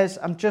doing is,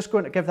 I'm just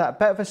going to give that a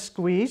bit of a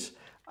squeeze,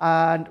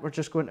 and we're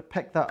just going to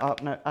pick that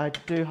up. Now, I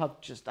do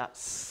have just that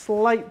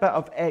slight bit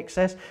of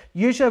excess.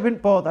 Usually I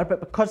wouldn't bother, but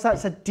because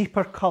that's a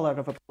deeper colour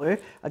of a blue,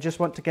 I just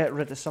want to get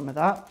rid of some of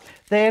that.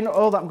 Then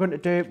all that I'm going to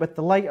do with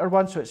the lighter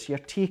one, so it's your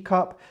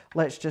Teacup,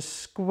 let's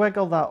just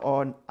squiggle that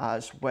on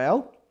as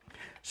well.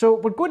 So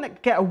we're going to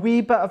get a wee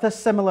bit of a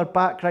similar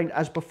background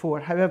as before.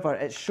 However,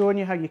 it's showing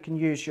you how you can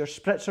use your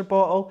spritzer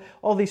bottle.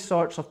 All these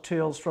sorts of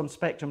tools from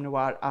Spectrum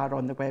Noir are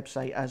on the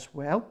website as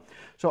well.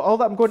 So all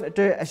that I'm going to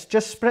do is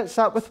just spritz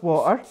that with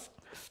water.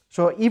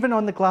 So even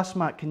on the glass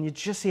mat, can you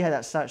just see how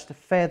that starts to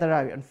feather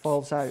out and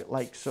falls out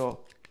like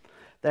so?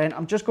 Then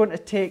I'm just going to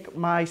take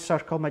my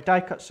circle, my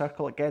die cut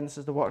circle, again, this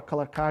is the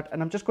watercolour card,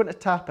 and I'm just going to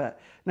tap it.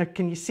 Now,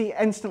 can you see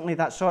instantly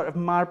that sort of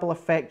marble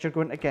effect you're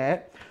going to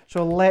get?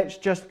 So let's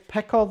just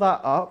pick all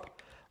that up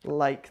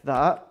like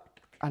that,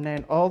 and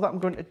then all that I'm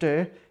going to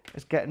do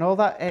is getting all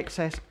that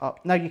excess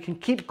up. Now, you can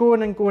keep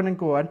going and going and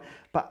going,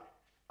 but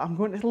I'm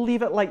going to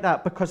leave it like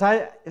that because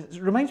it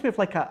reminds me of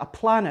like a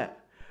planet.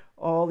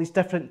 All these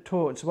different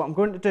tones. So what I'm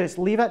going to do is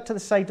leave it to the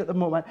side at the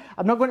moment.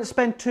 I'm not going to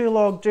spend too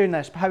long doing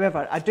this, but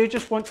however, I do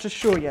just want to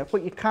show you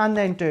what you can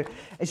then do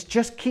is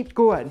just keep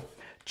going,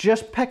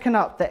 just picking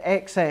up the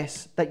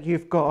excess that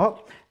you've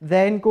got,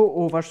 then go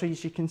over, so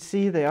as you can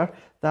see there,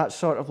 that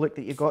sort of look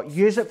that you got.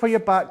 Use it for your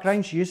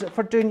backgrounds, use it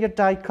for doing your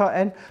die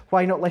cutting.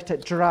 Why not let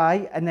it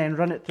dry and then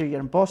run it through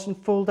your embossing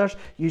folders.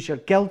 Use your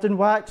Gilding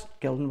Wax.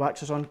 Gilding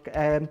Wax is on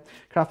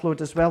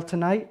Cartload as well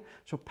tonight.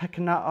 So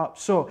picking that up.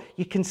 So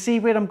you can see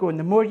where I'm going.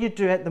 The more you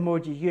do it, the more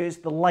you use,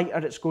 the lighter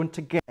it's going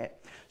to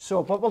get.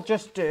 So what we'll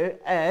just do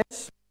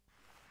is,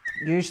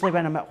 usually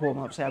when I'm at home,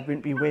 obviously I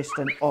wouldn't be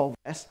wasting all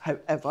this.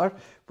 However,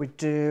 we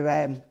do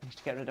to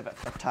get rid of it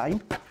for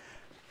time.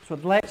 So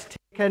let's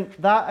take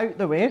that out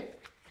the way,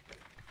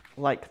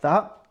 like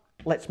that.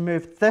 Let's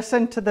move this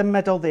into the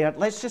middle there.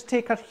 Let's just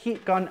take our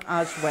heat gun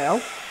as well.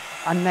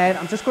 And then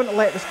I'm just going to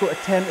let this go to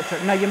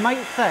temperature. Now you might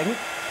think,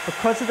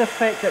 because of the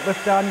effect that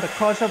we've done,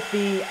 because of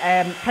the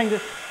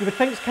you would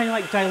think it's kind of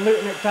like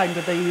diluting it down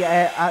with the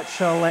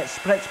actual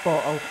spritz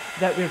bottle,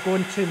 that we're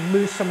going to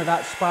lose some of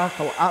that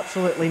sparkle.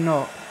 Absolutely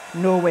not.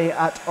 No way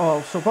at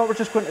all. So what we're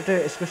just going to do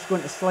is just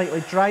going to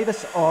slightly dry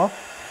this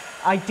off.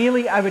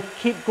 Ideally, I would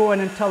keep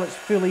going until it's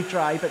fully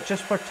dry, but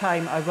just for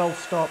time, I will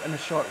stop in a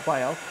short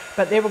while.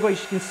 But there we go,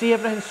 as you can see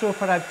everything so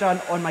far I've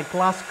done on my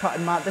glass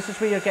cutting mat. This is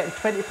where you're getting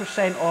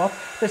 20%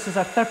 off. This is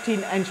a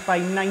 13-inch by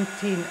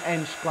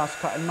 19-inch glass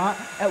cutting mat.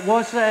 It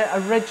was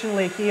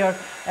originally here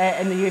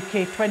in the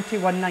UK,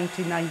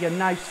 $21.99. You're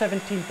now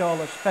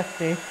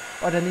 $17.50.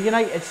 Or in the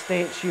United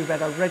States, you were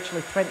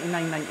originally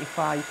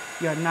 $29.95.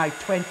 You're now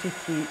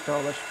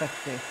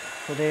 $23.50.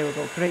 So there we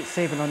go, great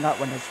saving on that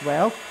one as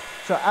well.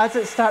 So as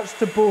it starts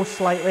to bow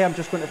slightly, I'm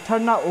just going to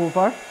turn that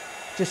over,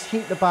 just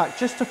heat the back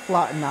just to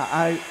flatten that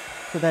out.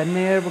 So then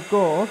there we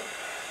go.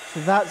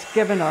 So that's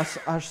given us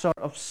our sort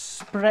of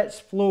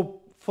spritz flow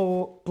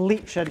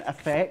bleaching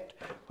effect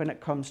when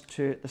it comes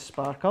to the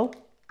sparkle.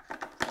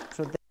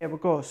 So there we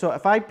go. So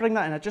if I bring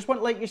that in, I just want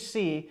to let you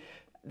see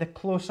the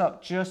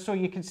close-up just so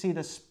you can see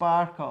the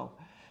sparkle.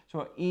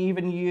 So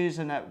even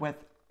using it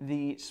with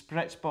the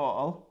spritz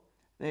bottle,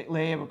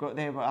 there we go,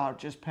 there we are,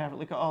 just perfect.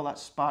 Look at all that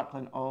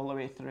sparkling all the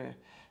way through.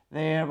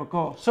 There we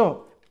go.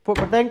 So what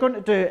we're then going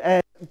to do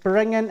is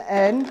bringing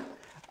in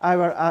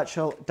our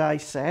actual die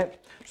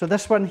set. So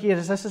this one here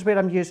this is where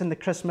I'm using the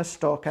Christmas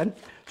stocking.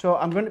 So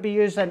I'm going to be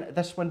using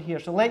this one here.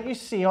 So let you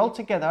see all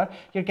together,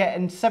 you're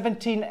getting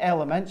 17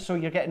 elements. So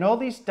you're getting all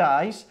these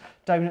dies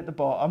down at the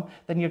bottom.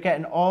 Then you're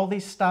getting all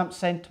these stamped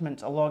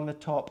sentiments along the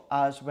top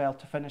as well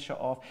to finish it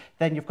off.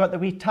 Then you've got the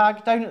wee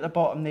tag down at the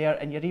bottom there,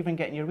 and you're even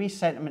getting your wee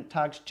sentiment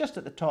tags just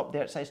at the top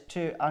there. It says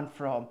to and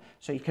from,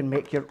 so you can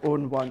make your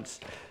own ones.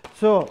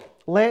 So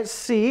let's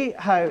see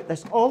how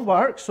this all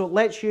works. So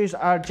let's use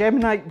our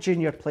Gemini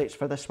Junior plates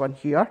for this one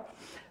here.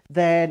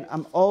 Then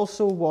I'm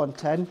also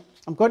wanting,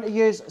 I'm going to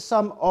use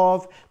some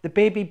of the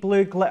baby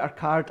blue glitter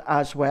card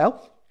as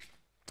well.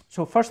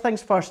 So first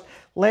things first,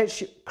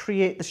 let's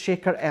create the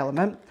shaker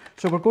element.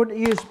 So we're going to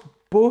use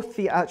both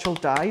the actual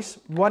dies,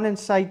 one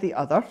inside the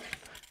other.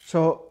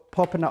 So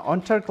popping it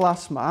onto our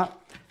glass mat.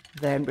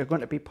 Then we're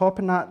going to be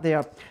popping that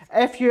there.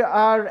 If you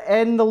are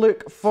in the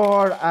look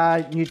for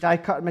a new die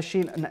cutter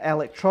machine, an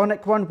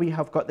electronic one, we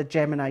have got the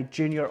Gemini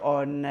Junior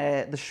on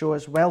the show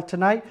as well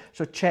tonight.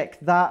 So check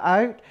that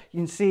out. You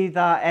can see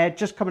that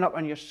just coming up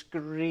on your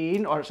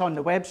screen, or it's on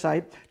the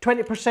website,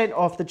 20%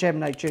 off the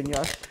Gemini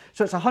Junior.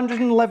 So it's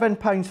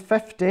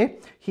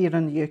 £111.50 here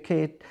in the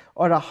UK,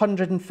 or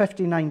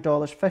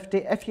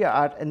 $159.50 if you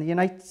are in the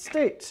United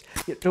States.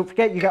 Don't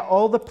forget, you get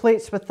all the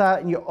plates with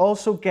that, and you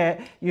also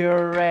get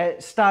your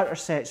starter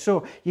set.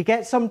 So you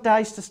get some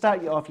dies to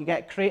start you off. You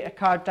get a create a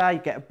card die, you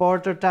get a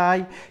border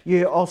die,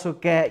 you also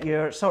get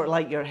your sort of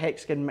like your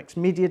hexagon mixed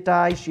media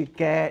dies, you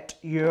get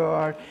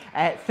your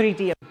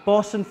 3D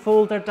embossing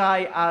folder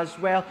die as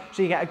well.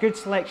 So you get a good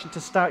selection to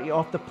start you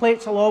off. The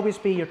plates will always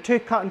be your 2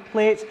 cutting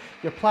plates,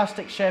 your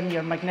plastic shim,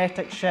 your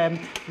magnetic shim,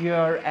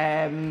 your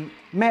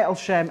metal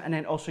shim, and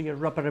then also your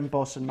rubber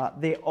embossing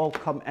mat. They all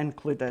come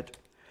included.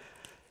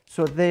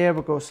 So there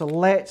we go. So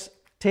let's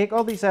take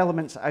all these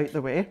elements out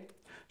the way.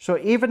 So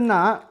even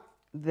that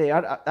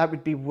there, that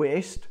would be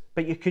waste,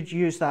 but you could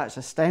use that as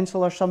a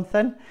stencil or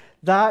something.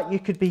 That you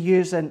could be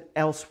using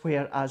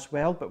elsewhere as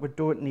well, but we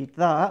don't need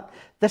that.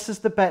 This is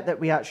the bit that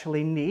we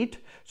actually need.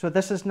 So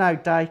this is now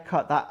die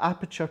cut, that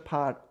aperture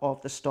part of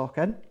the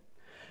stocking.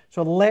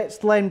 So let's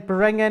then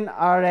bring in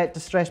our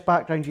distressed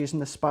background using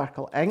the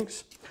sparkle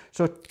inks.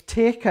 So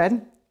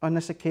taken on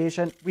this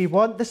occasion, we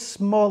want the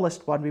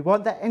smallest one, we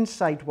want the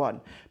inside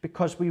one,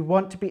 because we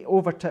want to be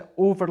able to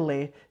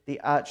overlay the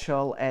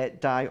actual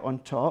die on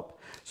top.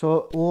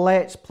 So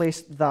let's place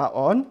that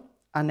on,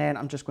 and then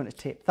I'm just going to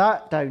tape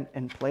that down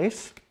in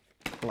place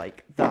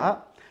like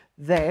that.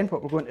 Then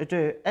what we're going to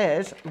do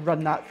is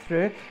run that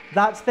through.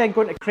 That's then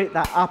going to create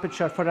that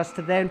aperture for us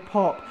to then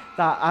pop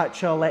that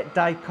actual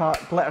die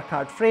cut glitter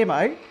card frame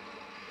out.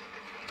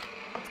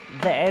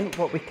 Then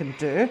what we can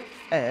do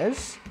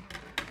is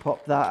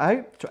pop that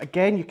out. So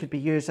again, you could be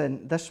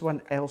using this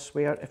one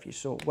elsewhere if you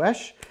so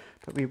wish,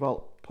 but we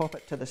will pop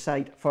it to the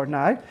side for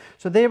now.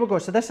 So there we go.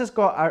 So this has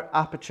got our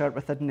aperture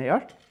within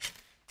there.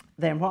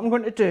 Then what I'm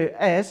going to do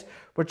is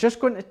we're just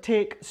going to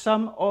take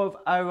some of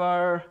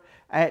our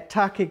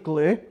tacky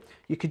glue.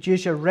 You could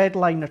use your red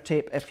liner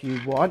tape if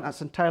you want.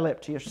 That's entirely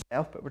up to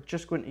yourself, but we're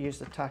just going to use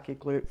the tacky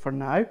glue for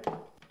now.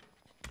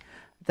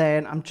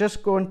 Then I'm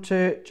just going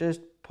to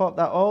pop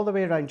that all the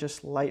way around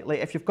just lightly.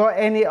 If you've got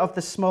any of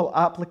the small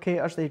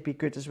applicators, they'd be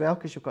good as well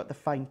because you've got the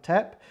fine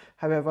tip.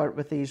 However,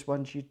 with these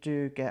ones, you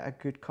do get a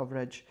good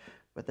coverage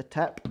with the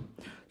tip.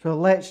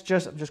 So I'm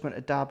just going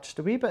to dab just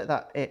a wee bit of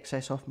that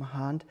excess off my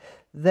hand.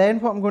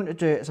 Then what I'm going to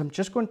do is I'm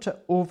just going to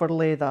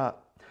overlay that.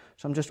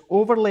 So I'm just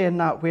overlaying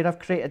that where I've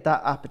created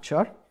that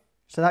aperture.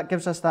 So that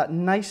gives us that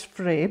nice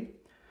frame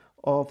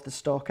of the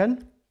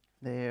stocking.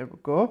 There we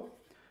go.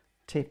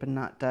 Taping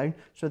that down.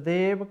 So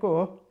there we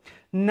go.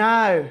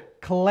 Now,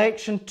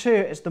 collection 2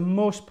 is the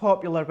most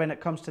popular when it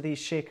comes to these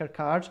shaker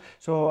cards.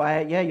 So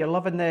yeah, you're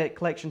loving the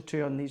collection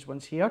 2 on these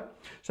ones here.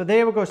 So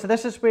there we go. So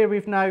this is where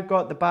we've now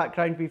got the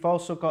background. We've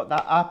also got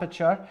that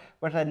aperture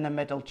within the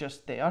middle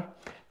just there.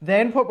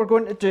 Then what we're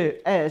going to do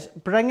is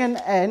bringing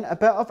in a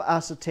bit of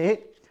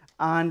acetate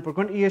and we're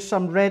going to use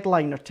some red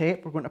liner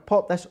tape. We're going to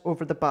pop this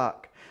over the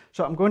back.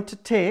 So I'm going to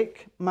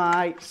take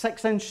my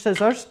 6-inch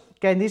scissors.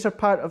 Again, these are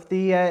part of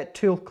the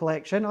tool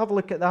collection. Have a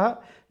look at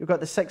that. You've got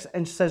the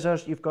 6-inch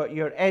scissors, you've got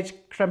your edge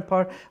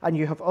crimper, and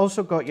you have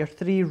also got your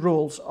 3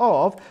 rolls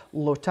of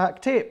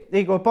low-tack tape.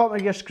 There you go, bottom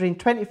of your screen,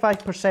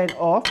 25%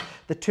 off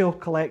the tool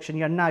collection.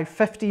 You're now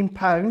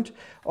 £15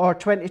 or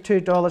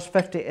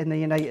 $22.50 in the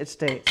United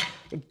States.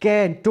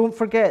 Again, don't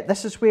forget,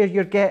 this is where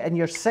you're getting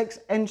your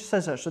 6-inch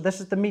scissors. So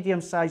this is the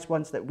medium-sized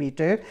ones that we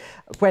do.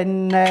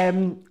 When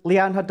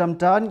Leanne had them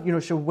done, you know,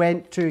 she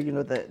went to, you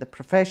know, the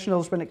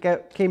professionals when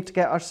it came to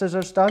get our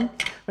scissors done.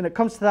 When it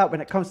comes to that,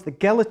 when it comes to the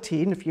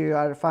guillotine, if you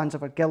are fans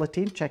of our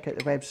guillotine, check out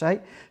the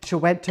website. She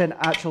went to an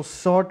actual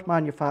sword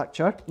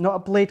manufacturer, not a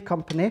blade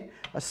company,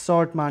 a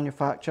sword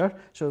manufacturer.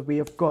 So we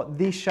have got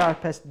the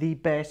sharpest, the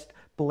best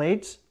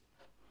blades.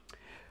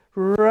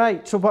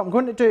 Right, so what I'm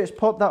going to do is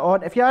pop that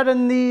on. If you are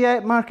in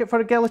the market for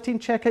a guillotine,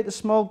 check out the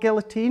small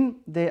guillotine.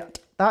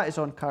 That is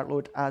on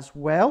Cartload as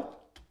well.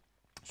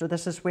 So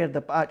this is where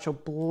the actual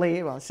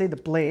blade, well I say the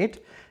blade,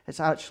 it's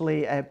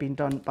actually been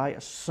done by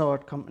a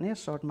sword company, a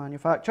sword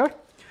manufacturer.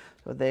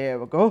 So there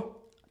we go.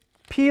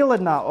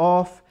 Peeling that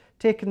off,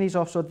 taking these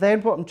off. So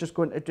then what I'm just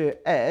going to do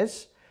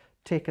is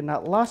taking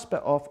that last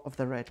bit off of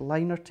the red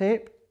liner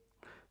tape.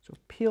 So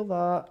peel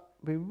that,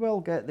 we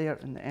will get there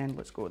in the end.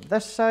 Let's go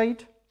this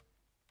side.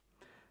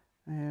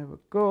 There we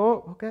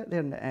go, we'll get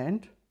there in the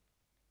end.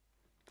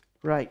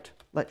 Right,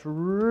 let's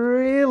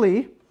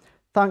really,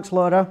 thanks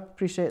Laura,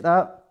 appreciate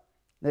that.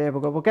 There we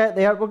go, we'll get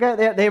there,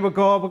 there we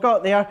go, we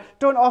got there.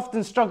 Don't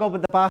often struggle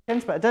with the back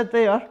ends, but I did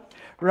there.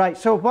 Right,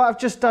 so what I've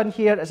just done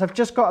here is I've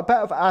just got a bit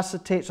of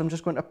acetate, so I'm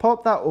just going to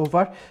pop that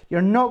over.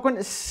 You're not going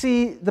to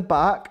see the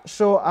back,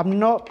 so I'm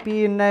not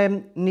being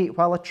neat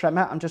while I trim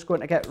it. I'm just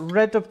going to get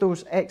rid of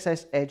those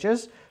excess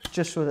edges,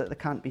 just so that they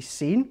can't be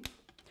seen.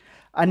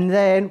 And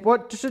then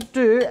what to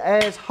do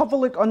is have a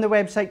look on the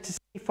website to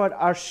see for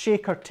our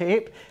shaker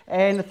tape.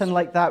 Anything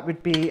like that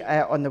would be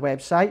on the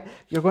website.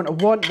 You're going to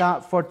want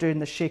that for doing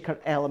the shaker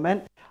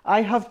element.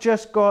 I have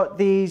just got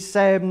these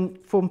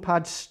foam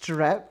pad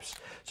strips.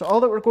 So all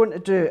that we're going to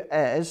do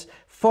is,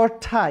 for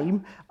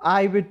time,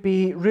 I would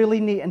be really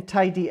neat and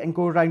tidy and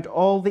go around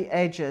all the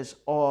edges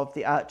of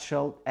the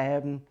actual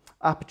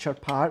aperture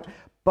part.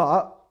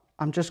 But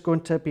I'm just going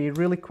to be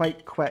really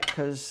quite quick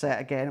because,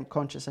 again, I'm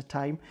conscious of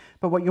time.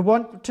 But what you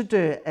want to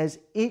do is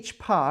each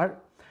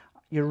part,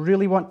 you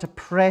really want to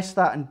press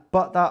that and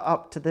butt that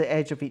up to the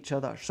edge of each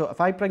other. So if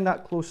I bring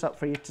that close up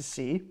for you to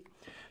see,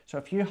 so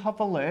if you have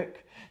a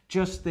look,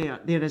 just there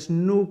is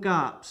no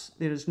gaps.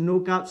 There is no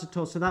gaps at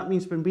all. So that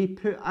means when we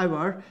put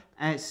our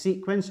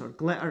sequins or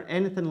glitter,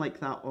 anything like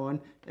that on,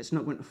 it's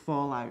not going to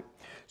fall out.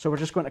 So we're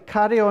just going to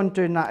carry on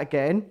doing that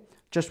again.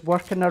 Just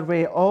working our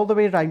way all the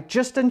way around,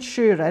 just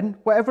ensuring,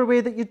 whatever way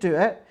that you do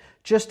it,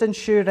 just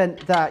ensuring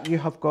that you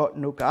have got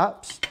no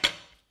gaps.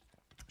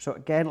 So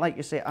again, like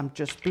you say, I'm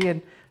just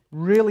being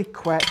really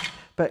quick,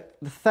 but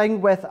the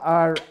thing with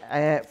our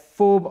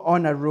foam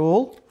on a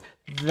roll,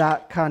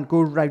 that can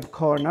go round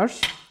corners.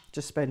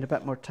 Just spend a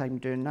bit more time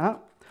doing that.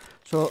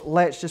 So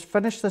let's just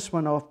finish this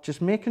one off,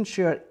 just making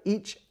sure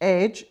each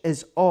edge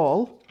is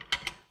all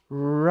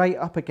right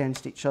up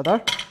against each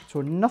other,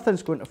 so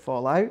nothing's going to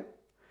fall out.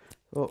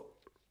 So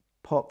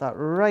pop that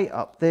right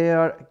up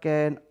there,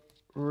 again,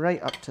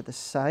 right up to the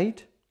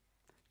side,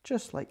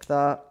 just like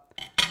that.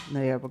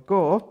 There we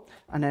go.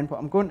 And then what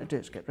I'm going to do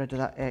is get rid of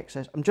that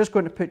excess. I'm just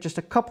going to put just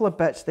a couple of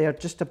bits there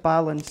just to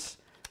balance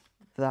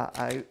that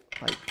out,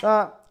 like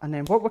that. And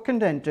then what we can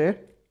then do,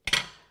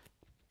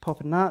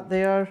 popping that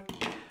there.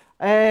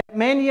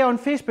 Many on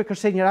Facebook are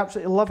saying you're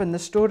absolutely loving the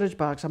storage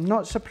bags. I'm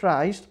not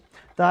surprised.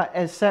 That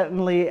is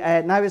certainly,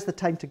 now is the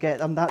time to get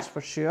them, that's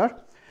for sure.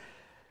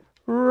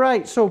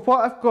 Right, so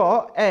what I've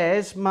got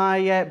is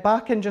my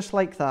backing just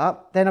like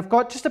that. Then I've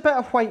got just a bit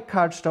of white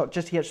cardstock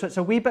just here, so it's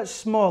a wee bit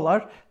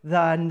smaller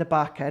than the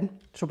backing.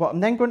 So what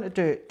I'm then going to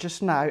do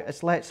just now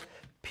is let's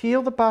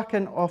peel the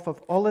backing off of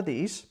all of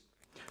these.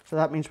 So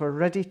that means we're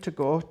ready to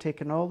go,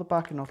 taking all the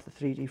backing off the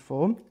 3D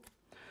foam.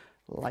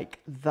 Like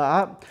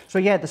that. So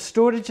yeah, the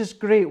storage is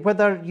great,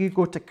 whether you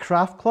go to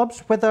craft clubs,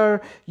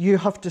 whether you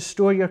have to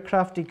store your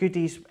crafty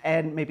goodies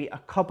in maybe a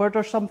cupboard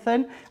or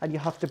something, and you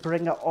have to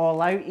bring it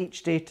all out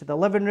each day to the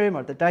living room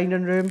or the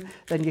dining room,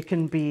 then you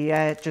can be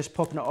just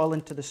popping it all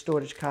into the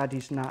storage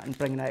caddies and that and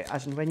bringing it out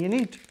as and when you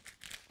need.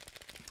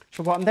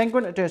 So what I'm then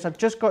going to do is I've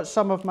just got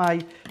some of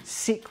my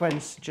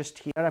sequins just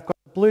here. I've got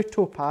blue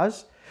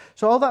topaz.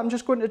 So all that I'm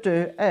just going to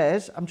do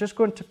is I'm just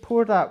going to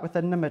pour that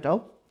within the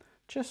middle,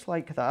 just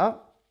like that.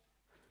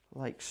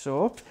 Like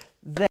so.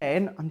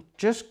 Then I'm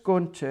just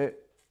going to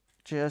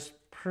just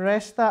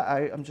press that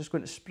out. I'm just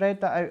going to spread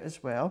that out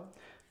as well,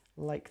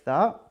 like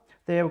that.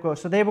 There we go.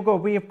 So there we go.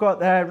 We've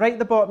got right at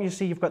the bottom, you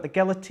see you've got the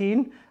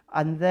guillotine,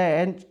 and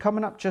then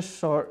coming up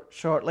just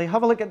shortly,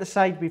 have a look at the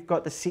side, we've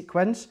got the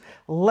sequins.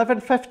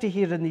 $11.50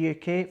 here in the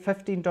UK,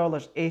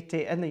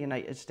 $15.80 in the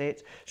United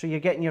States. So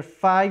you're getting your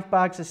 5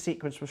 bags of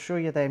sequins. We'll show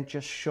you them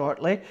just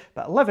shortly,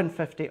 but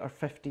 $11.50 or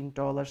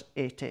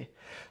 $15.80.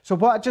 So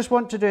what I just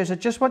want to do is I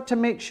just want to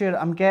make sure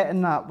I'm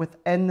getting that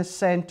within the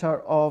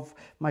center of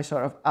my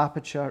sort of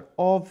aperture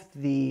of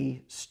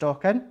the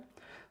stocking,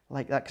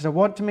 like that, because I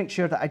want to make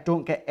sure that I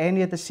don't get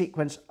any of the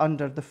sequins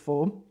under the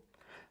foam.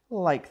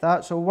 Like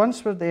that. So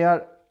once we're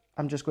there,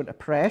 I'm just going to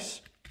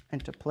press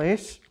into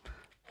place,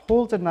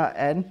 holding that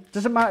in.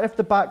 Doesn't matter if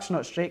the back's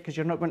not straight because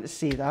you're not going to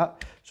see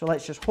that. So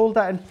let's just hold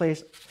that in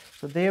place.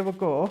 So there we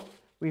go.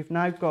 We've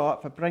now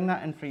got, if I bring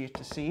that in for you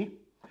to see,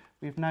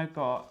 we've now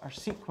got our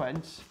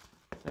sequins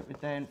that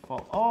would then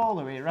fall all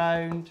the way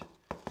around.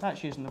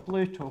 That's using the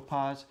blue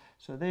topaz.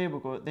 So there we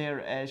go. There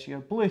is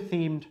your blue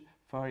themed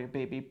for your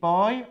baby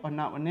boy on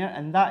that one there,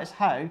 and that is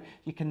how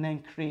you can then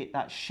create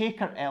that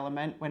shaker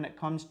element when it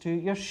comes to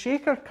your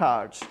shaker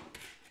cards.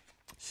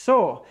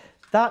 So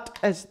that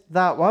is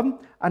that one,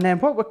 and then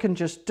what we can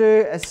just do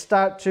is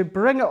start to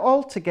bring it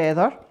all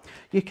together.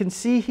 You can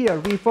see here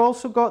we've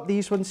also got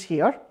these ones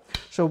here.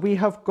 So we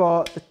have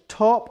got the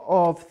top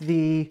of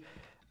the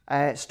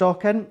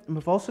stocking, and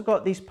we've also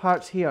got these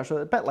parts here, so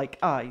a bit like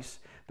eyes,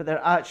 but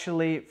they're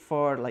actually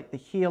for like the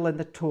heel and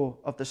the toe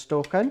of the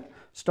stocking.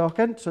 So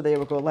there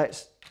we go.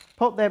 Let's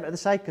pop them to the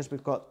side because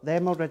we've got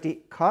them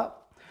already cut.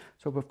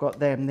 So we've got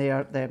them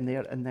there,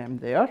 and them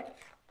there.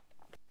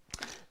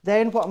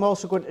 Then what I'm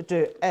also going to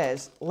do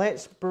is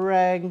let's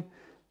bring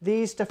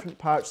these different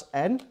parts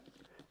in.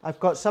 I've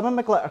got some of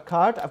my glitter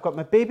card. I've got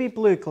my baby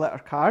blue glitter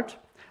card,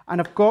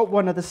 and I've got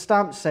one of the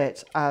stamp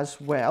sets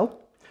as well.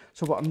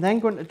 So what I'm then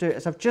going to do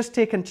is I've just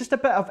taken just a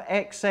bit of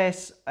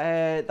excess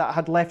that I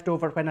had left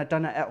over when I'd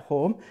done it at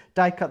home,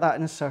 die cut that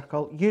in a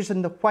circle.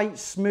 Using the white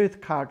smooth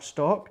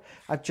cardstock,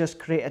 I've just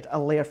created a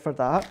layer for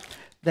that.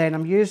 Then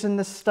I'm using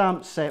the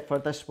stamp set for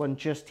this one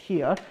just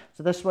here.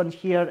 So this one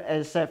here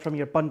is from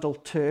your bundle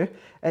 2.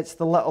 It's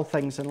the little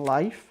things in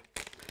life.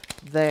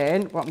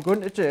 Then what I'm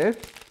going to do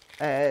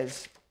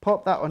is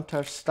pop that onto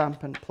our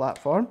stamping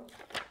platform.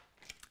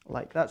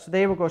 Like that. So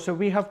there we go. So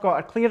we have got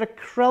our clear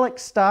acrylic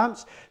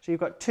stamps. So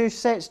you've got 2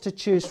 sets to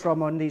choose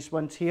from on these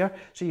ones here.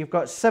 So you've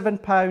got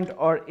 £7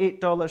 or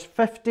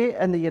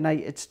 $8.50 in the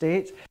United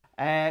States,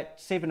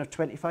 saving of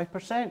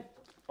 25%.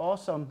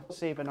 Awesome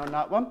saving on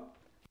that one.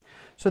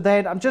 So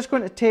then I'm just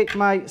going to take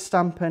my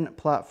stamping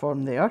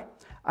platform there,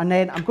 and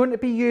then I'm going to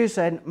be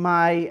using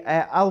my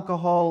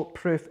alcohol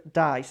proof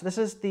die. So this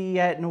is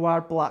the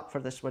Noir Black for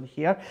this one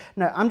here.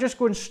 Now I'm just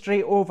going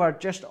straight over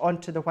just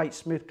onto the white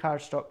smooth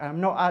cardstock, and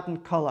I'm not adding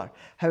colour.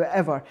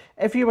 However,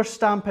 if you were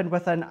stamping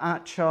with an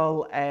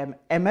actual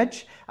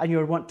image and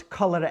you want to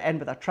colour it in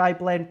with a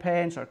tri-blend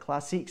pens or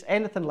classiques,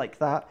 anything like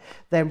that,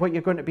 then what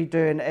you're going to be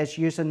doing is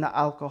using the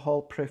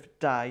alcohol proof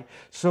die.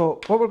 So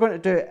what we're going to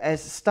do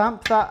is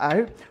stamp that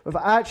out. We've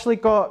actually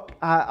got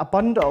a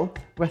bundle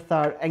with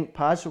our ink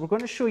pads, so we're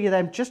going to show you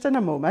them just in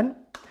a moment.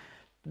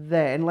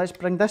 Then let's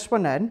bring this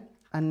one in,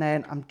 and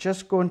then I'm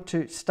just going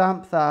to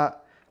stamp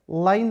that,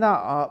 line that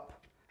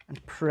up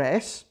and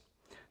press.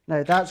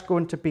 Now that's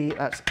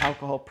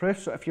alcohol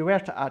proof, so if you were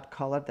to add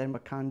colour then we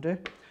can do.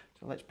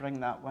 So let's bring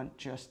that one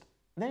just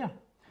there.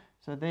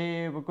 So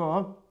there we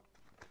go.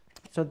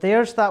 So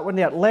there's that one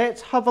there.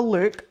 Let's have a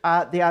look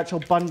at the actual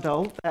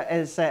bundle that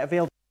is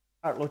available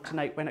at Cartload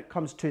tonight when it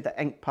comes to the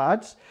ink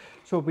pads.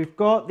 So we've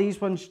got these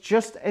ones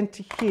just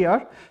into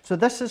here. So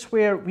this is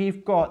where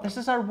this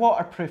is our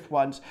waterproof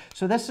ones.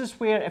 So this is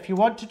where if you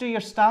want to do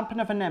your stamping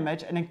of an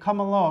image and then come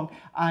along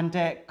and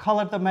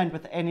colour them in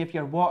with any of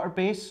your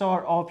water-based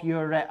sort of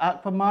your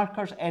aqua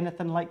markers,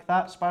 anything like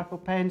that, sparkle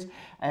pens,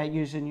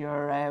 using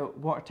your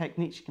water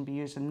techniques, you can be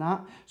using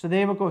that. So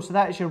there we go. So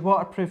that is your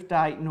waterproof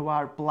die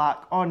Noir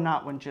Black on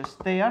that one just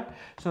there.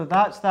 So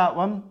that's that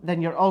one.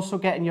 Then you're also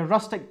getting your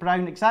rustic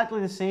brown, exactly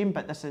the same,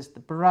 but this is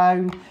the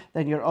brown.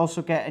 Then you're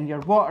also getting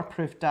your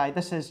waterproof die.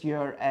 This is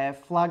your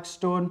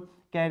flagstone.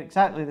 Again,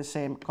 exactly the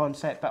same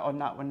concept, but on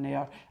that one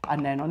there.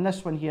 And then on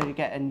this one here, you're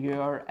getting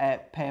your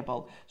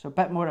pebble. So a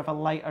bit more of a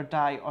lighter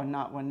dye on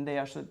that one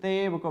there. So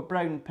there we go,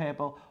 brown and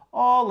pebble.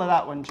 All of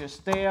that one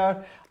just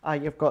there.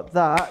 You've got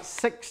that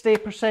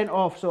 60%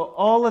 off. So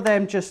all of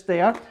them just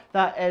there.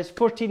 That is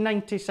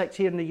 $14.96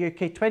 here in the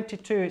UK,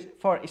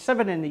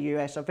 $22.47 in the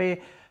US of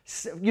A.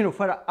 You know,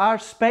 for our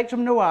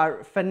Spectrum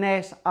Noir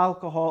Finesse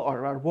alcohol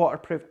or our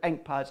waterproof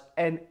ink pads,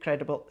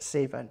 incredible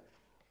saving.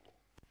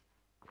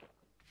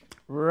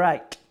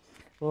 Right,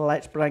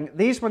 let's bring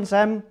these ones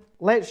in.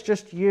 Let's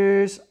just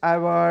use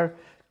our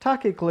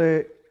tacky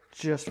glue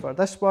just for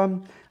this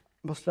one.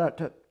 We'll start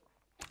to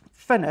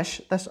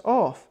finish this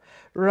off.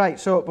 Right,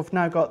 so we've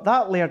now got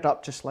that layered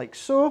up just like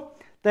so.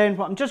 Then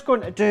what I'm just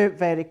going to do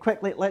very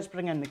quickly, let's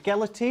bring in the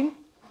guillotine.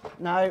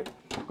 Now,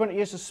 I'm going to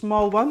use a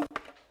small one.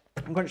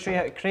 I'm going to show you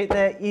how to create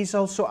the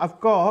easel. So I've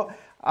got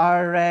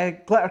our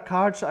glitter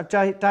cards. So I've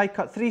die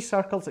cut 3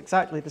 circles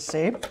exactly the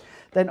same.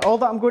 Then all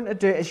that I'm going to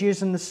do is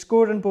using the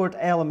scoring board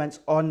elements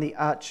on the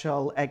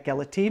actual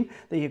guillotine.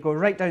 There you go,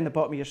 right down the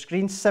bottom of your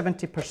screen,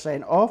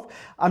 70% off.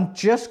 I'm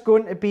just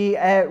going to be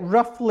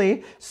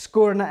roughly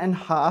scoring it in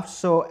half.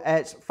 So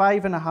it's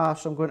 5.5,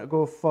 so I'm going to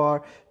go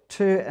for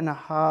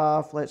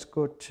 2.5, let's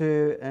go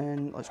 2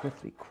 and let's go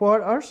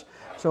 3/4.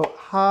 So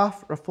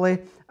half roughly,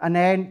 and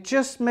then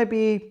just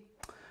maybe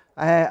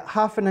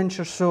half an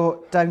inch or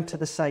so down to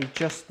the side,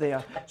 just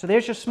there. So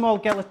there's your small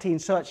guillotine.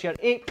 So it's your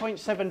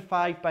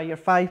 8.75 by your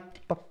 5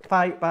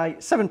 by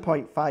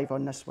 7.5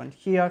 on this one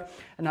here,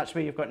 and that's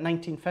where you've got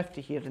 19.50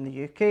 here in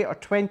the UK, or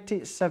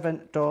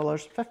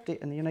 $27.50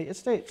 in the United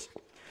States.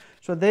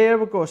 So there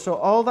we go. So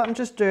all that I'm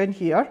just doing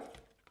here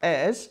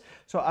is,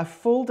 so I've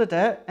folded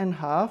it in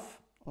half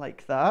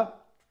like that,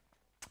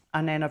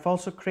 and then I've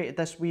also created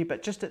this wee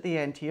bit just at the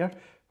end here,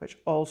 which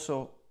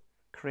also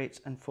creates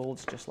and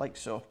folds just like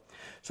so.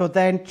 So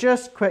then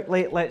just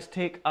quickly, let's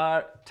take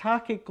our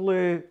tacky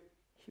glue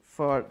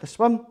for this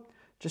one,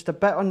 just a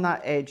bit on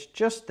that edge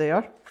just there.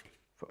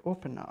 If we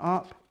open that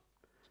up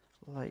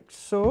like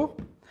so,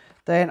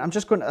 then I'm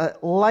just going to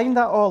line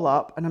that all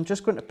up, and I'm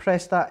just going to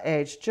press that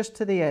edge just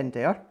to the end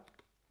there,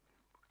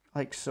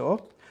 like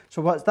so.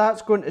 So what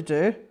that's going to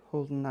do,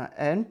 holding that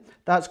in,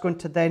 that's going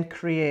to then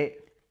create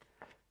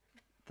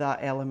that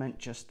element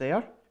just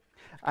there.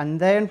 And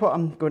then what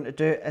I'm going to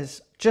do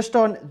is just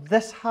on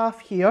this half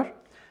here,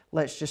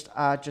 let's just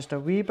add just a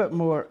wee bit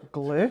more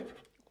glue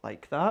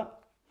like that.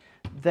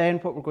 Then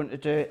what we're going to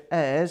do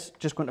is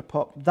just going to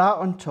pop that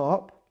on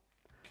top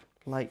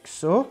like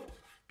so.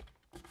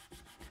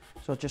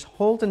 So just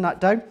holding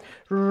that down.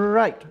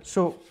 Right,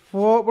 so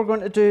what we're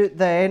going to do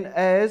then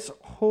is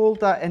hold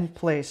that in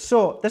place.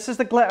 So this is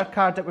the glitter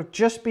card that we've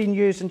just been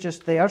using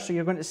just there. So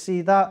you're going to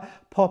see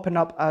that popping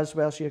up as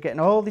well. So you're getting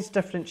all these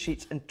different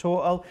sheets in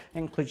total. It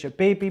includes your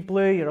baby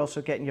blue, you're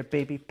also getting your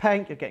baby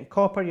pink, you're getting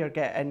copper, you're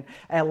getting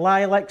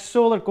lilac,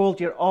 solar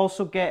gold, you're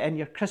also getting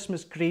your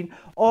Christmas green.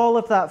 All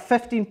of that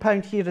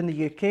 £15 here in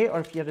the UK, or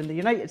if you're in the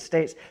United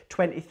States,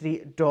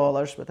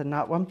 $23 within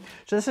that one.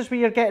 So this is where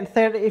you're getting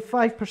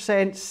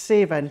 35%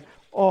 saving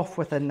off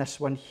within this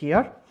one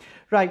here.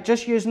 Right,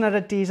 just using our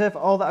adhesive,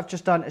 all that I've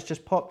just done is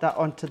just pop that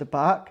onto the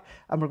back,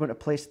 and we're going to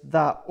place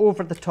that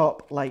over the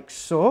top like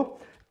so.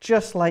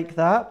 Just like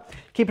that.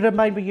 Keeping in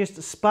mind we used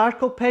the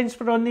sparkle pens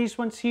for on these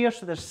ones here,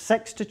 so there's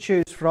 6 to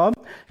choose from.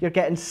 You're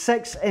getting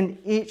 6 in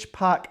each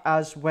pack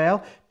as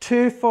well.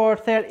 2 for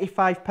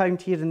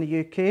 £35 here in the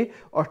UK,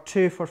 or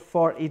 2 for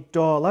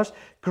 $40.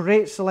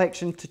 Great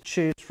selection to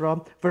choose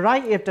from.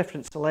 Variety of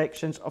different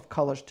selections of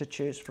colours to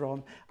choose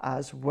from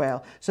as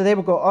well. So there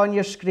we go on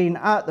your screen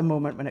at the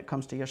moment when it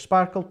comes to your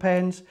sparkle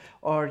pens,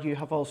 or you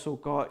have also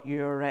got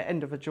your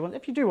individual,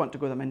 if you do want to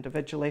go them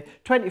individually,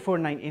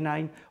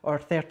 $24.99 or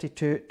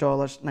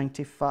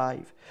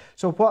 $32.95.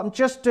 So what I'm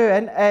just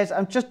doing is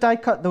I'm just die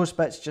cut those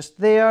bits just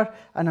there,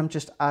 and I'm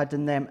just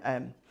adding them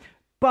in.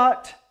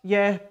 But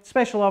yeah,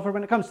 special offer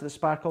when it comes to the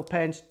sparkle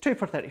pens, 2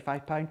 for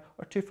 £35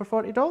 or 2 for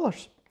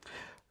 $40.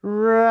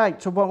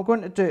 Right, so what we're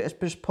going to do is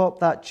just pop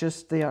that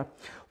just there.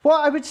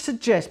 What I would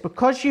suggest,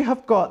 because you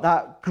have got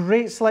that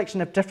great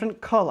selection of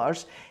different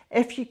colours,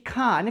 if you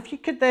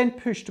could then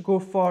push to go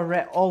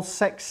for all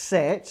 6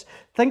 sets,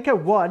 think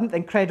of one, the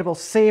incredible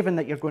saving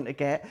that you're going to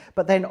get,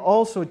 but then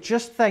also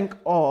just think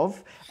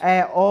of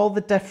all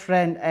the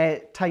different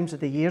times of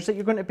the years that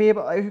you're going to be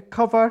able to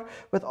cover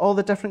with all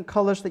the different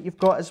colours that you've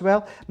got as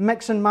well.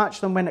 Mix and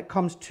match them when it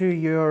comes to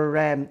your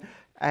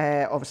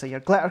obviously your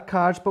glitter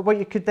cards, but what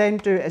you could then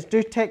do is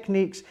do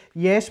techniques,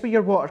 yes, with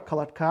your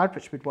watercoloured card,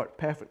 which would work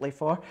perfectly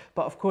for,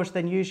 but of course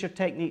then use your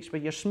techniques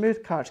with your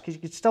smooth cards, because you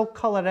could still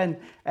colour in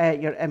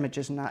your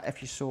images and that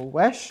if you so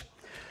wish.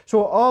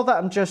 So all that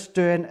I'm just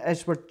doing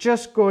is we're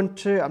just going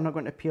to, I'm not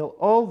going to peel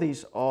all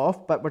these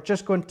off, but we're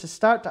just going to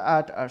start to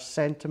add our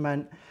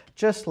sentiment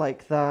just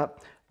like that.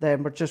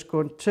 Then we're just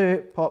going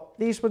to pop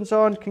these ones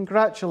on.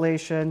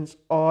 Congratulations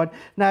on.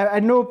 Now,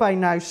 I know by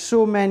now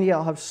so many,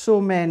 I'll have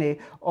so many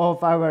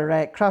of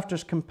our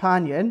Crafter's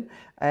Companion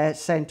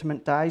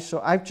sentiment dies.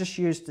 So I've just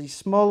used these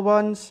small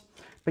ones,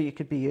 but you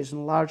could be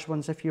using large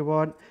ones if you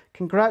want.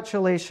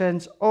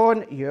 Congratulations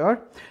on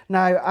your.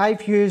 Now,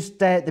 I've used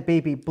the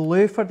baby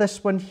blue for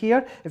this one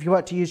here. If you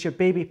want to use your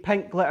baby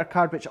pink glitter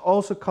card, which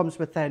also comes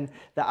within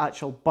the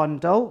actual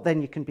bundle,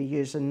 then you can be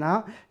using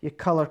that. You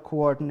colour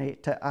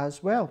coordinate it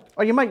as well.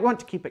 Or you might want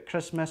to keep it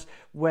Christmas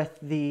with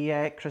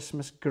the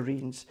Christmas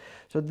greens.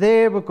 So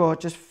there we go,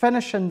 just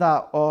finishing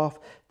that off.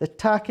 The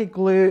tacky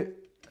glue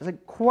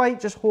isn't quite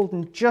just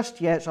holding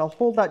just yet, so I'll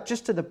hold that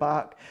just to the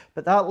back,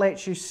 but that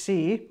lets you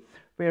see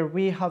where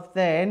we have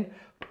then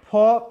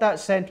popped that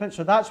sentiment.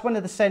 So that's one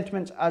of the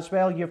sentiments as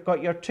well. You've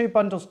got your 2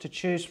 bundles to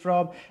choose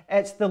from.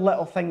 It's the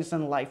little things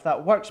in life.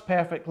 That works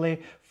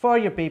perfectly for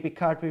your baby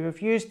card. We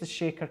have used the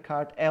shaker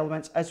card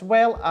elements as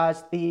well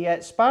as the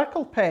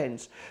sparkle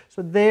pens.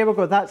 So there we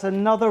go, that's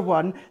another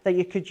one that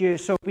you could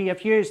use. So we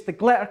have used the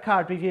glitter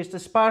card, we've used the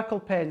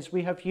sparkle pens,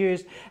 we have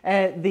used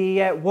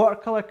the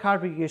watercolour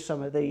card, we've used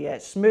some of the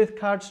smooth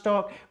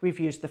cardstock, we've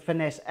used the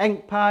finesse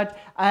ink pad,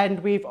 and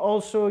we've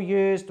also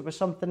used, there was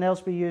something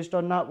else we used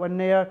on that one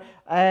there,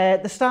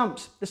 the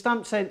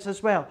stamp sets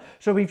as well.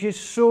 So we've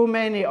used so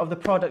many of the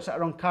products that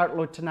are on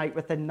Cartload tonight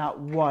within that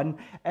one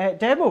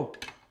demo.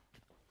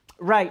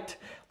 Right,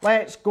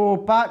 let's go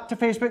back to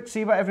Facebook,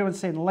 see what everyone's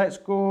saying. Let's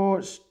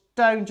go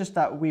down just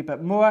that wee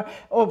bit more.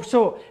 Oh,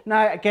 so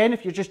now again,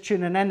 if you're just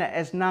tuning in, it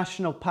is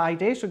National Pie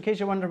Day. So in case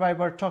you wonder why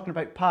we're talking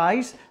about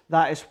pies,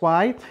 that is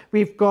why.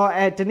 We've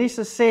got Denise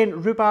is saying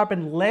rhubarb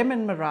and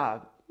lemon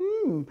meringue.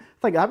 I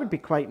think that would be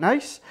quite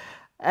nice.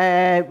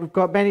 We've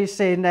got Benny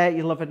saying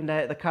you're loving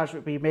the cards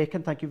that we're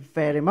making. Thank you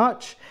very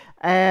much.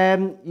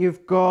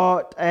 You've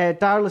got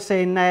Darla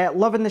saying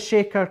loving the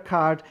shaker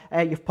card.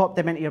 You've popped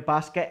them into your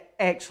basket.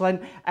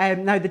 Excellent.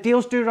 Now the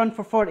deals do run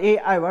for 48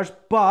 hours,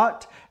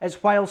 but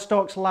it's while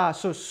stocks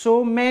last.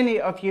 So many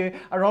of you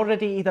are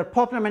already either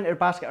popping them into your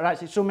basket, or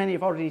actually so many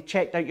have already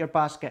checked out your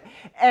basket.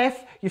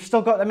 If you've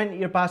still got them into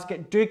your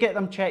basket, do get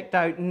them checked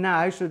out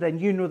now, so then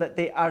you know that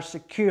they are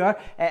secure.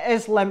 It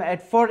is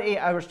limited, 48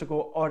 hours to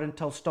go, or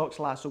until stocks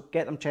last. So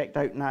get them checked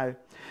out now.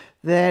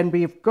 Then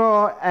we've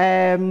got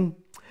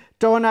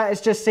Donna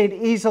is just saying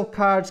easel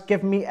cards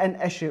give me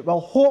an issue. Well,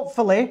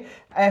 hopefully,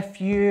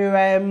 if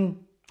you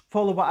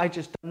follow what I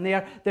just done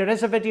there, there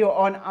is a video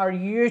on our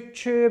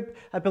YouTube,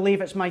 I believe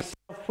it's myself,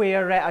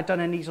 where I've done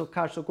an easel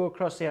card, so go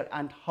across there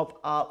and have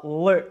a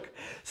look.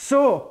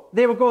 So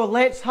there we go,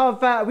 let's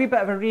have a wee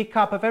bit of a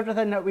recap of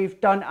everything that we've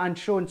done and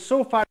shown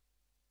so far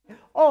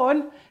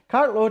on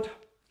Cartload.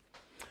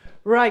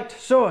 Right,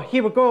 so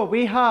here we go.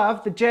 We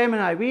have the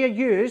Gemini. We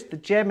used the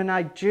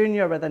Gemini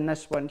Junior within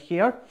this one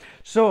here.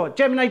 So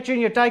Gemini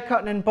Junior die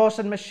cut and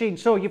embossing machine.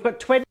 So you've got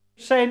 20%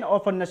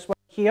 off on this one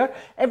here.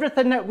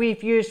 Everything that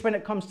we've used when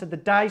it comes to the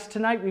dies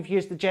tonight, we've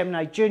used the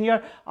Gemini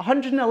Junior,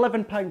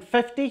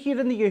 £111.50 here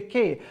in the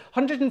UK,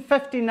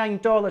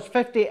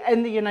 $159.50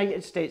 in the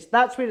United States.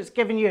 That's where it's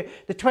giving you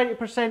the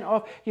 20%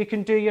 off. You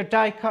can do your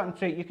die cutting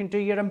through it, you can do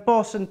your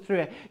embossing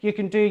through it, you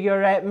can do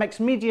your mixed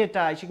media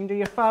dies, you can do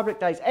your fabric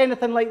dies,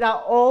 anything like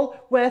that, all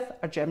with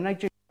a Gemini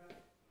Junior.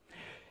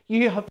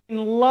 You have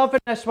been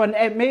loving this one.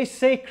 It may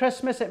say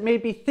Christmas, it may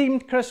be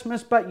themed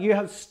Christmas, but you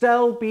have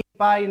still been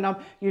buying them.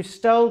 You've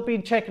still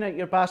been checking out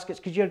your baskets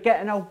because you're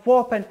getting a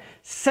whopping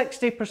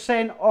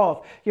 60%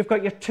 off. You've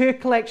got your two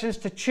collections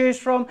to choose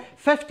from,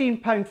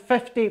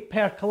 £15.50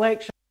 per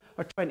collection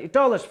or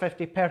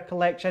 $20.50 per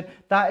collection.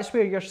 That is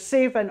where your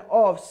saving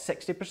of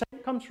 60%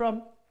 comes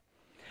from.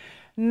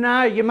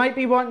 Now, you might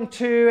be wanting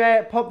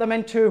to pop them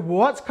into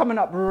what's coming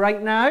up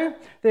right now.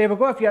 There we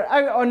go. If you're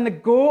out on the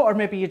go, or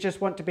maybe you just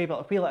want to be able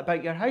to wheel it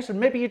about your house, or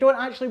maybe you don't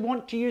actually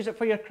want to use it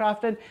for your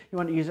crafting, you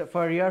want to use it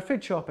for your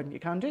food shopping, you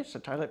can do. It's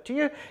entirely up to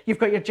you. You've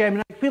got your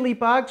Gemini wheelie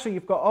bag, so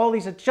you've got all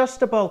these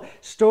adjustable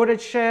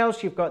storage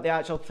shelves. You've got the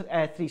actual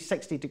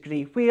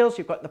 360-degree wheels.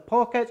 You've got the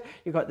pockets.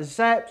 You've got the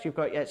zips. You've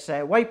got it's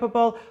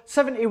wipeable.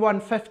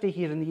 $71.50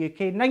 here in the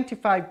UK.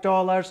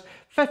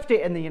 $95.50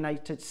 in the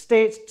United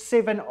States.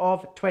 Saving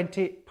of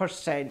 20%.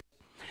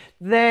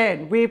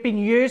 Then we've been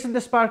using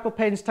the sparkle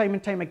pens time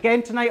and time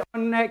again tonight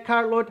on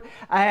Cartload,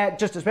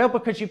 just as well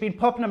because you've been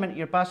popping them into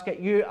your basket.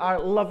 You are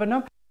loving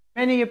them.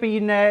 Many have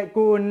been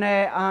going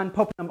and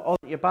popping them all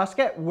into your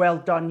basket. Well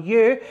done,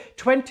 you.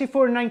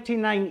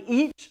 $24.99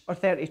 each, or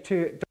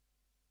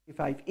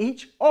 $32.55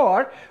 each.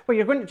 Or what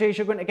you're going to do is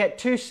you're going to get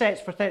two sets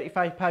for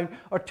 £35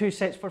 or two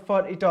sets for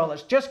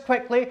 $40. Just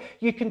quickly,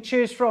 you can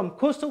choose from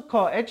Coastal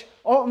Cottage,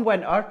 Autumn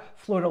Winter,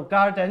 Floral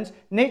Gardens,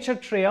 Nature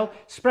Trail,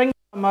 Spring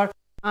Summer,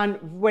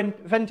 and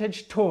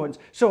Vintage Tones.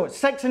 So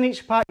 6 in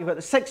each pack. You've got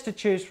the 6 to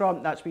choose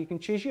from. That's where you can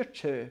choose your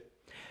 2.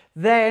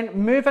 Then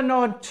moving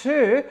on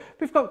to,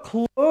 we've got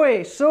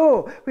Chloe.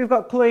 So we've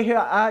got Chloe who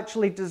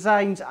actually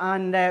designs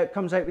and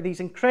comes out with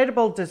these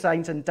incredible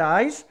designs and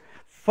dies.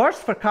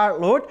 First for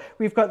Cartload,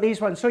 we've got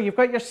these ones. So you've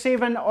got your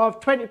saving of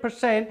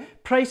 20%.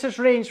 Prices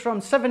range from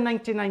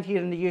 $7.99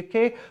 here in the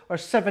UK or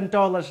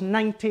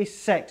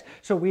 $7.96.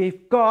 So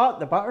we've got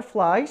the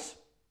butterflies.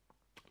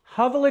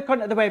 Have a look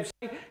onto the website.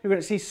 You're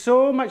going to see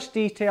so much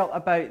detail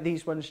about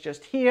these ones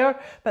just here,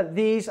 but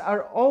these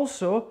are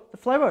also the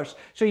flowers.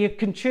 So you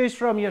can choose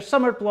from your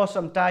summer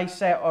blossom die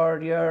set or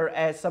your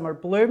summer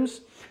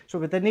blooms. So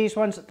within these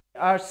ones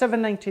are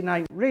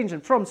 $7.99,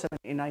 ranging from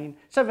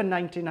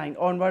 $7.99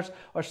 onwards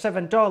or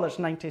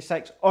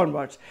 $7.96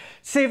 onwards.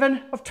 Saving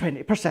of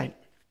 20%.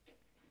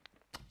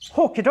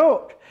 Okie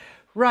doke.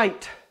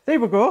 Right, there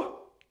we go.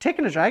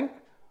 Taking a drink.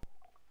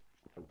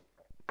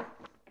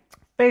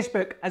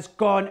 Facebook has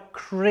gone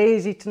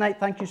crazy tonight.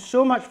 Thank you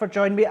so much for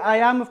joining me. I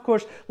am, of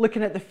course,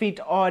 looking at the feed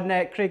on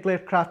Craig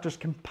Laird Crafter's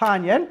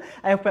Companion.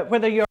 But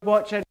whether you're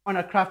watching on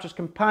our Crafter's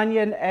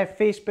Companion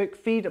Facebook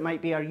feed, it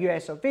might be our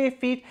US of A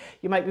feed,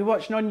 you might be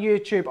watching on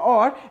YouTube,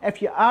 or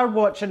if you are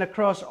watching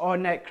across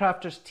on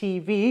Crafter's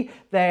TV,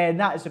 then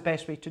that is the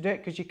best way to do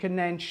it, because you can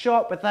then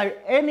shop without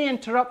any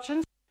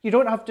interruptions. You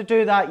don't have to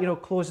do that, you know,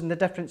 closing the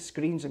different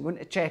screens and going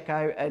to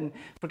checkout and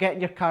forgetting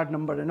your card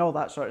number and all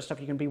that sort of stuff.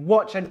 You can be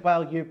watching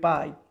while you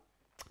buy.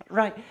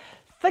 Right,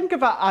 think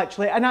of it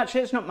actually, and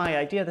actually it's not my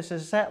idea, this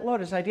is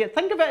Laura's idea.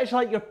 Think of it as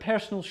like your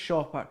personal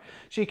shopper.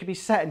 So you could be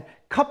sitting,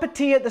 cup of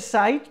tea at the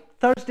side,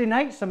 Thursday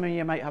night, some of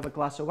you might have a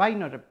glass of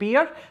wine or a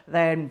beer,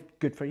 then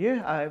good for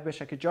you, I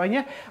wish I could join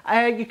you.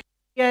 You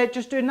can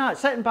just doing that,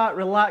 sitting back,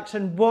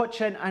 relaxing,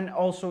 watching, and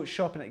also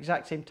shopping at the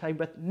exact same time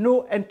with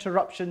no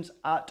interruptions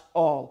at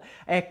all.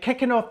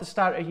 Kicking off the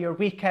start of your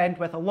weekend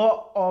with a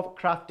lot of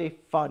crafty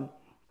fun.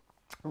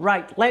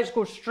 Right, let's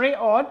go straight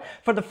on.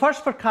 For the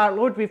first for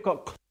Cartload, we've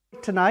got Chloe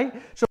tonight.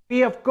 So we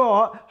have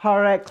got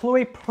her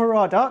Chloe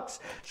products.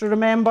 So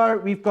remember,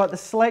 we've got the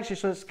selection,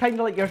 so it's kind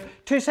of like your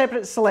two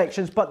separate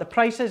selections, but the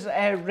prices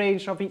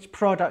range of each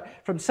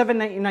product from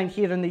 $7.99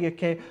 here in the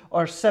UK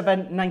or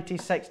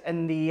 $7.96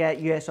 in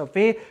the US of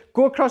A.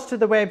 Go across to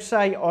the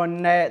website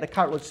on the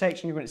Cartload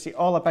section, you're going to see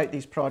all about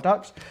these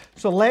products.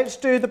 So let's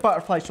do the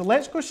butterflies. So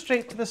let's go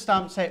straight to the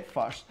stamp set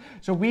first.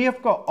 So we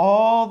have got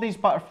all these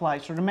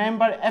butterflies. So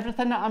remember,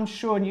 everything that I'm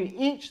showing you,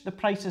 each the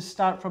prices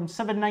start from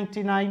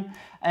 $7.99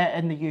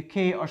 in the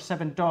UK or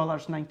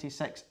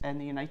 $7.96 in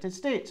the United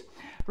States.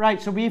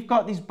 Right, so we've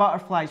got these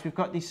butterflies, we've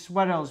got these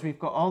swirls, we've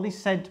got all these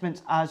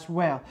sentiments as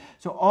well.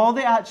 So all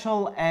the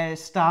actual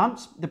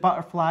stamps, the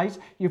butterflies,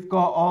 you've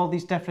got all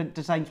these different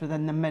designs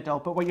within the middle.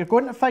 But what you're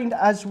going to find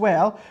as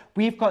well,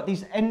 we've got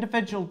these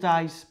individual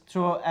dies.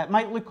 So it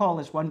might look all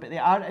as one, but they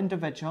are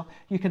individual.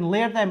 You can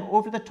layer them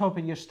over the top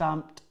of your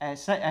stamped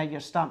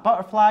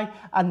butterfly,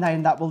 and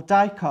then that will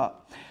die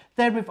cut.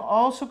 Then we've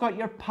also got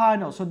your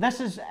panel. So this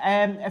is,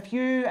 if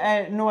you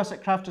know us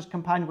at Crafter's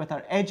Companion with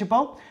our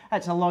edgeable,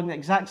 it's along the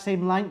exact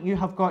same line. You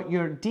have got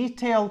your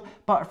detailed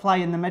butterfly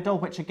in the middle,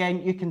 which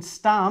again, you can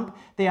stamp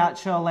the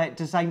actual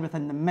design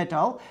within the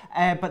middle.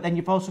 But then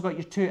you've also got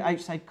your two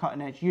outside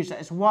cutting edge. Use it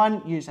as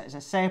one, use it as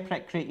a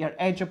separate, create your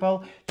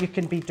edgeable. You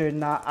can be doing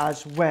that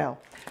as well.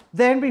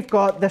 Then we've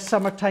got the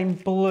summertime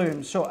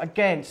bloom. So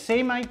again,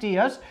 same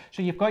ideas.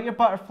 So you've got your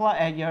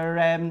butterfly,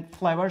 your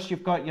flowers,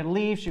 you've got your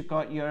leaves, you've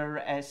got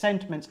your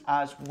sentiments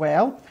as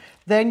well.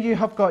 Then you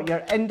have got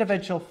your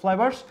individual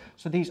flowers.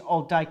 So these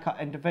all die cut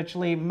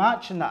individually,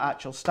 matching the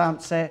actual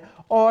stamp set,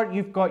 or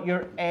you've got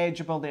your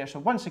edgeable there. So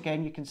once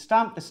again, you can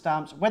stamp the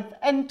stamps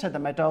into the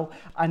middle,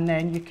 and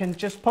then you can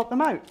just pop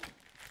them out.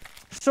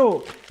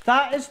 So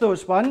that is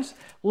those ones.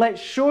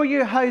 Let's show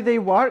you how they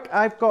work.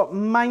 I've got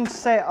mine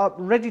set up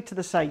ready to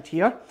the side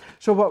here.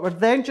 So what we're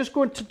then just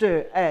going to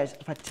do is,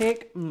 if I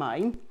take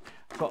mine,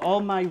 I've got all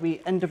my wee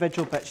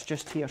individual bits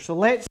just here. So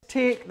let's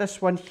take this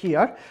one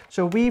here.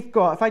 So we've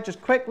got, if I just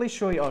quickly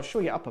show you, I'll show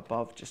you up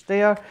above just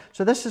there.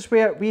 So this is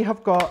where we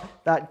have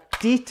got that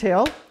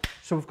detail.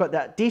 So we've got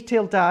that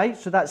detail die,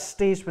 so that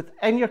stays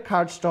within your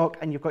cardstock,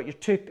 and you've got your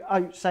two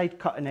outside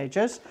cutting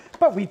edges,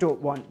 but we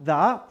don't want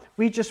that.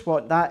 We just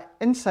want that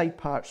inside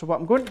part. So what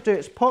I'm going to do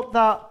is pop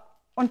that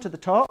onto the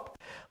top.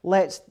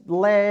 Let's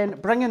then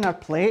bring in our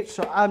plate.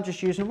 So I'm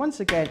just using, once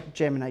again,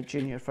 Gemini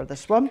Junior for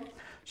this one.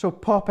 So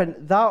popping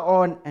that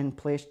on in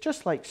place,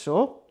 just like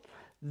so.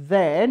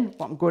 Then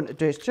what I'm going to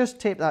do is just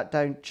tape that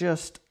down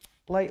just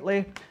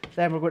lightly.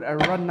 Then we're going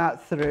to run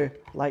that through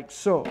like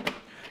so.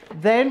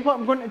 Then what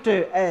I'm going to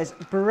do is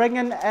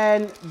bringing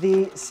in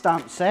the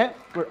stamp set.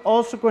 We're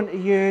also going to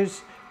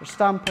use our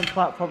stamping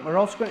platform. We're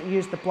also going to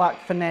use the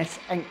black finesse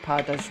ink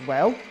pad as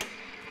well.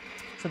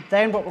 So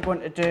then what we're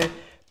going to do,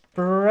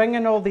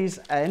 bringing all these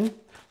in.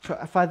 So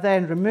if I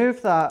then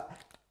remove that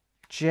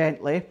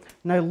gently,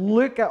 now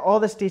look at all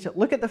this detail.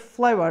 Look at the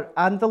flower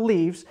and the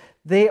leaves.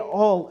 They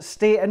all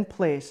stay in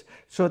place.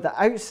 So the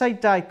outside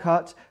die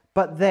cut,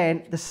 but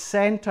then the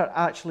center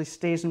actually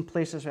stays in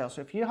place as well.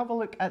 So if you have a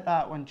look at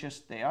that one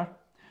just there,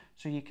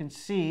 so you can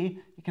see,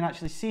 you can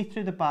actually see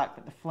through the back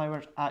that the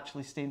flowers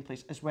actually stay in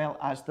place, as well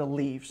as the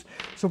leaves.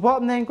 So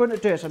what I'm then going to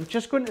do is I'm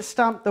just going to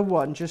stamp the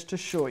one just to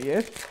show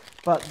you,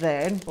 but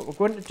then what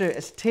we're going to do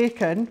is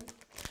take in,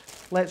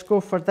 let's go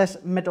for this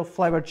middle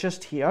flower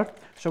just here.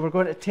 So we're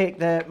going to take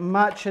the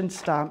matching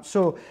stamp.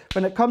 So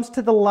when it comes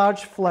to the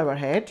large flower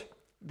head,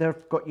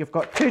 you've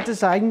got two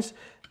designs.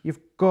 You've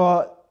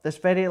got this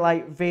very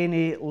light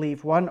veiny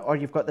leaf one, or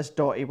you've got this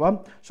dotty one.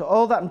 So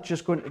all that I'm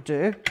just going to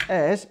do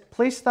is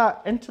place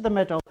that into the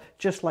middle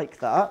just like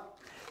that.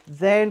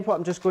 Then what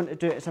I'm just going to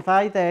do is, if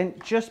I then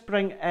just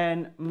bring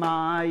in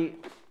my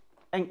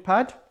ink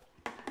pad,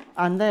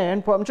 and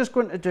then what I'm just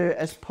going to do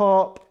is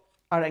pop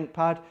our ink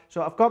pad.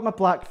 So I've got my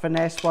black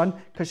finesse one,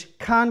 because you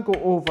can go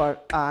over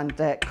and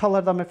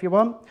colour them if you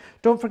want.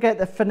 Don't forget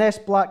the finesse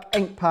black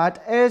ink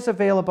pad is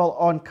available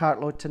on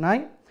Cartload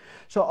tonight.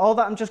 So all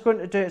that I'm just going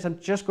to do is I'm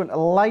just going to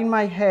line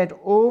my head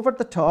over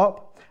the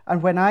top,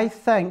 And when I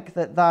think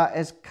that that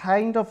is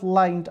kind of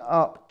lined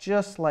up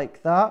just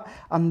like that,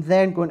 I'm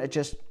then going to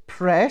just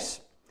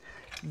press.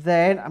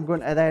 Then I'm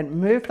going to then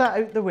move that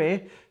out the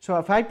way. So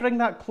if I bring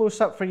that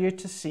close up for you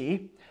to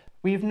see,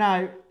 we've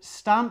now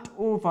stamped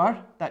over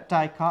that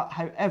die cut.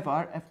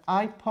 However, if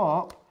I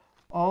pop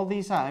all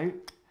these out,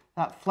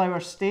 that flower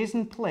stays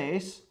in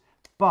place,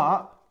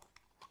 but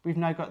we've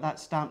now got that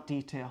stamped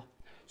detail.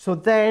 So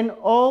then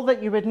all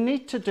that you would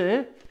need to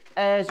do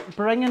is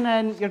bringing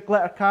in your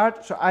glitter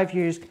card. So I've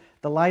used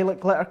the lilac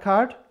glitter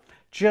card.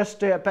 Just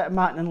do a bit of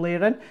matting and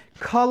layering.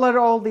 Colour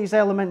all these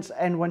elements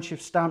in once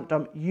you've stamped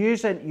them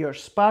using your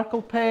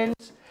sparkle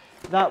pens.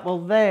 That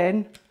will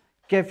then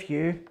give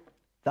you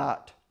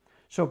that.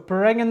 So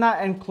bringing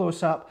that in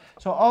close up.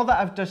 So all that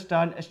I've just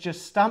done is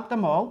just stamped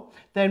them all.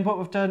 Then what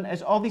we've done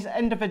is all these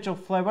individual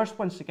flowers,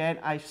 once again,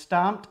 I've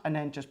stamped and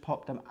then just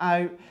popped them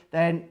out.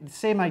 Then the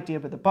same idea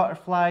with the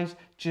butterflies,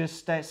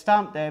 just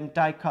stamp them,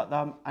 die cut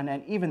them, and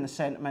then even the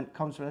sentiment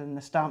comes within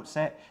the stamp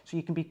set. So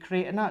you can be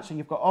creating that. So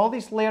you've got all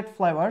these layered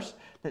flowers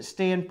that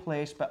stay in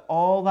place, but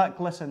all that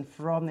glisten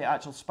from the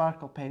actual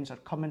sparkle pens are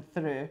coming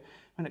through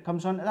when it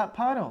comes onto that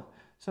panel.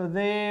 So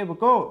there we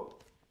go.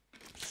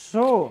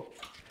 So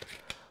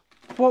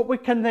what we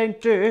can then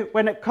do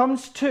when it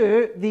comes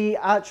to the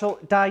actual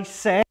die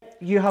set,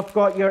 you have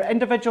got your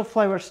individual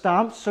flower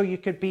stamps, so you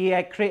could be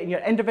creating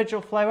your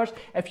individual flowers.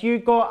 If you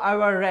got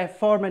our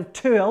forming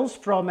tools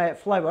from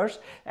flowers,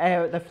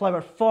 the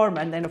flower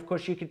forming, then of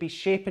course you could be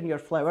shaping your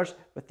flowers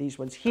with these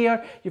ones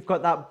here. You've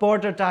got that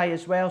border die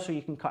as well, so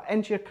you can cut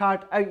into your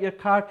card, out your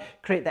card,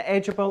 create the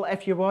edgeable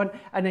if you want,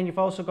 and then you've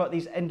also got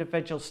these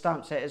individual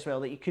stamp set as well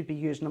that you could be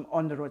using them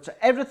on the road. So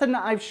everything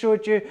that I've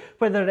showed you,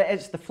 whether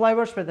it's the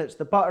flowers, whether it's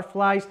the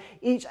butterflies,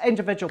 each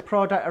individual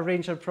product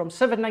arranging from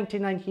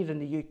 $7.99 here in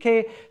the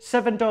UK,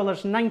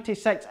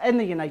 $7.96 in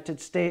the United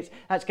States.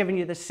 That's giving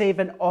you the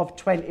saving of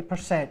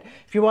 20%.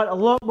 If you want a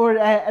lot more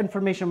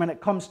information when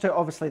it comes to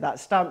obviously that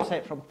stamp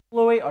set from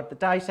Chloe or the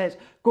die sets,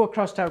 go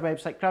across to our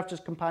website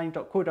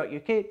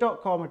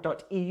crafterscompanion.co.uk.com or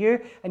 .eu,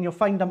 and you'll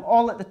find them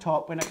all at the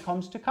top when it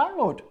comes to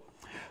Cartload.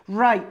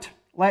 Right,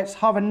 let's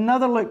have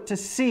another look to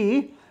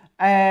see.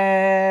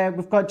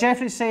 We've got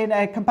Jeffrey saying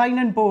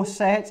combining both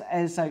sets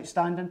is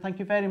outstanding. Thank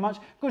you very much.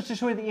 Goes to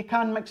show you that you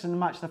can mix and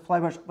match the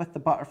flowers with the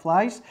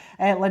butterflies.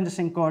 Linda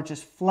saying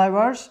gorgeous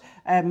flowers.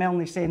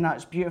 Melanie saying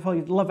that's beautiful.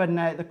 You're loving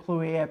the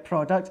Chloe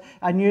product.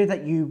 I knew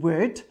that you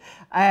would.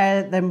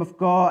 Then we've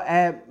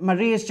got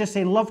Maria's just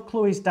saying love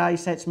Chloe's die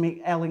sets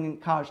make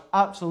elegant cards.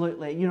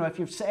 Absolutely. You know, if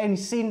you've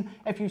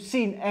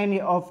seen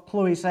any of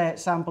Chloe's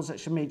samples that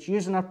she made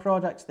using her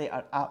products, they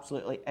are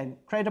absolutely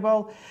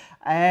incredible.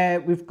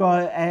 We've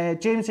got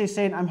James is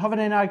saying, I'm having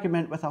an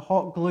argument with a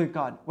hot glue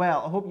gun.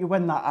 Well, I hope you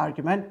win that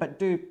argument, but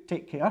do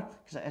take care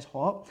because it is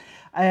hot.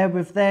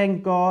 We've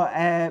then got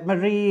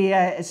Marie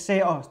is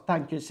saying, oh,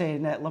 thank you,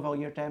 saying love all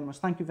your demos.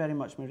 Thank you very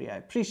much, Marie. I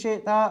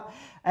appreciate that.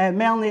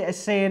 Melanie is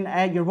saying,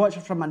 you're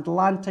watching from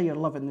Atlanta. You're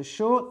loving the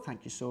show.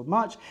 Thank you so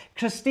much.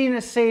 Christine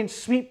is saying,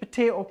 sweet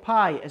potato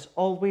pie is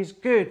always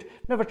good.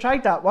 Never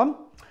tried that one.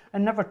 I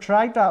never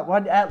tried that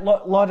one.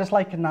 Laura's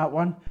liking that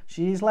one.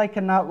 She's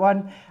liking that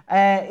one.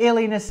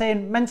 Aileen is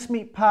saying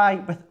mincemeat pie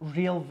with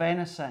real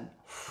venison.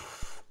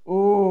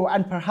 Oh,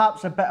 and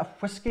perhaps a bit of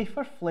whiskey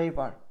for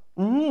flavour.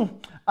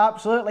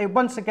 Absolutely.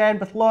 Once again,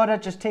 with Laura,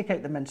 just take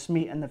out the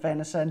mincemeat and the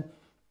venison.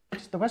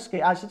 Just the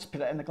whiskey. I should just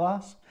put it in the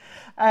glass.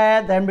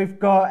 Then we've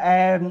got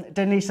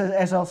Denise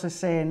is also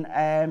saying,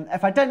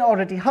 if I didn't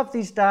already have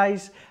these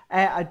dies,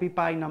 I'd be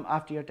buying them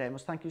after your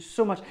demos. Thank you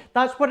so much.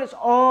 That's what it's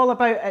all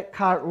about at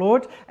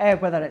Cartload,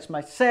 whether it's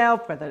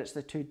myself, whether it's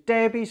the two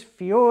Debbies,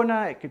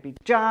 Fiona, it could be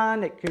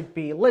Jan, it could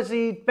be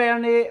Lizzie,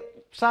 Bernie,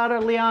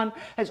 Sarah, Leanne.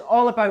 It's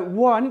all about,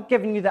 one,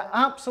 giving you the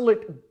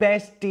absolute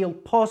best deal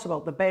possible,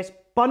 the best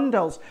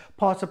bundles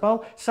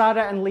possible.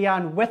 Sarah and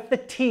Leanne with the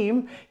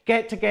team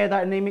get together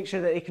and they make sure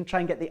that they can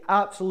try and get the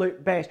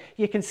absolute best.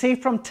 You can see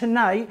from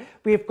tonight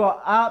we've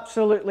got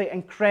absolutely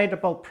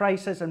incredible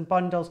prices and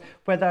bundles,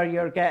 whether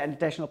you're getting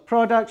additional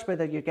products,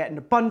 whether you're getting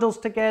the bundles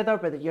together,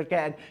 whether you're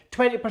getting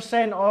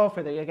 20% off,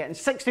 whether you're getting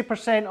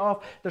 60%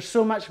 off. There's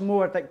so much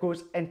more that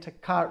goes into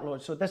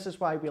Cartload, so this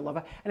is why we love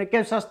it, and it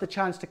gives us the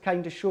chance to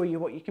kind of show you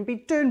what you can be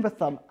doing with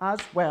them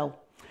as well.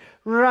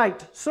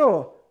 Right,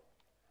 so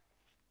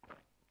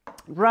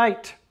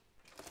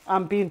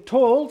I'm being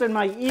told in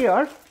my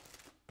ear,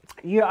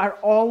 you are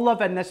all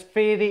loving this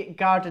Fairy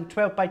Garden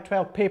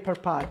 12x12 paper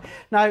pad.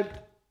 Now,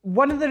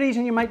 one of the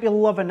reasons you might be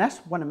loving this,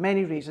 one of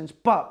many reasons,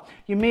 but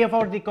you may have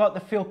already got the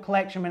full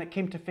collection when it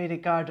came to Fairy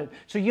Garden.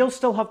 So you'll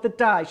still have the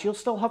dies, you'll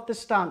still have the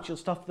stamps, you'll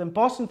still have the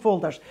embossing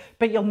folders,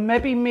 but you'll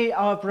may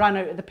have ran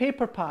out of the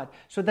paper pad.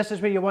 So this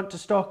is where you want to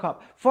stock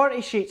up.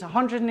 40 sheets,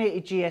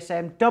 180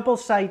 GSM,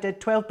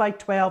 double-sided,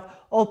 12x12,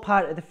 all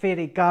part of the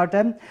Fairy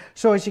Garden.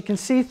 So as you can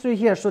see through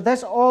here, so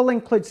this all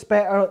includes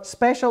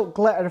special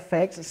glitter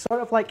effects. It's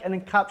sort of like an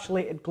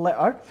encapsulated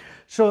glitter.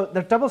 So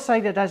they're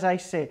double-sided, as I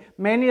say.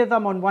 Many of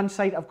them on one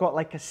side have got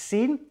like a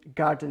scene,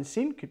 garden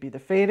scene, could be the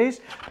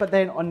fairies. But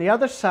then on the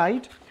other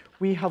side,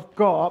 we have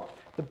got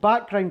the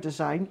background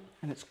design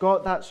and it's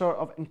got that sort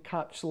of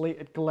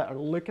encapsulated glitter.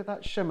 Look at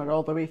that shimmer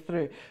all the way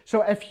through.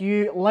 So if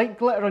you like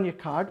glitter on your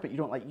card, but you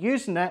don't like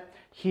using it,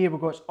 here we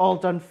go, it's all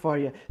done for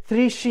you.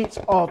 3 sheets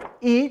of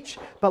each,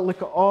 but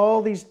look at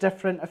all these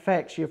different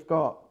effects you've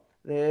got.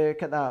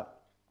 Look at that.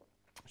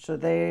 So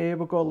there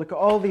we go, look at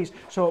all these.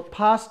 So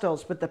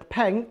pastels with the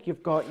pink,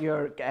 you've got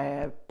your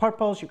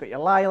purples, you've got your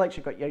lilacs,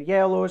 you've got your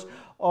yellows,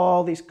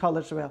 all these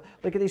colours as well.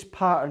 Look at these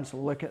patterns,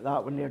 look at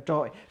that when they're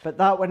dotted. But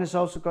that one has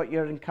also got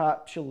your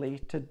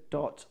encapsulated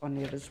dots on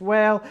there as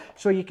well.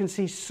 So you can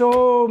see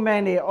so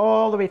many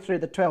all the way through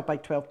the 12 by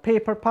 12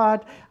 paper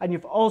pad. And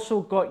you've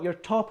also got your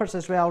toppers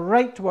as well,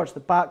 right towards the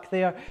back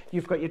there.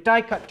 You've got your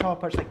die cut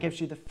toppers that gives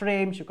you the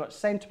frames, you've got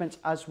sentiments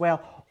as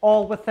well,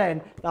 all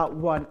within that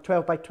one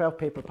 12 by 12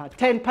 paper pad.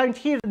 £10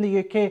 here in the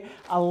UK,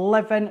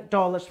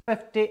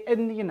 $11.50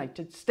 in the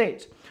United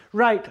States.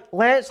 Right,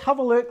 let's have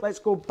a look. Let's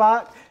go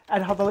back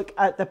and have a look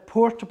at the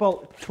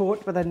portable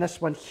tote within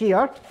this one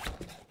here.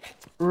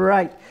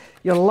 Right,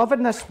 you're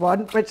loving this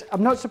one, which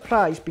I'm not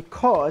surprised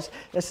because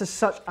this is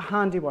such a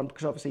handy one,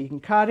 because obviously you can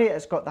carry it,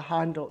 it's got the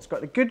handle, it's got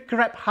the good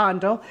grip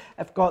handle,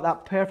 it's got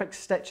that perfect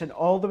stitching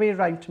all the way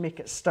around to make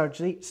it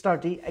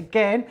sturdy.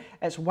 Again,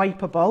 it's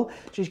wipeable,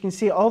 so you can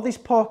see all these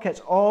pockets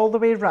all the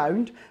way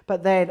around.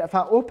 But then if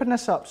I open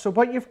this up, so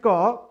what you've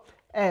got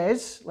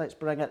is, let's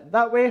bring it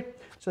that way.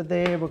 So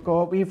there we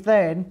go, we've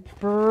then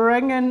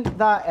bringing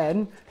that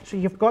in, so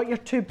you've got your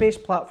 2 base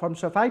platforms.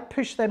 So if I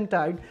push them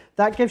down,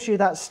 that gives you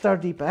that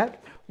sturdy bit.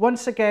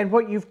 Once again,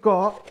 what you've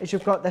got is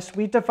you've got this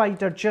wee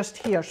divider just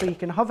here, so you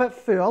can have it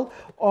full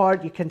or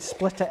you can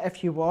split it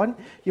if you want.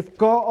 You've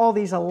got all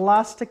these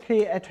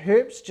elasticated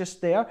hoops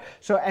just there.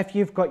 So if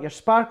you've got your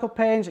sparkle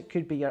pens, it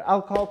could be your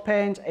alcohol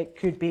pens, it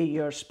could be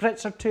your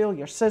spritzer tool,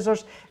 your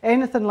scissors,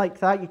 anything like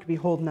that, you could be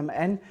holding them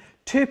in.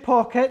 2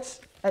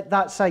 pockets at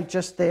that side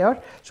just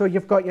there. So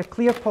you've got your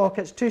clear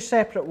pockets, 2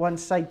 separate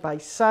ones side by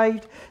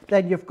side.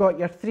 Then you've got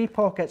your 3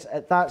 pockets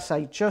at that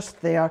side just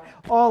there,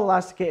 all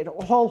elasticated,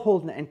 all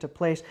holding it into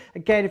place.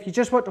 Again, if you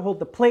just want to hold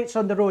the plates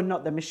on their own,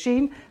 not the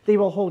machine, they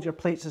will hold your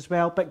plates as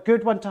well. But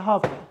good one to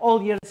have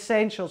all your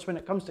essentials when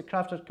it comes to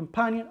Crafter's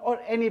Companion or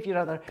any of your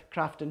other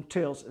crafting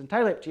tools. It's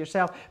entirely up to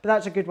yourself, but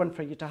that's a good one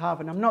for you to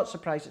have. And I'm not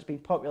surprised it's been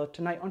popular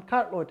tonight on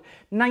Cartload.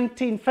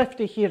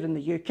 $19.50 here in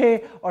the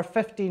UK or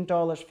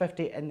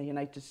 $15.50 in the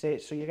United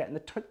States. So you're getting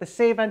the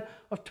saving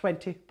of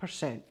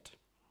 20%.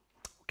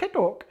 Okay,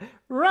 doke.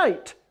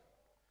 Right.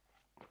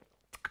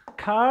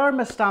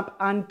 Karma stamp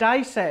and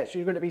die set. So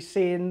you're going to be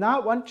seeing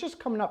that one just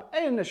coming up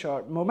in a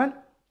short moment.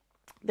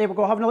 There we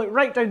go, having a look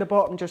right down the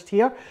bottom just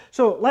here.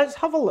 So let's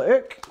have a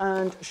look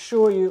and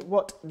show you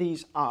what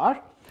these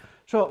are.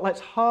 So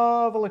let's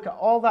have a look at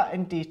all that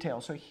in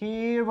detail. So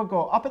here we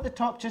go, up at the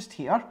top just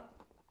here.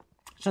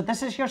 So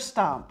this is your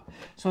stamp.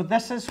 So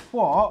this is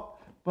what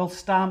will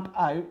stamp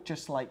out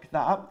just like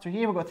that. So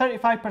here we go,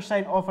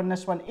 35% off on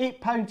this one,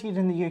 £8 here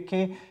in the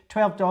UK,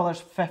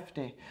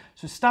 $12.50.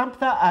 So stamp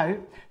that out,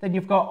 then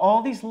you've got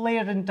all these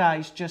layering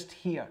dies just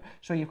here.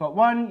 So you've got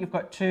 1, you've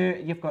got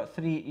 2, you've got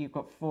 3, you've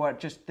got 4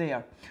 just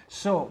there.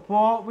 So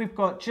what we've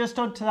got just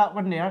onto that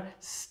one there,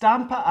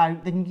 stamp it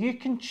out, then you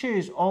can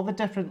choose all the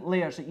different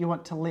layers that you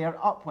want to layer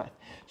up with.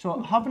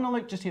 So having a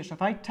look just here, so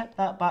if I tip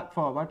that back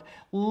forward,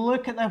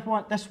 look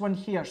at this one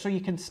here. So you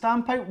can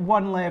stamp out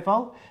one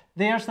level,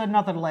 there's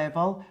another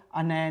level,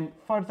 and then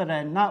further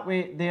in, that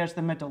way, there's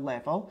the middle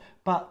level.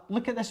 But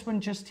look at this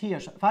one just here.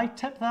 So if I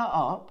tip that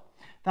up,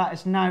 that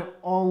is now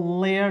all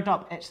layered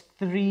up. It's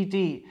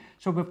 3D.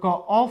 So we've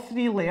got all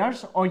 3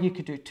 layers, or you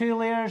could do 2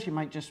 layers. You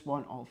might just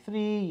want all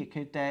 3. You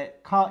could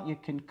cut, you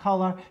can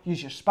colour,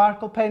 use your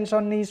sparkle pens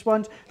on these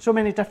ones. So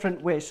many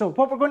different ways. So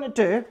what we're going to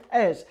do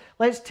is,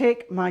 let's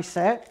take my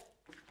set.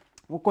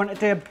 We're going to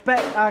do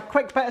a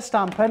quick bit of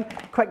stamping,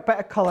 quick bit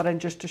of colouring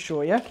just to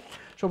show you.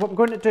 So what we're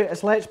going to do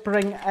is let's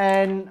bring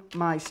in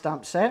my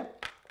stamp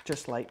set,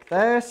 just like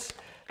this.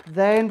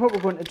 Then what we're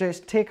going to do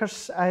is take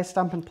our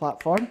stamping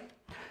platform.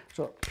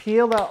 So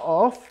peel that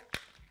off,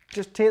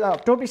 just take that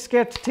off. Don't be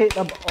scared to take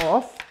them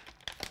off.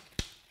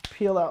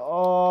 Peel that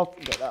off,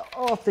 get that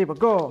off, there we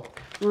go.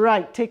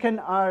 Right, taking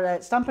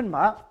our stamping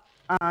mat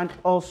and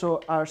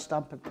also our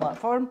stamping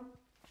platform.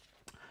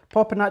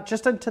 Popping that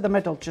just into the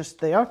middle just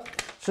there.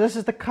 So this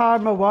is the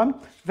Karma one,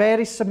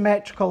 very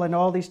symmetrical in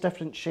all these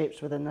different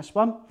shapes within this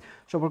one.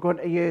 So we're going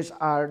to use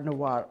our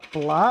Noir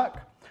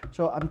Black.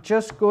 So I'm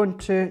just going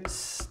to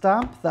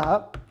stamp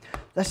that.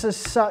 This is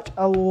such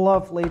a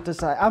lovely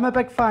design. I'm a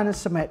big fan of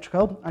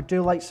symmetrical. I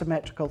do like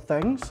symmetrical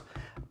things.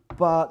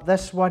 But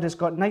this one has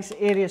got nice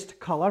areas to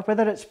colour,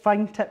 whether it's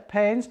fine tip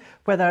pens,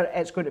 whether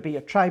it's going to be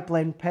your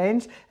tri-blend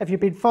pens. If you've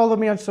been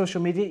following me on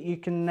social media,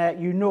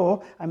 you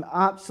know I'm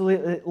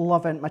absolutely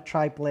loving my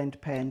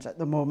tri-blend pens at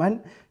the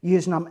moment,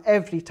 using them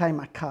every time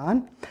I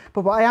can.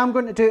 But what I am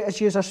going to do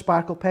is use our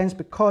sparkle pens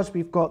because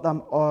we've got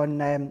them on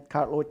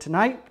Cartload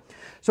tonight.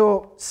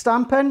 So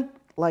stamping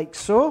like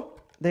so.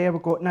 There we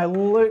go. Now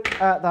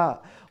look at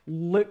that.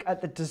 Look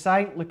at the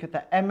design, look at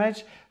the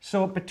image.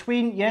 So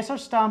between, yes, our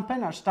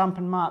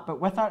stamping mat,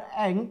 but with our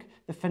ink,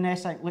 the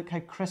finesse ink, look how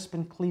crisp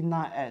and clean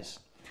that is.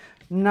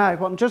 Now,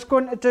 what I'm just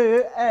going to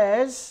do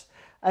is,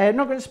 I'm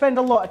not going to spend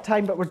a lot of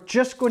time, but we're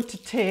just going to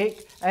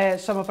take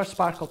some of our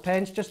sparkle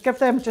pens, just give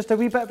them just a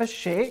wee bit of a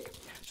shake.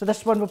 So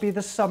this one will be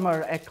the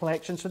summer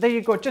collection. So there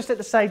you go, just at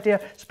the side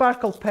there,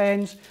 sparkle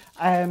pens,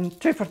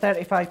 2 for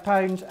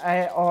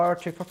 £35 or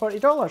 2 for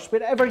 $40,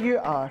 wherever you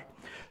are.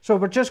 So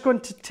we're just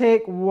going to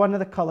take one of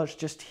the colours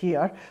just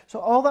here. So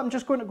all that I'm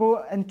just going to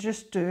go and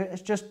just do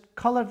is just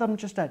colour them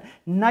just in.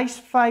 Nice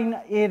fine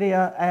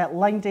area,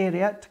 lined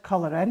area to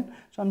colour in.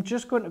 So I'm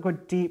just going to go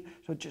deep.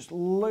 So just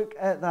look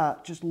at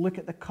that. Just look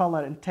at the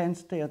colour,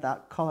 intensity of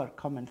that colour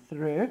coming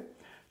through.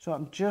 So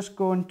I'm just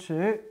going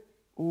to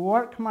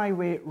work my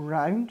way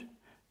round,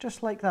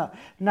 just like that.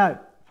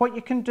 Now, what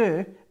you can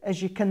do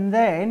is you can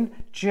then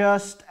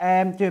just do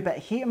a bit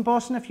of heat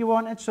embossing if you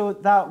wanted. So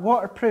that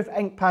waterproof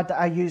ink pad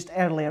that I used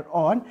earlier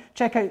on,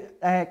 check out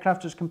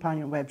Crafter's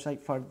Companion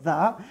website for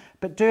that.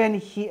 But do any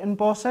heat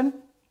embossing,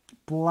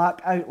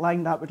 black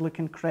outline, that would look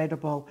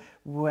incredible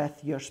with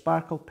your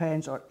sparkle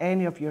pens or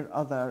any of your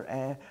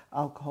other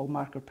alcohol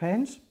marker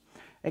pens.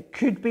 It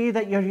could be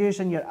that you're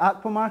using your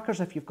aqua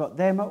markers if you've got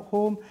them at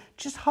home.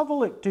 Just have a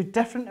look, do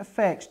different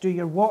effects, do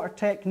your water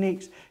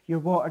techniques, your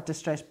water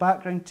distress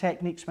background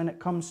techniques when it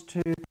comes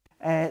to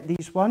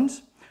these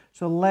ones.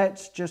 So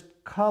let's just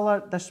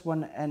colour this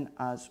one in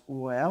as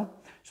well.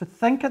 So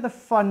think of the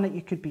fun that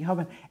you could be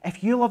having.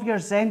 If you love your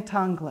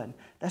Zentangling,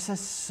 this is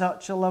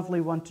such a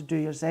lovely one to do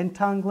your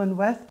Zentangling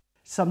with.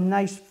 Some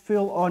nice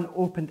full-on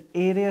opened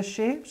area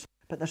shapes,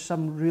 but there's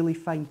some really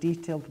fine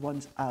detailed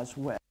ones as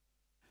well.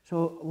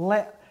 So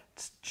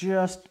let's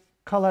just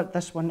colour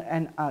this one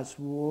in as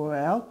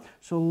well.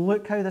 So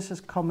look how this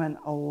is coming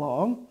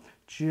along,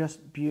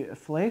 just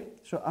beautifully.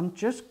 So I'm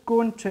just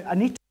going to, I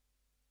need to,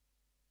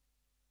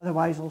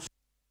 otherwise I'll.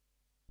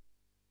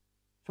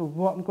 So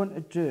what I'm going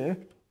to do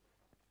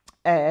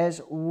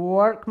is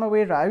work my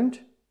way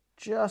around,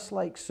 just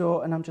like so,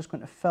 and I'm just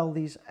going to fill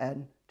these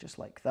in, just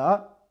like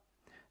that.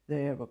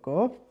 There we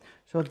go.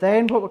 So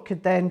then what we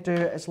could then do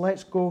is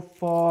let's go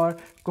for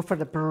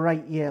the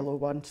bright yellow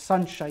one,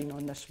 sunshine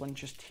on this one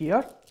just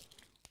here.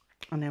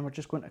 And then we're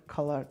just going to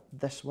colour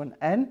this one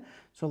in.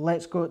 So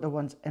let's go at the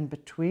ones in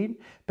between.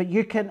 But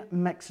you can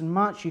mix and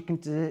match. You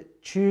can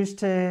choose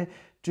to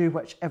do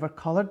whichever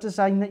colour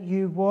design that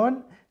you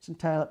want. It's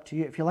entirely up to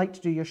you. If you like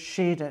to do your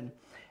shading,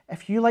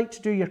 if you like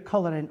to do your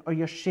colouring or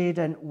your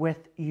shading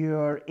with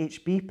your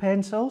HB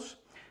pencils,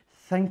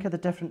 think of the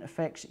different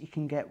effects that you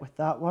can get with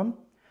that one.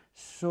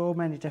 So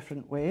many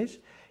different ways.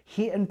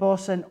 Heat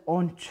embossing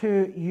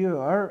onto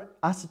your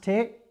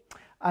acetate,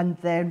 and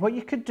then what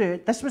you could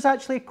do, this was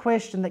actually a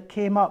question that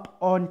came up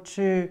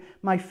onto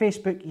my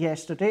Facebook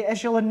yesterday.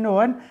 As you'll have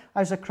known,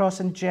 I was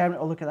across in Germany.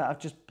 Oh, look at that, I've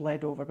just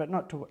bled over, but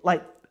not to,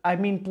 like, I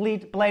mean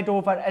bled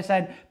over as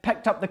in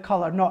picked up the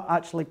colour, not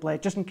actually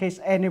bled, just in case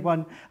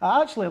anyone, it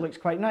actually looks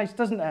quite nice,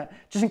 doesn't it?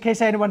 Just in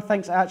case anyone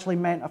thinks I actually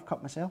meant I've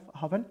cut myself, I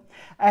haven't.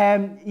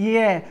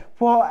 Yeah,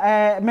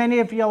 what many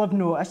of you will have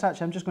noticed,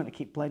 actually I'm just going to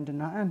keep blending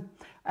that in.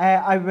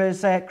 I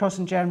was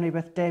crossing Germany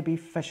with Debbie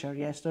Fisher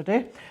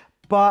yesterday,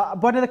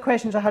 but one of the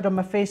questions I had on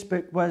my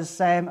Facebook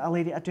was a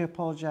lady, I do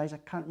apologise, I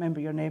can't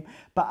remember your name,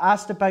 but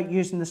asked about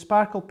using the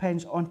sparkle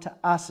pens onto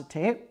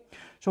acetate.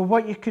 So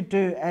what you could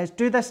do is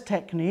do this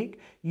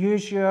technique,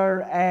 use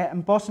your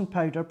embossing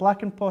powder,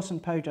 black embossing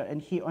powder, and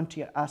heat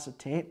onto your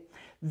acetate.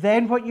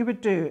 Then what you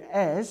would do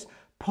is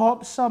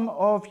pop some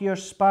of your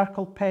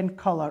sparkle pen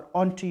colour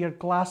onto your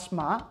glass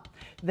mat,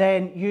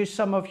 then use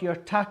some of your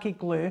tacky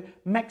glue,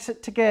 mix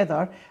it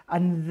together,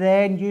 and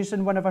then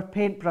using one of our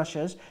paint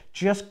brushes,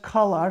 just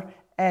colour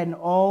in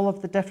all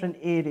of the different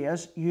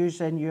areas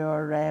using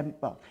your,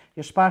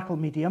 your sparkle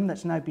medium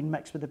that's now been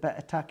mixed with a bit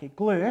of tacky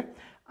glue.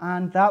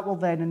 And that will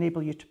then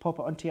enable you to pop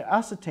it onto your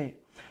acetate.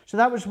 So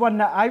that was one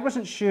that I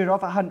wasn't sure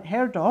of, I hadn't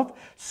heard of.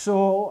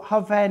 So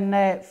having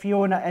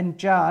Fiona and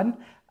Jan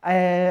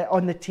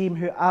on the team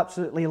who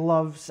absolutely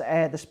loves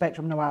the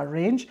Spectrum Noir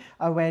range,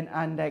 I went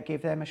and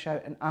gave them a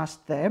shout and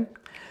asked them.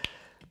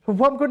 So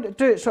what I'm going to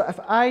do, so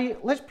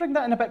let's bring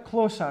that in a bit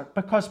closer,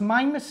 because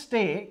my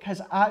mistake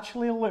has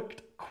actually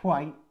looked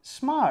quite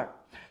smart.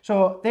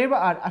 So there we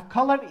are, I've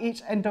coloured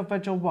each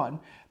individual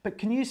one, but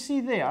can you see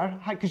there,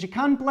 because you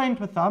can blend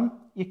with them,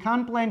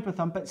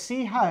 but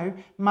see how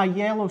my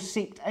yellow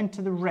seeped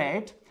into the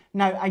red?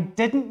 Now, I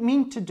didn't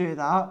mean to do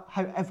that,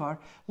 however,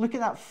 look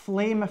at that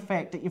flame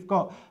effect that you've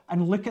got,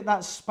 and look at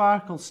that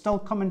sparkle still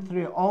coming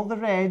through, all the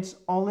reds,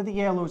 all of the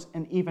yellows,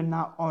 and even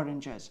that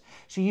oranges.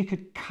 So you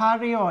could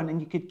carry on and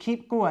you could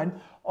keep going,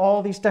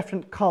 all these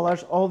different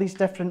colours, all these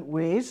different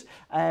ways,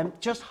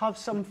 just have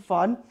some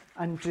fun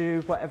and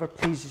do whatever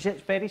pleases you.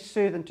 It's very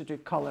soothing to do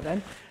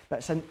colouring, but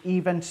it's an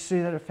even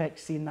soother effect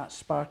seeing that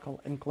sparkle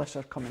and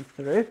glitter coming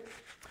through.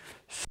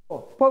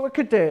 So what we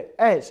could do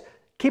is,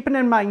 keeping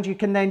in mind you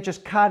can then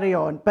just carry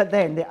on, but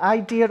then the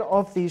idea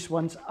of these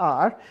ones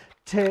are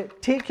to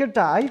take your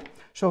die.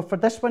 So for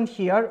this one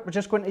here, we're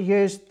just going to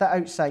use the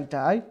outside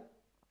die.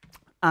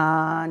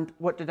 And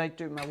what did I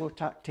do? My low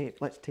tack tape.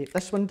 Let's tape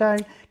this one down.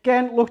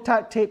 Again, low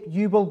tack tape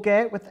you will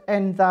get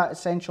within that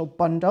essential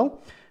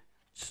bundle.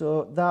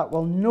 So that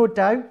will no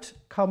doubt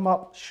come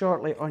up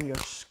shortly on your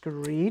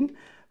screen.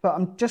 But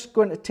I'm just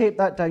going to tape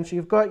that down. So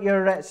you've got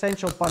your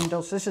essential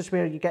bundles. This is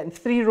where you're getting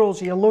 3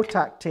 rolls of your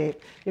low-tack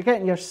tape. You're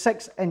getting your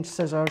 6-inch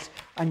scissors,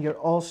 and you're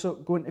also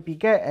going to be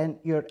getting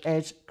your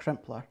edge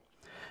crimpler.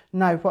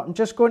 Now, what I'm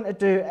just going to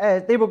do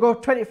is, they will go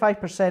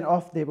 25%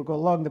 off. They will go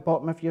along the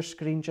bottom of your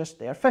screen just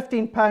there.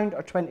 £15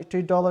 or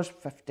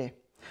 $22.50.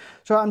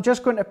 So I'm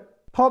just going to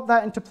pop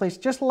that into place,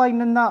 just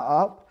lining that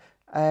up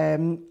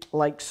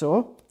like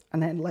so.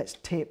 And then let's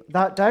tape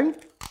that down.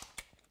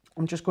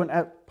 I'm just going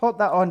to pop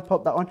that on,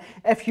 pop that on.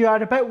 If you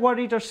are a bit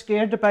worried or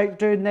scared about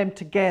doing them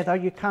together,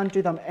 you can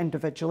do them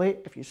individually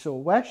if you so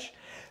wish.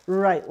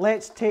 Right,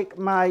 let's take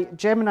my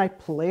Gemini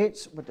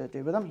plates. What do I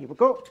do with them? Here we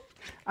go.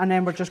 And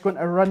then we're just going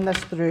to run this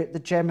through the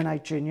Gemini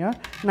Junior.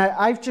 Now,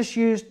 I've just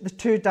used the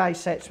 2 die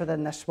sets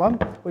within this one.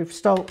 We've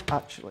still,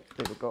 actually,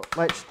 there we go.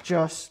 Let's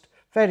just,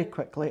 very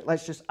quickly,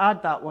 let's just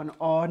add that one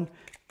on.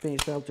 May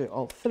as well do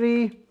all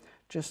 3,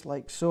 just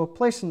like so.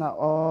 Placing that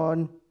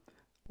on,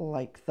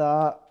 like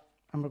that.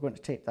 And we're going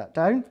to tape that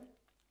down,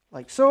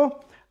 like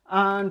so.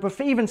 And we've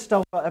even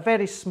still got a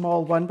very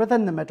small one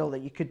within the middle that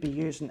you could be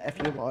using if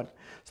you want.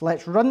 So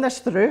let's run this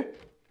through.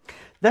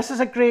 This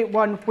is a great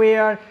one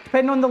where,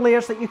 depending on the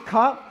layers that you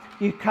cut,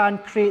 you can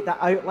create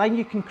the outline,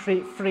 you can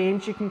create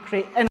frames, you can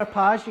create inner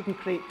pads, you can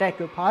create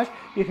decoupage,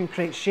 you can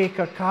create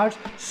shaker cards.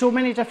 So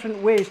many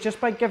different ways just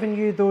by giving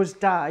you those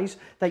dies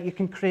that you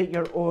can create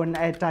your own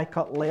die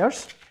cut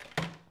layers.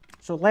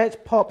 So let's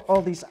pop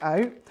all these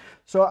out.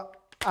 So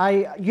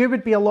you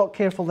would be a lot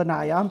careful than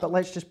I am, but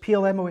let's just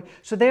peel them away.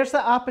 So there's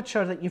the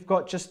aperture that you've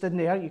got just in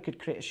there. You could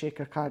create a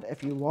shaker card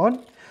if you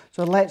want.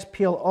 So let's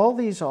peel all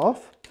these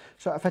off.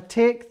 So if I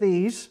take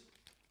these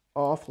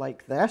off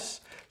like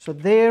this, so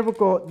there we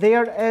go.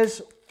 There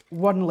is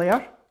one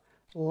layer,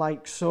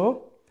 like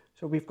so.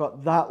 So we've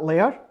got that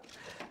layer.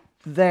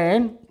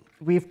 Then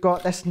we've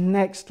got this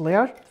next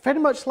layer, very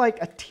much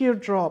like a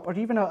teardrop or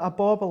even a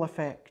bobble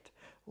effect.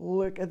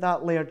 Look at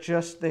that layer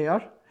just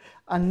there.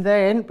 And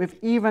then we've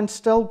even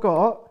still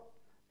got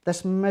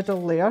this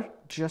middle layer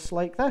just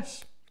like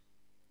this.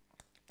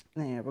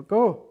 There we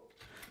go.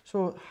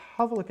 So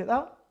have a look at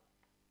that.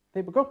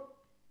 There we go.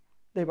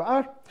 There we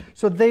are.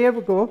 So there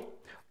we go.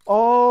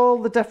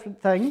 All the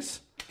different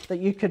things that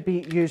you could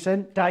be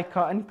using, die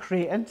cutting,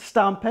 creating,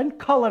 stamping,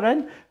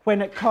 colouring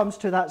when it comes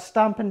to that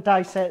stamping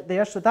die set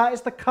there. So that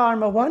is the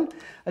Karma one.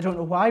 I don't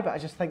know why, but I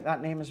just think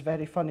that name is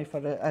very funny for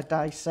a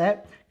die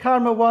set.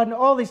 Karma one,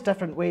 all these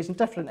different ways and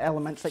different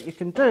elements that you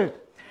can do.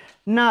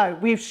 Now,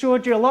 we've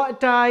showed you a lot of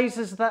dies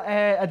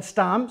and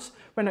stamps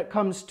when it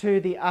comes to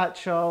the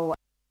actual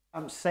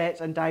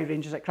sets and die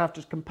ranges at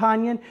Crafter's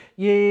Companion.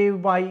 You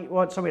might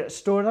want somewhere to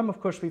store them. Of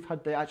course, we've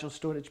had the actual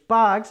storage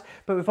bags,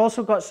 but we've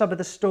also got some of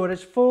the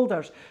storage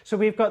folders. So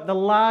we've got the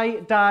lie,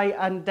 die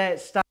and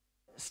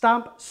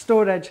stamp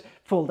storage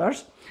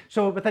folders.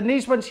 So within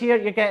these ones here,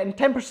 you're getting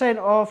 10%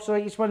 off. So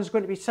each one is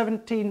going to be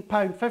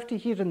 £17.50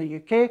 here in the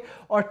UK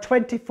or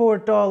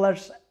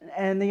 $24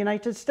 in the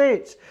United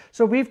States.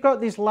 So we've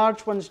got these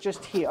large ones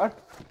just here.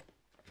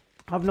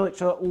 Have a look.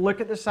 So look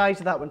at the size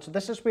of that one. So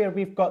this is where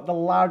we've got the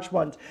large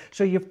ones.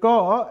 So you've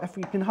got, if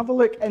we can have a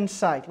look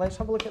inside, let's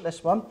have a look at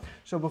this one.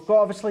 So we've got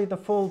obviously the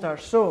folder.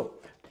 So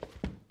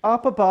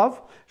up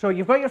above, so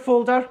you've got your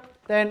folder.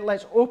 Then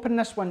let's open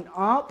this one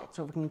up,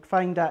 so we can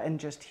find that in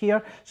just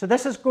here. So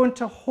this is going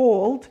to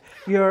hold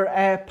your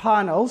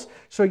panels,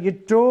 so you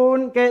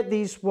don't get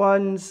these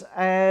ones,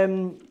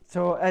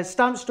 so a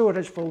stamp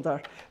storage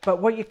folder.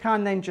 But what you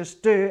can then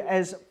just do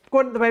is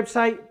go to the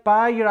website,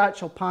 buy your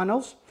actual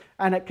panels,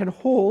 and it can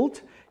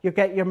hold. You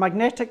get your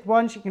magnetic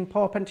ones, you can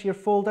pop into your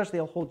folders,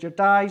 they'll hold your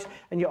dies,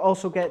 and you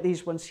also get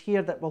these ones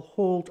here that will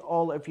hold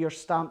all of your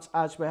stamps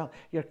as well,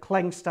 your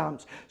cling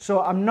stamps.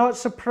 So I'm not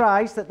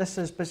surprised that this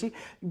is busy.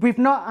 We've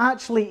not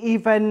actually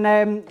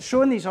even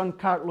shown these on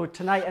Cartload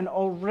tonight, and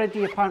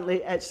already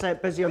apparently it's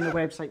busy on the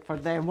website for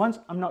them ones.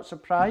 I'm not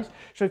surprised.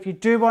 So if you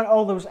do want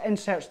all those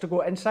inserts to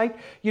go inside,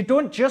 you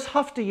don't just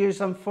have to use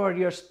them for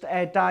your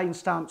die and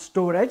stamp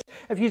storage.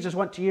 If you just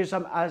want to use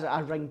them as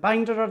a ring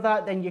binder or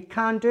that, then you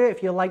can do it.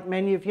 If you like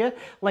many of you,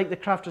 like the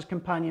Crafter's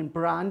Companion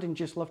brand and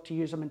just love to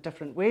use them in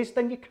different ways,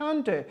 then you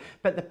can do.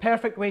 But the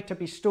perfect way to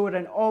be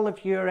storing all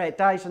of your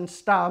dies and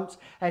stamps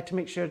to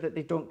make sure that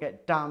they don't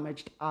get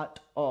damaged at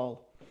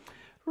all.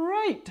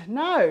 Right,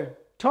 now,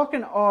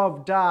 talking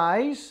of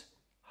dies,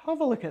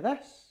 have a look at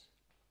this.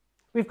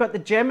 We've got the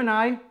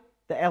Gemini,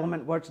 the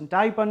Element Words and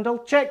Die Bundle.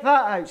 Check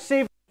that out,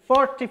 save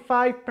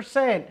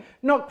 45%,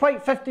 not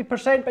quite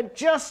 50%, but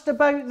just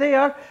about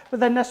there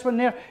within this one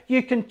there.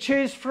 You can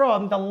choose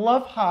from the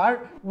Love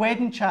Heart,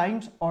 Wedding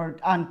Chimes,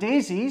 and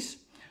Daisies.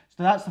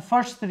 So that's the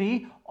first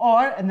 3.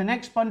 Or in the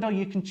next bundle,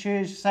 you can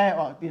choose,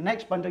 the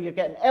next bundle, you're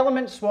getting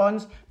Element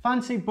Swans,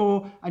 Fancy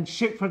Bow, and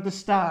Shoot for the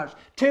Stars.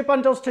 2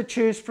 bundles to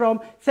choose from,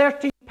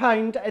 £13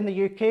 in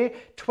the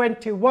UK,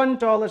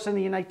 $21 in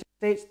the United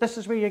States, this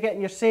is where you're getting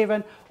your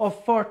saving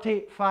of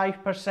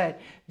 45%.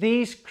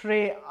 These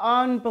create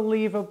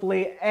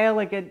unbelievably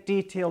elegant,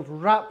 detailed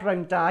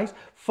wraparound dies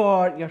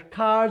for your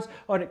cards,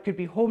 or it could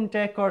be home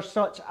decor,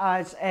 such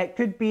as it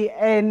could be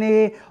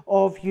any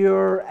of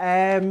your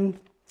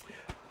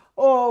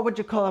what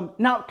do you call them?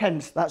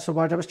 Napkins, that's the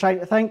word I was trying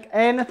to think.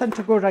 Anything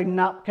to go around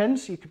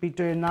napkins, you could be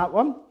doing that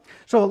one.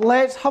 So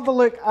let's have a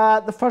look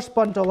at the first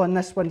bundle on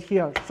this one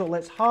here. So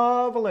let's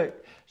have a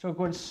look. So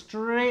going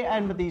straight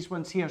in with these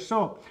ones here.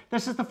 So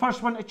this is the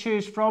first one to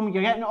choose from.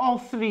 You're getting all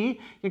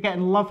three. You're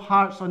getting love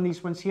hearts on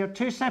these ones here.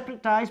 Two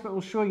separate dies, but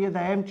we'll show you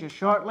them just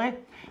shortly.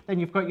 Then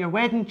you've got your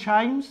wedding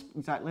chimes.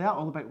 Exactly that,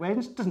 all about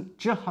weddings. Doesn't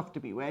just have to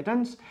be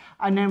weddings.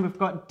 And then we've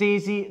got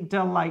Daisy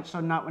Delights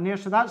on that one here.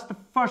 So that's the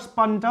first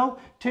bundle.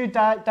 Two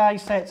die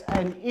sets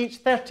in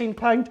each, £13,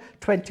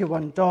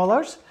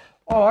 $21.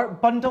 Or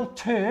bundle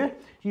two,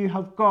 you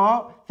have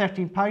got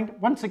 £13.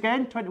 Once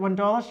again,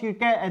 $21. You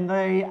get in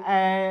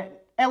the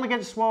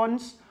elegant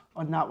swans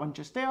on that one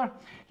just there.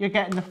 You're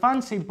getting the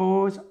fancy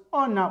bows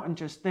on that one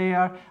just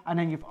there. And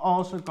then you've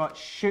also got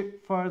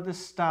shoot for the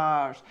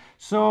stars.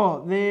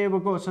 So there we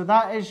go. So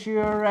that is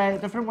your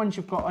different ones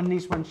you've got on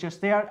these ones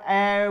just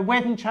there.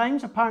 Wedding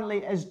chimes apparently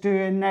is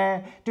doing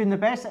the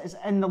best. It is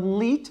in the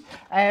lead.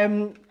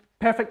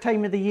 Perfect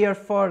time of the year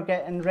for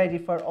getting ready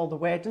for all the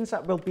weddings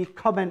that will be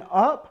coming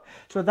up.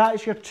 So that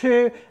is your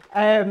two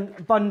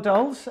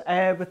bundles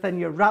within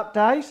your wrap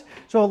dies.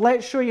 So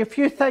let's show you a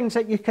few things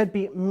that you could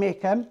be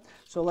making.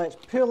 So let's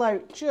pull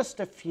out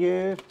just a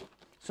few.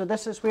 So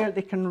this is where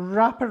they can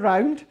wrap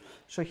around.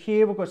 So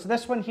here we go. So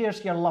this one here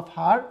is your love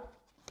heart.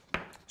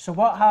 So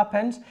what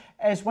happens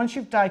is once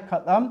you've die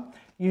cut them,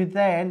 you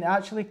then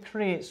actually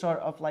create sort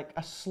of like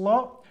a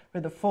slot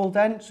where they fold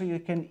in, so you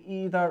can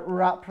either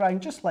wrap around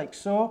just like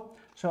so.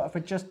 So if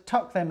we just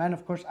tuck them in,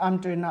 of course, I'm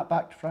doing that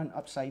back to front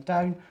upside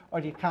down, or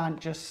you can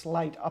just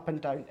slide up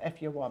and down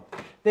if you want.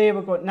 There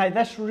we go. Now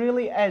this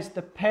really is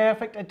the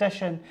perfect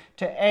addition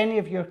to any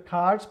of your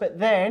cards, but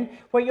then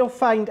what you'll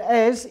find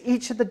is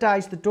each of the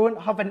dies, they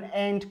don't have an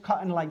end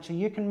cutting line, so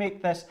you can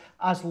make this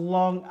as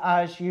long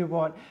as you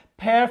want.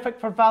 Perfect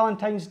for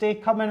Valentine's Day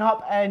coming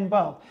up in,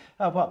 well,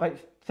 what, about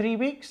 3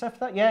 weeks, if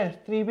that, yeah,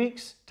 3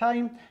 weeks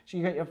time. So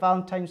you got your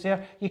Valentine's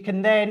there. You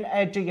can then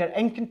do your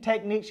inking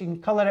techniques. You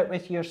can colour it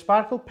with your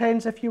sparkle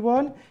pens if you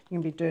want. You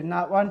can be doing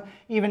that one.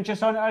 Even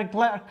just on our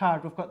glitter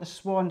card, we've got the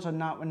swans on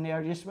that one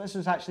there. This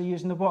was actually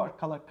using the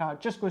watercolour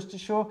card. Just goes to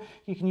show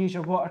you can use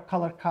your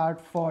watercolour card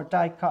for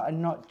die cut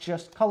and not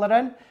just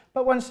colouring.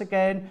 But once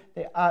again,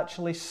 they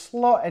actually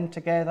slot in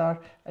together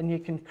and you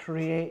can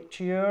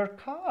create your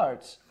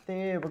cards.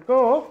 There we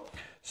go.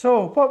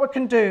 So what we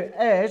can do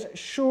is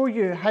show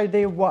you how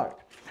they work.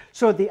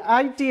 So the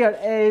idea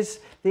is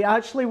they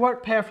actually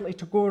work perfectly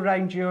to go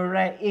around your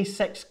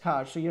A6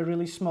 card, so your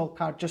really small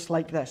card just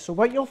like this. So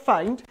what you'll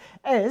find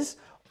is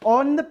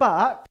on the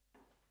back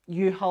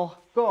you have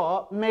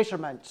got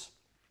measurements.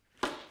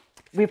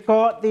 We've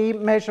got the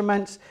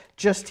measurements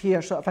just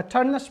here. So if I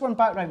turn this one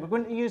back around, we're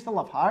going to use the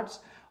love hearts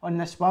on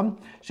this one.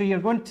 So you're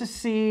going to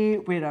see,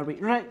 where are we?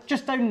 Right,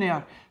 just down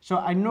there. So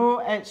I know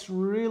it's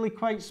really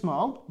quite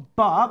small,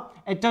 but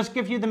it does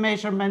give you the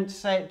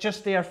measurements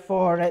just there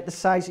for the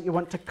size that you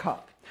want to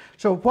cut.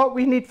 So what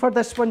we need for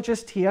this one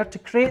just here, to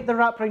create the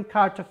wraparound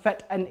card to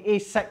fit an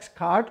A6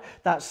 card,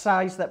 that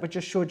size that we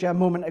just showed you a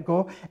moment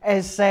ago,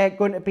 is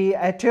going to be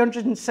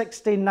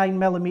 269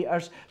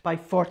 millimeters by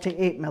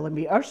 48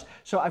 millimeters.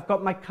 So I've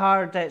got my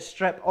card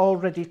strip all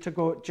ready to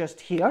go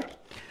just here.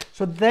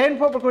 So then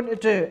what we're going to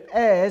do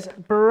is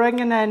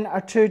bringing in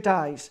our two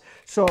dies.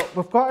 So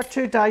we've got our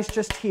two dies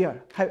just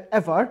here.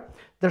 However,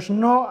 there's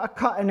not a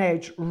cutting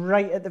edge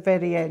right at the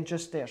very end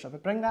just there. So if I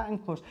bring that in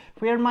close,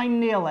 where my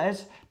nail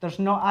is, there's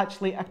not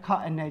actually a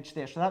cutting edge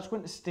there. So that's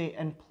going to stay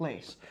in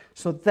place.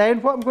 So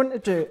then what I'm going to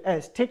do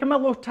is take a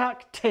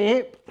low-tack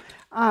tape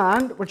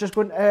and we're just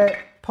going to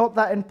pop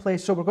that in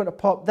place. So we're going to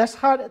pop this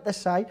heart at this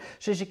side.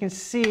 So as you can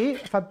see,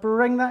 if I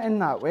bring that in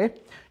that way,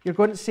 you're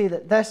going to see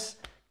that this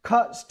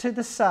cuts to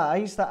the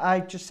size that I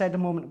just said a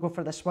moment ago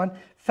for this one,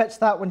 fits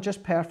that one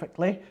just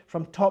perfectly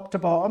from top to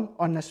bottom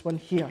on this one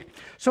here.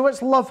 So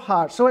it's love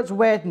hearts, so it's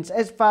weddings,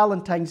 it's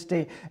Valentine's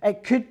Day.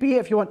 It could be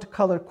if you want to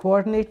colour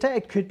coordinate it,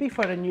 it could be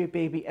for a new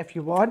baby if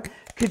you want,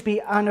 it could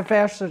be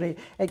anniversary,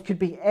 it could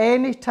be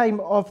any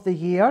time of the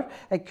year,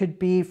 it could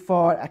be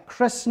for a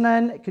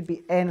christening, it could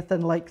be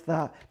anything like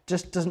that.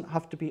 Just doesn't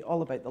have to be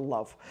all about the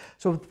love.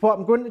 So what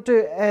I'm going to do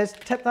is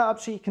tip that up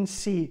so you can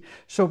see.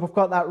 So we've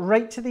got that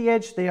right to the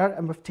edge there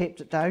and we've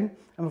taped it down,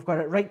 and we've got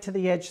it right to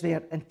the edge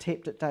there and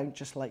taped it down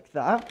just like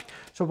that.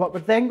 So what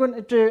we're then going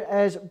to do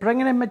is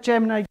bringing in my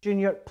Gemini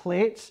Junior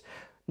plates.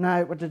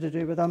 Now, what did I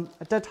do with them?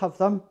 I did have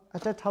them.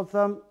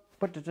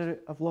 What did I do?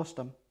 I've lost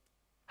them.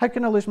 How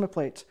can I lose my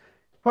plates?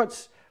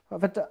 What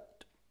have I done?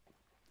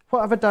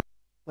 What have I done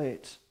with my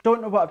plates?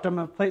 Don't know what I've done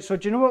with my plates. So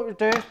do you know what we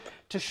do?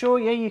 To show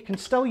you, you can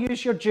still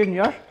use your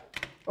Junior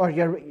or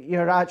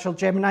your actual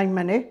Gemini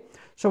Mini.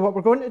 So what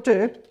we're going to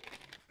do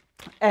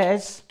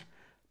is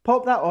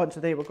pop that on. So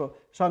there we go.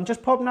 So I'm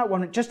just popping that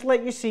one, just to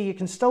let you see, you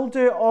can still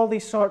do all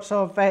these sorts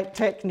of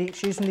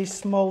techniques using these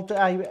small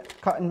die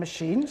cutting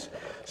machines.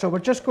 So we're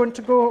just going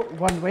to go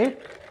one way,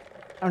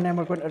 and then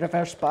we're going to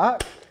reverse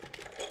back.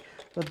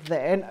 So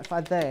then, if I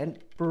then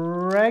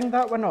bring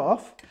that one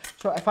off,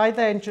 so if I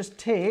then just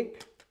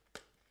take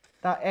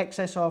that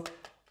excess off,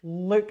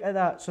 look at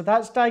that. So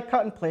that's die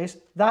cut in place,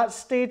 that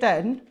stayed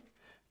in,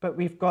 but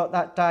we've got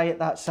that die at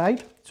that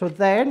side. So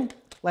then,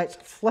 let's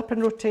flip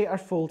and rotate our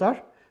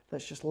folder.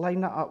 Let's just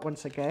line that up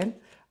once again,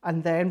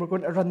 and then we're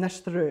going to run this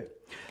through.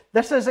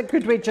 This is a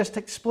good way just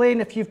to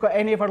explain if you've got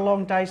any of our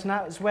long dies in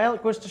that as well.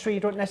 It goes to show you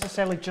don't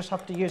necessarily just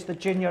have to use the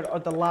junior or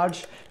the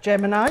large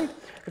Gemini.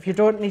 If you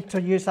don't need to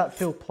use that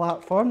full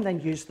platform, then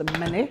use the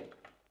mini.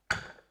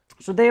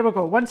 So there we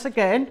go. Once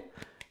again,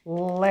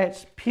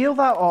 let's peel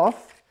that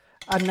off,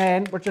 and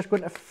then we're just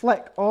going to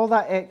flick all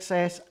that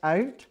excess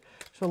out.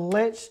 So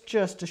let's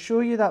just, to show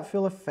you that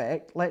full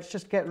effect, let's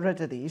just get rid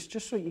of these,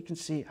 just so you can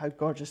see how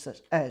gorgeous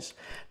this is.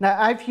 Now,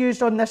 I've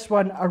used on this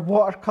one our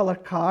watercolour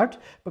card,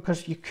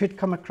 because you could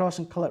come across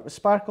and colour it with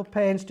sparkle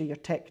pens, do your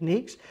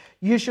techniques.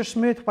 Use your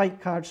smooth white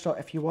cardstock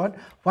if you want.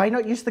 Why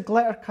not use the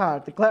glitter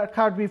card? The glitter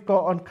card we've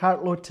got on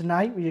Cartload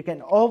tonight, where you're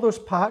getting all those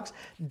packs,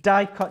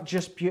 die cut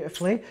just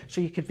beautifully, so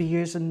you could be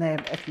using them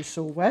if you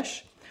so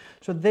wish.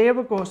 So there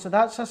we go. So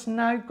that's us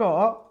now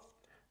got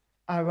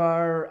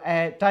our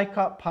die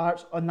cut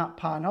parts on that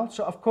panel.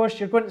 So of course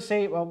you're going to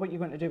say, well, what are you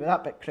going to do with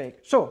that bit, Craig?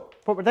 So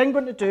what we're then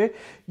going to do,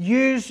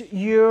 use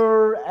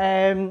your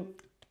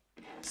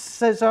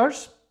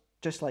scissors,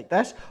 just like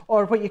this,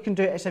 or what you can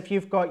do is if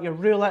you've got your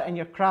ruler and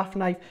your craft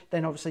knife,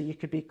 then obviously you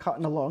could be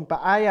cutting along. But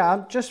I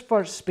am, just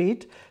for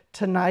speed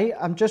tonight,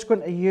 I'm just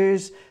going to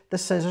use the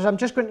scissors. I'm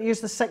just going to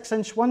use the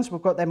 6-inch ones.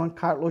 We've got them on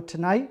Cartload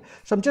tonight.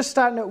 So I'm just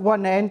starting at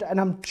one end,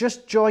 and I'm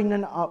just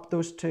joining up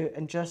those two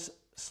and just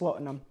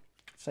slotting them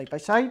side by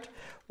side.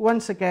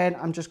 Once again,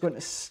 I'm just going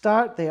to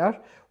start there,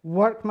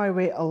 work my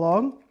way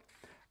along,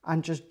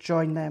 and just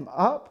join them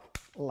up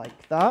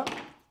like that.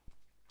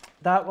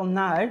 That will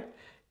now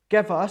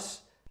give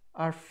us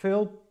our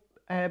full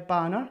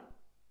banner.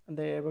 And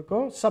there we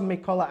go. Some may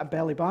call it a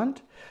belly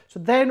band. So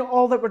then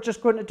all that we're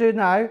just going to do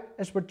now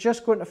is we're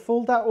just going to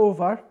fold that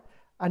over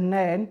and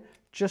then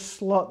just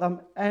slot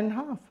them in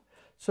half.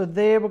 So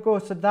there we go.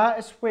 So that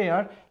is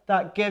where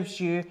that gives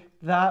you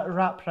that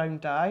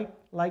wraparound die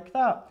like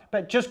that.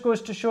 But it just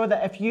goes to show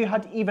that if you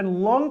had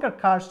even longer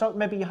cardstock,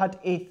 maybe you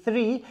had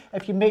A3,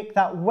 if you make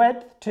that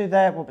width to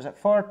the, what was it,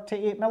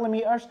 48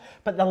 millimeters,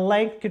 but the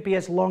length could be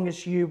as long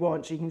as you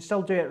want. So you can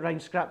still do it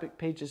around scrapbook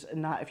pages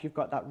and that if you've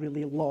got that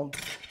really long.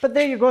 But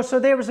there you go. So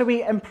there was a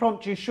wee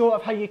impromptu show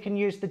of how you can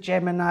use the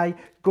Gemini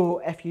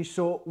Go if you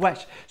so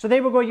wish. So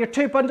there we go, your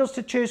two bundles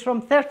to choose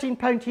from,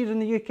 £13 here in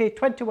the UK,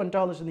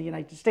 $21 in the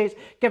United States,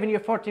 giving you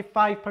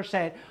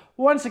 45%.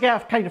 Once again,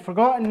 I've kind of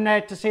forgotten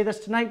to say this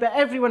tonight, but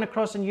everyone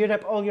across in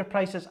Europe, all your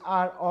prices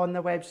are on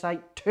the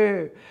website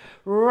too.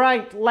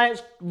 Right,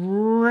 let's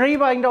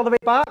rewind all the way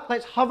back.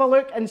 Let's have a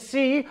look and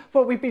see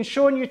what we've been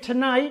showing you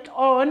tonight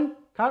on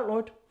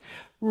Cartload.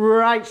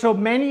 Right, so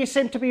many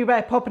seem to be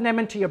popping them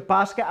into your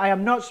basket. I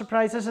am not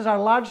surprised. This is our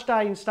large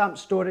die and stamp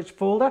storage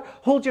folder.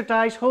 Hold your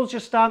dies, hold your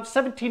stamps,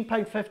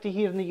 £17.50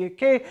 here in the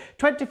UK,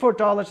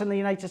 $24 in the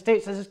United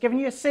States. This is giving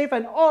you a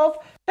saving of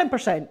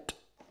 10%.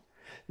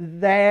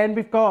 Then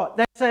we've got,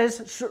 this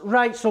is,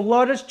 right, so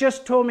Laura's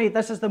just told me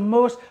this is the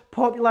most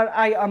popular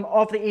item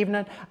of the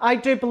evening. I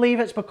do believe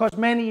it's because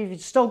many of you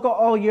still got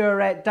all your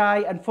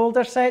die and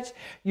folder sets.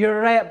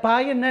 You're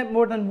buying it,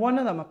 more than one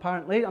of them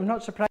apparently, I'm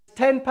not surprised.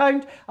 £10,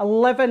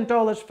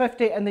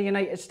 $11.50 in the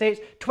United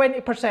States,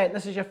 20%.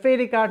 This is your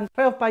Fairy Garden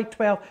 12 by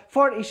 12,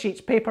 40 sheets,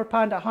 paper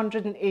pad,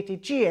 180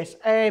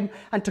 GSM.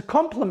 And to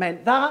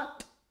complement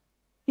that,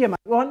 you might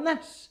want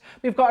this.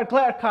 We've got our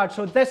glitter card,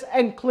 so this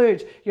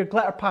includes your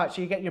glitter patch.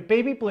 So you get your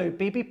baby blue,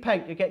 baby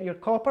pink, you're getting your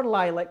copper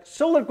lilac,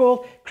 solar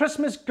gold,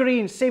 Christmas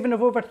green, saving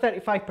of over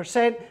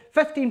 35%,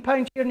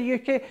 £15 here in the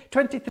UK,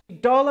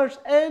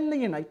 $23 in the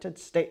United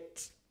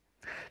States.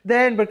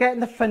 Then we're getting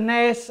the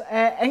finesse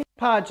ink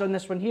pads on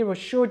this one here. We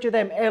showed you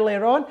them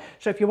earlier on.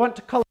 So if you want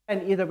to colour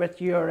in either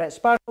with your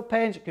sparkle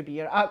pens, it could be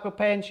your aqua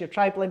pens, your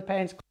tri-blend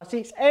pens,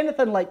 classics,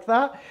 anything like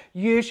that,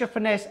 use your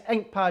finesse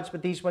ink pads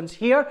with these ones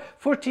here.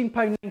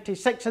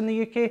 £14.96 in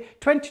the UK,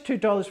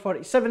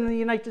 $22.47 in the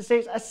United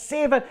States, a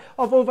saving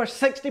of over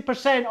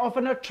 60% off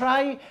on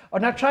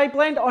our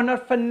tri-blend, on our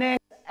finesse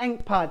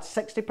ink pads,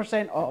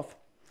 60% off.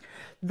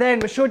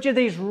 Then we showed you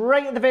these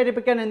right at the very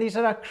beginning. These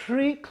are a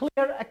clear,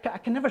 I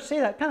can never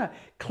say that, can I?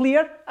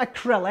 Clear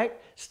acrylic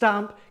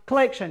stamp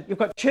collection. You've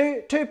got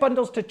two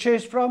bundles to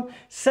choose from,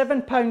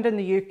 £7 in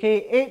the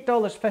UK,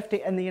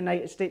 $8.50 in the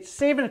United States,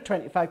 saving of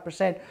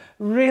 25%.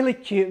 Really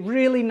cute,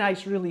 really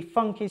nice, really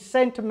funky,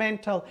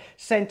 sentimental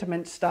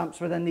sentiment stamps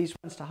within these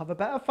ones to have a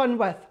bit of fun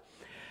with.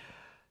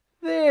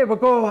 There we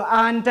go,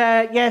 and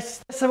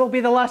yes, this will be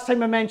the last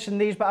time I mention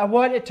these, but I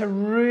wanted to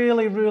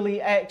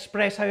really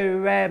express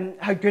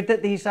how good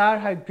that these are,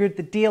 how good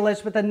the deal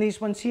is within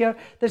these ones here.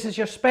 This is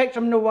your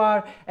Spectrum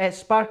Noir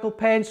sparkle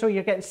pen, so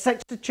you're getting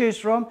 6 to choose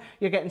from.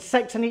 You're getting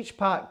 6 in each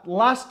pack.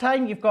 Last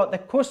time you've got the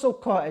Coastal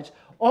Cottage,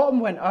 Autumn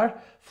Winter,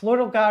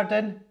 Floral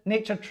Garden,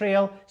 Nature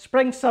Trail,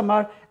 Spring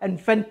Summer and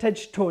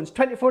Vintage Tones.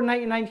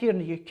 $24.99 here in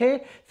the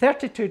UK,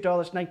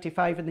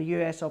 $32.95 in the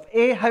US of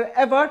A.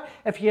 However,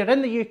 if you're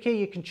in the UK,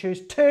 you can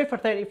choose 2 for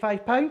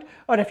 £35,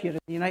 or if you're in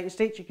the United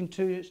States, you can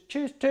choose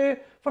 2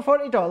 for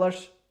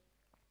 $40.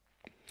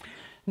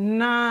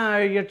 Now,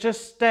 you're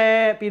just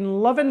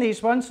been loving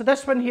these ones. So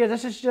this one here,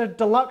 this is your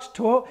deluxe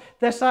tote.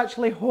 This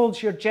actually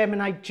holds your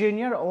Gemini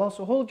Junior. It'll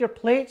also hold your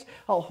plates.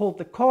 It'll hold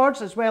the cords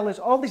as well as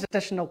all these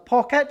additional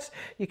pockets.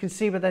 You can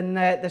see within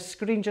the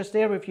screen just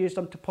there, we've used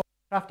them to pop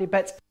crafty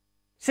bits.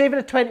 Saving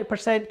of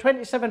 20%,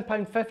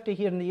 £27.50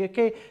 here in the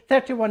UK,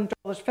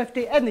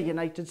 $31.50 in the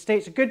United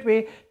States. A good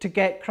way to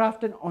get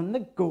crafting on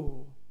the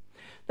go.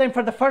 Then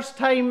for the first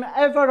time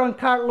ever on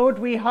Cartload,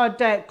 we had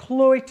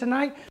Chloe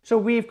tonight. So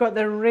we've got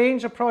the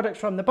range of products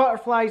from the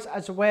butterflies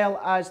as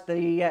well as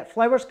the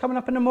flowers coming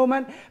up in a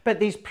moment. But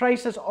these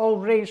prices all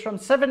range from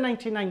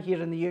 $7.99 here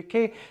in the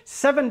UK,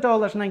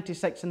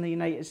 $7.96 in the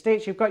United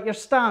States. You've got your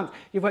stamps,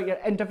 you've got your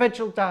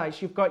individual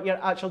dies, you've got your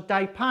actual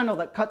die panel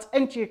that cuts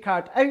into your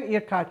card, out of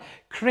your card,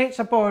 creates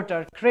a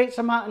border, creates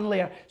a matte and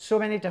layer. So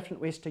many different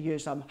ways to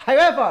use them.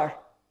 However,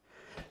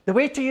 the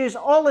way to use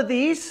all of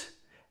these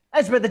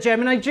is with the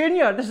Gemini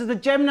Junior. This is the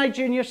Gemini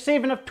Junior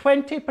saving of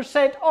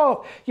 20%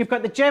 off. You've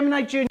got the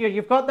Gemini Junior,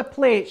 you've got the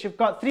plates, you've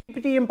got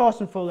 3D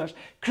embossing folders,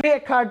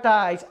 create card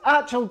dies,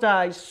 actual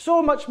dies,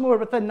 so much more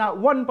within that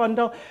one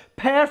bundle.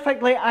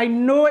 Perfectly. I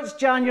know it's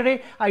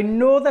January. I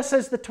know this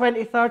is the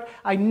 23rd.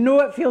 I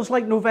know it feels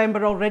like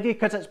November already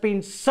because it's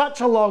been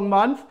such a long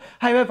month.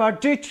 However,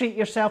 do treat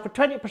yourself with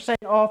 20%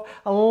 off,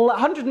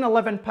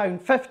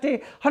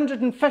 £111.50,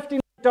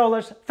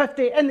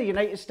 $159.50 in the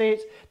United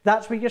States.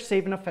 That's where you're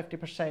saving of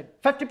 50%.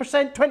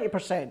 50%,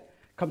 20%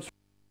 comes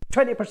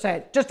from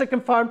 20%. Just to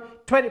confirm,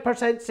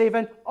 20%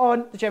 saving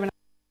on the Gemini.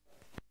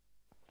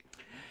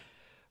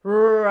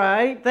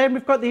 Right, then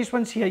we've got these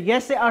ones here.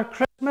 Yes, they are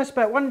Christmas,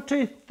 but 1,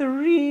 2,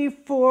 3,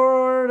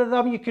 4 of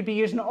them you could be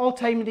using all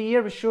time of the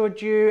year. We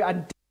showed you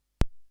a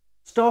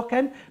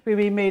stocking where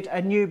we made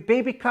a new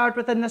baby card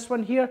within this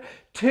one here.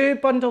 2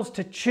 bundles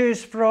to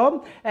choose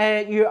from.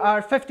 You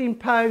are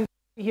 £15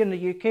 here in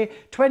the UK,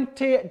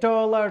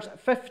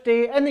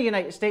 $20.50 in the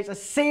United States, a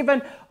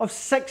saving of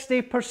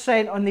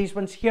 60% on these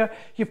ones here.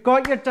 You've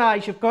got your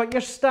dies, you've got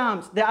your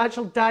stamps. The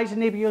actual dies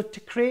enable you to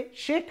create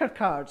shaker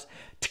cards.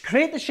 To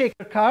create the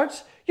shaker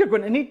cards, you're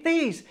going to need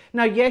these.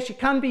 Now, yes, you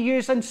can be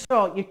using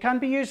salt, you can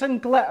be using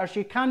glitters,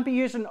 you can be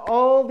using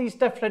all these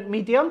different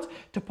mediums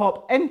to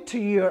pop into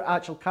your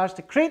actual cards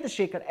to create the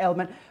shaker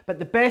element, but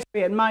the best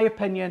way, in my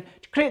opinion,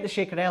 to create the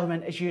shaker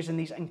element is using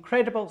these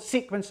incredible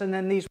sequencing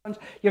in these ones.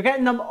 You're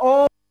getting them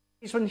all.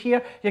 These ones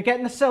here, you're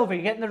getting the silver,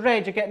 you're getting the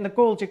red, you're getting the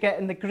gold, you're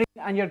getting the green,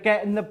 and you're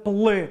getting the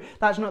blue.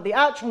 That's not the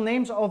actual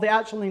names. All the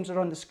actual names are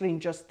on the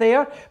screen just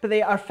there, but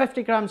they are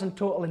 50 grams in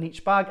total in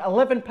each bag.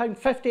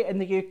 £11.50 in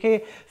the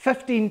UK,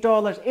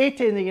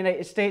 $15.80 in the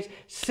United States,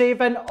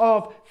 saving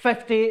of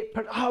 50.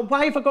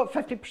 Why have I got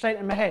 50%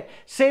 in my head?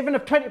 Saving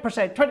of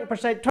 20%,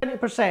 20%,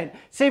 20%,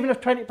 saving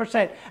of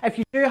 20%. If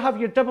you do have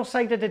your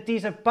double-sided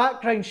adhesive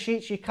background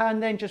sheets, you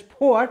can then just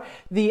pour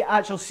the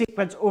actual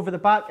sequence over the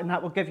back, and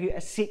that will give you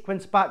a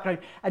sequence background.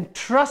 And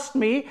trust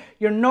me,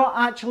 you're not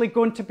actually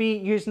going to be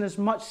using as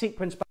much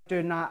sequence by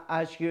doing that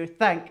as you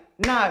think.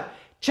 Now,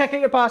 check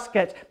out your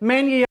baskets.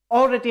 Many of you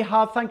already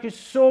have. Thank you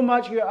so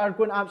much. You are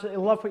going to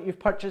absolutely love what you've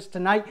purchased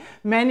tonight.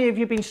 Many of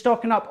you have been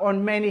stocking up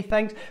on many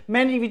things.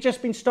 Many of you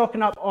just been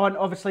stocking up on,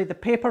 obviously, the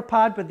paper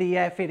pad with the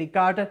Fairy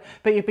Garden,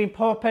 but you've been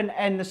popping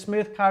in the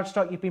smooth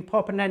cardstock. You've been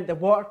popping in the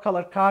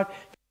watercolour card.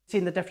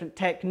 Seeing the different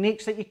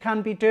techniques that you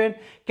can be doing.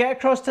 Get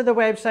across to the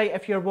website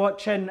if you're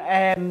watching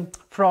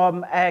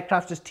from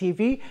Crafters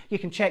TV. You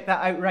can check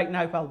that out right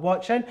now while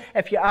watching.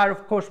 If you are,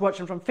 of course,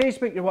 watching from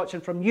Facebook, you're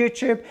watching from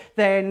YouTube,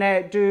 then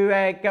do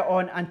get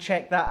on and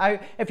check that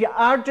out. If you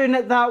are doing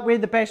it that way,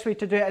 the best way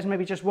to do it is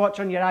maybe just watch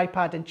on your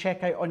iPad and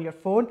check out on your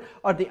phone,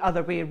 or the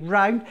other way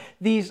around.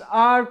 These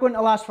are going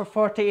to last for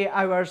 48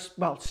 hours,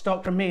 well,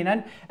 stock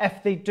remaining.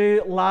 If they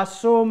do last,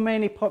 so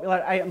many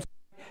popular items.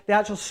 The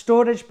actual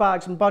storage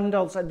bags and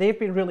bundles, they've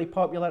been really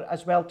popular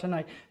as well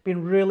tonight.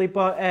 Been really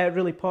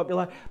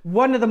popular.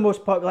 One of the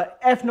most popular,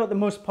 if not the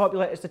most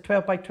popular, is the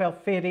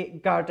 12x12 Fairy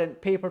Garden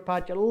paper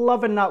pad. You're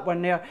loving that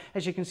one there.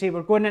 As you can see,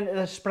 we're going into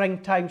the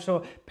springtime,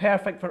 so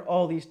perfect for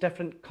all these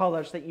different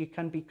colours that you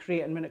can be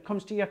creating when it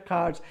comes to your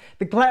cards.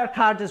 The glitter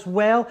card as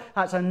well,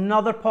 that's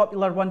another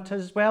popular one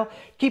as well.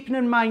 Keeping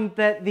in mind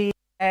that the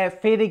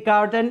Fairy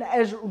Garden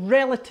is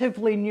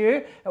relatively new.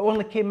 It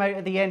only came out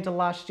at the end of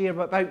last year,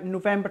 but about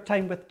November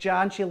time with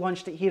Jan, she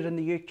launched it here in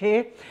the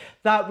UK.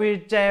 That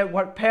would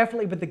work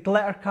perfectly with the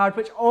glitter card,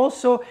 which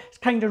also is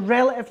kind of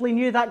relatively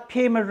new. That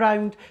came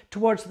around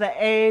towards the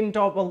end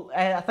of, well,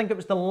 I think it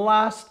was the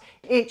last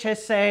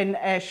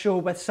HSN show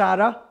with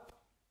Sarah.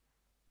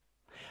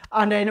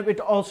 And then it would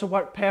also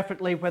work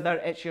perfectly whether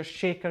it's your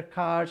shaker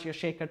cards, your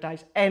shaker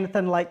dice,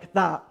 anything like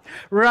that.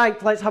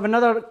 Right, let's have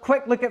another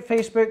quick look at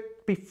Facebook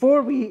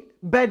before we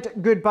bid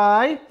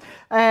goodbye.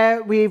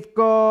 We've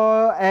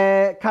got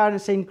Karen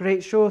saying,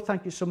 great show,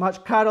 thank you so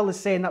much. Carol is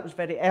saying that was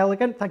very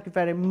elegant, thank you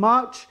very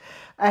much.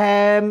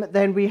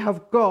 Then we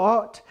have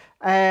got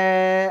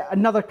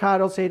another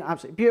Carol saying,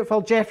 absolutely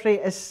beautiful. Jeffrey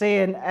is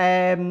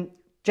saying,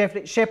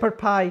 Jeffrey, shepherd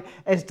pie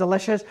is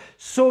delicious.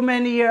 So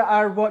many of you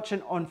are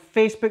watching on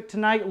Facebook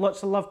tonight.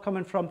 Lots of love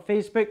coming from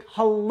Facebook.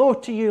 Hello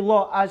to you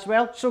lot as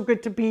well. So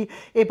good to be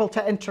able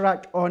to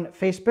interact on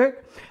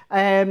Facebook.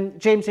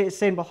 James is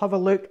saying we'll have a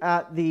look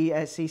at the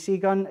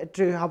CC gun.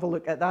 Do have a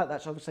look at that.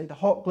 That's obviously the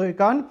hot glue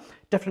gun.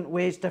 Different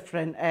ways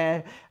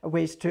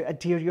to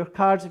adhere your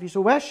cards if you so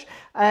wish.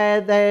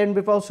 Then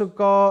we've also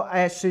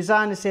got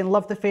Suzanne is saying,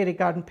 love the Fairy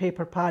Garden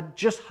paper pad.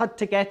 Just had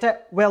to get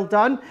it. Well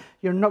done.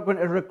 You're not going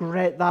to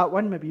regret that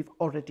one. Maybe you've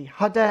already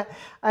had it.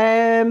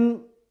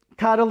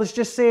 Carol is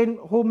just saying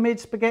homemade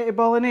spaghetti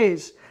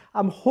bolognese.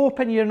 I'm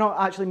hoping you're not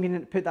actually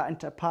meaning to put that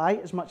into a pie,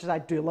 as much as I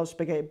do love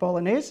spaghetti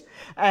bolognese.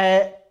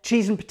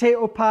 Cheese and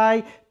potato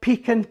pie,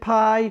 pecan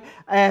pie,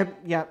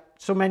 yeah,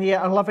 so many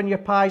are loving your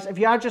pies. If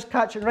you are just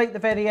catching right at the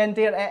very end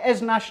there, it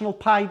is National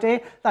Pie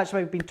Day. That's why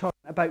we've been talking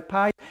about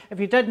pies. If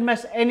you did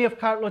miss any of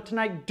Cartload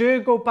tonight, do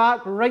go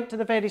back right to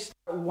the very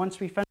start once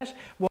we finish.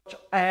 Watch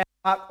back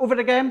over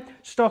again,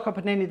 stock up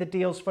on any of the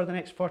deals for the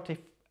next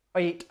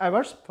 48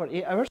 hours,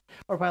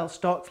 or while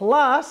stocks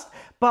last.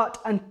 But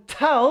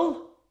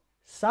until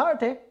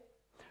Saturday,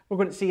 we're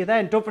going to see you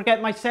then. Don't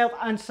forget, myself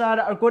and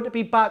Sarah are going to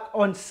be back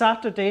on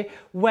Saturday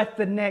with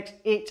the next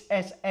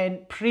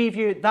HSN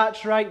preview.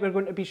 That's right, we're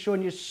going to be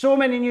showing you so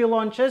many new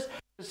launches.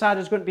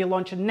 Sarah's going to be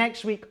launching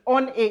next week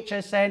on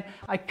HSN.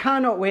 I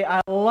cannot wait.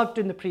 I love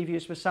doing the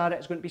previews with Sarah.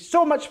 It's going to be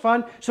so much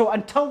fun. So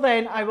until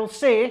then, I will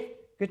say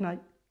good night.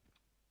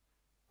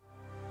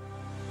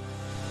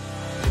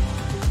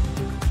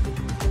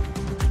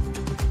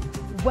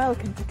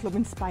 Welcome to Club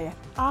Inspire,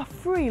 our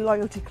free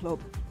loyalty club.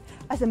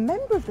 As a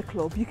member of the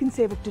club, you can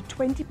save up to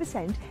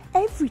 20%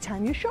 every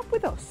time you shop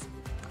with us.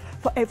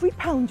 For every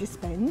 £1 you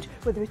spend,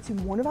 whether it's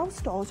in one of our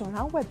stores or on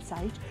our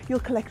website, you'll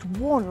collect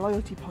 1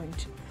 loyalty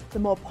point. The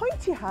more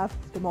points you have,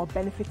 the more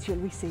benefits you'll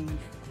receive.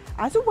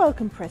 As a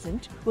welcome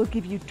present, we'll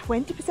give you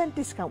 20%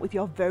 discount with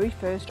your very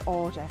first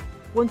order.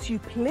 Once you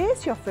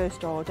place your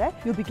first order,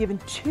 you'll be given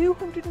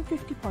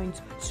 250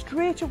 points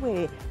straight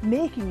away,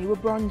 making you a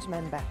bronze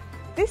member.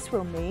 This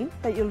will mean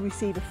that you'll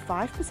receive a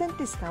 5%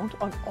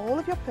 discount on all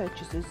of your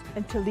purchases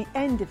until the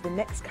end of the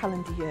next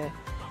calendar year,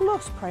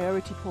 plus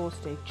priority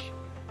postage.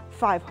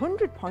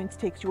 500 points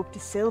takes you up to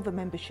silver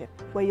membership,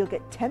 where you'll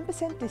get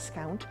 10%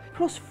 discount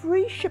plus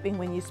free shipping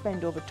when you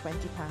spend over £20.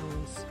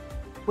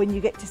 When you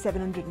get to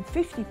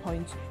 750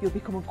 points, you'll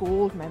become a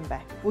gold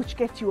member, which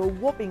gets you a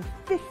whopping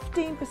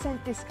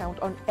 15% discount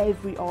on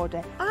every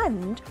order,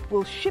 and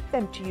we'll ship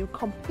them to you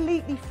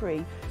completely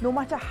free, no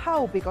matter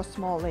how big or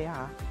small they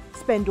are.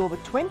 Spend over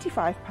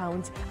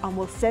 £25 and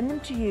we'll send them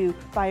to you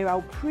via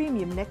our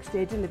premium next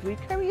day delivery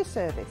courier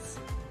service.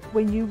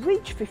 When you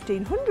reach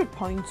 1500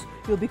 points,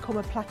 you'll become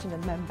a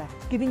platinum member,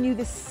 giving you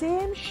the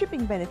same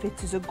shipping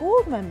benefits as a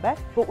gold member,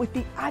 but with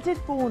the added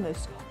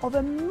bonus of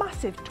a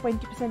massive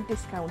 20%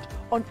 discount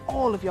on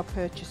all of your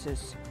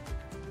purchases.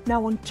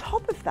 Now on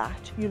top of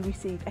that, you'll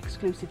receive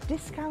exclusive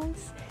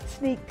discounts,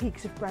 sneak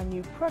peeks of brand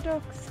new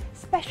products,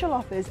 special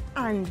offers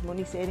and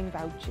money saving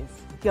vouchers.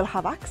 You'll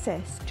have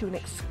access to an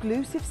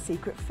exclusive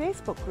secret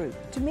Facebook group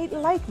to meet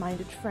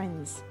like-minded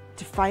friends,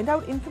 to find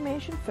out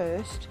information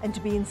first and to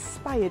be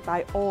inspired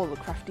by all the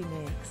crafty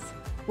makes.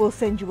 We'll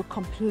send you a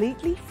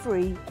completely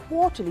free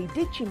quarterly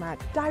Digimag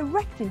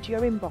direct into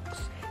your inbox,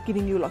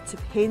 giving you lots of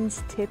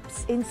hints,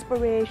 tips,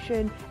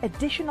 inspiration,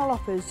 additional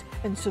offers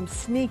and some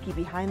sneaky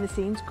behind the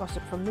scenes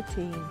gossip from the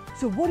team.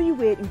 So what are you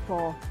waiting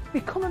for?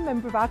 Become a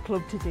member of our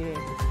club today.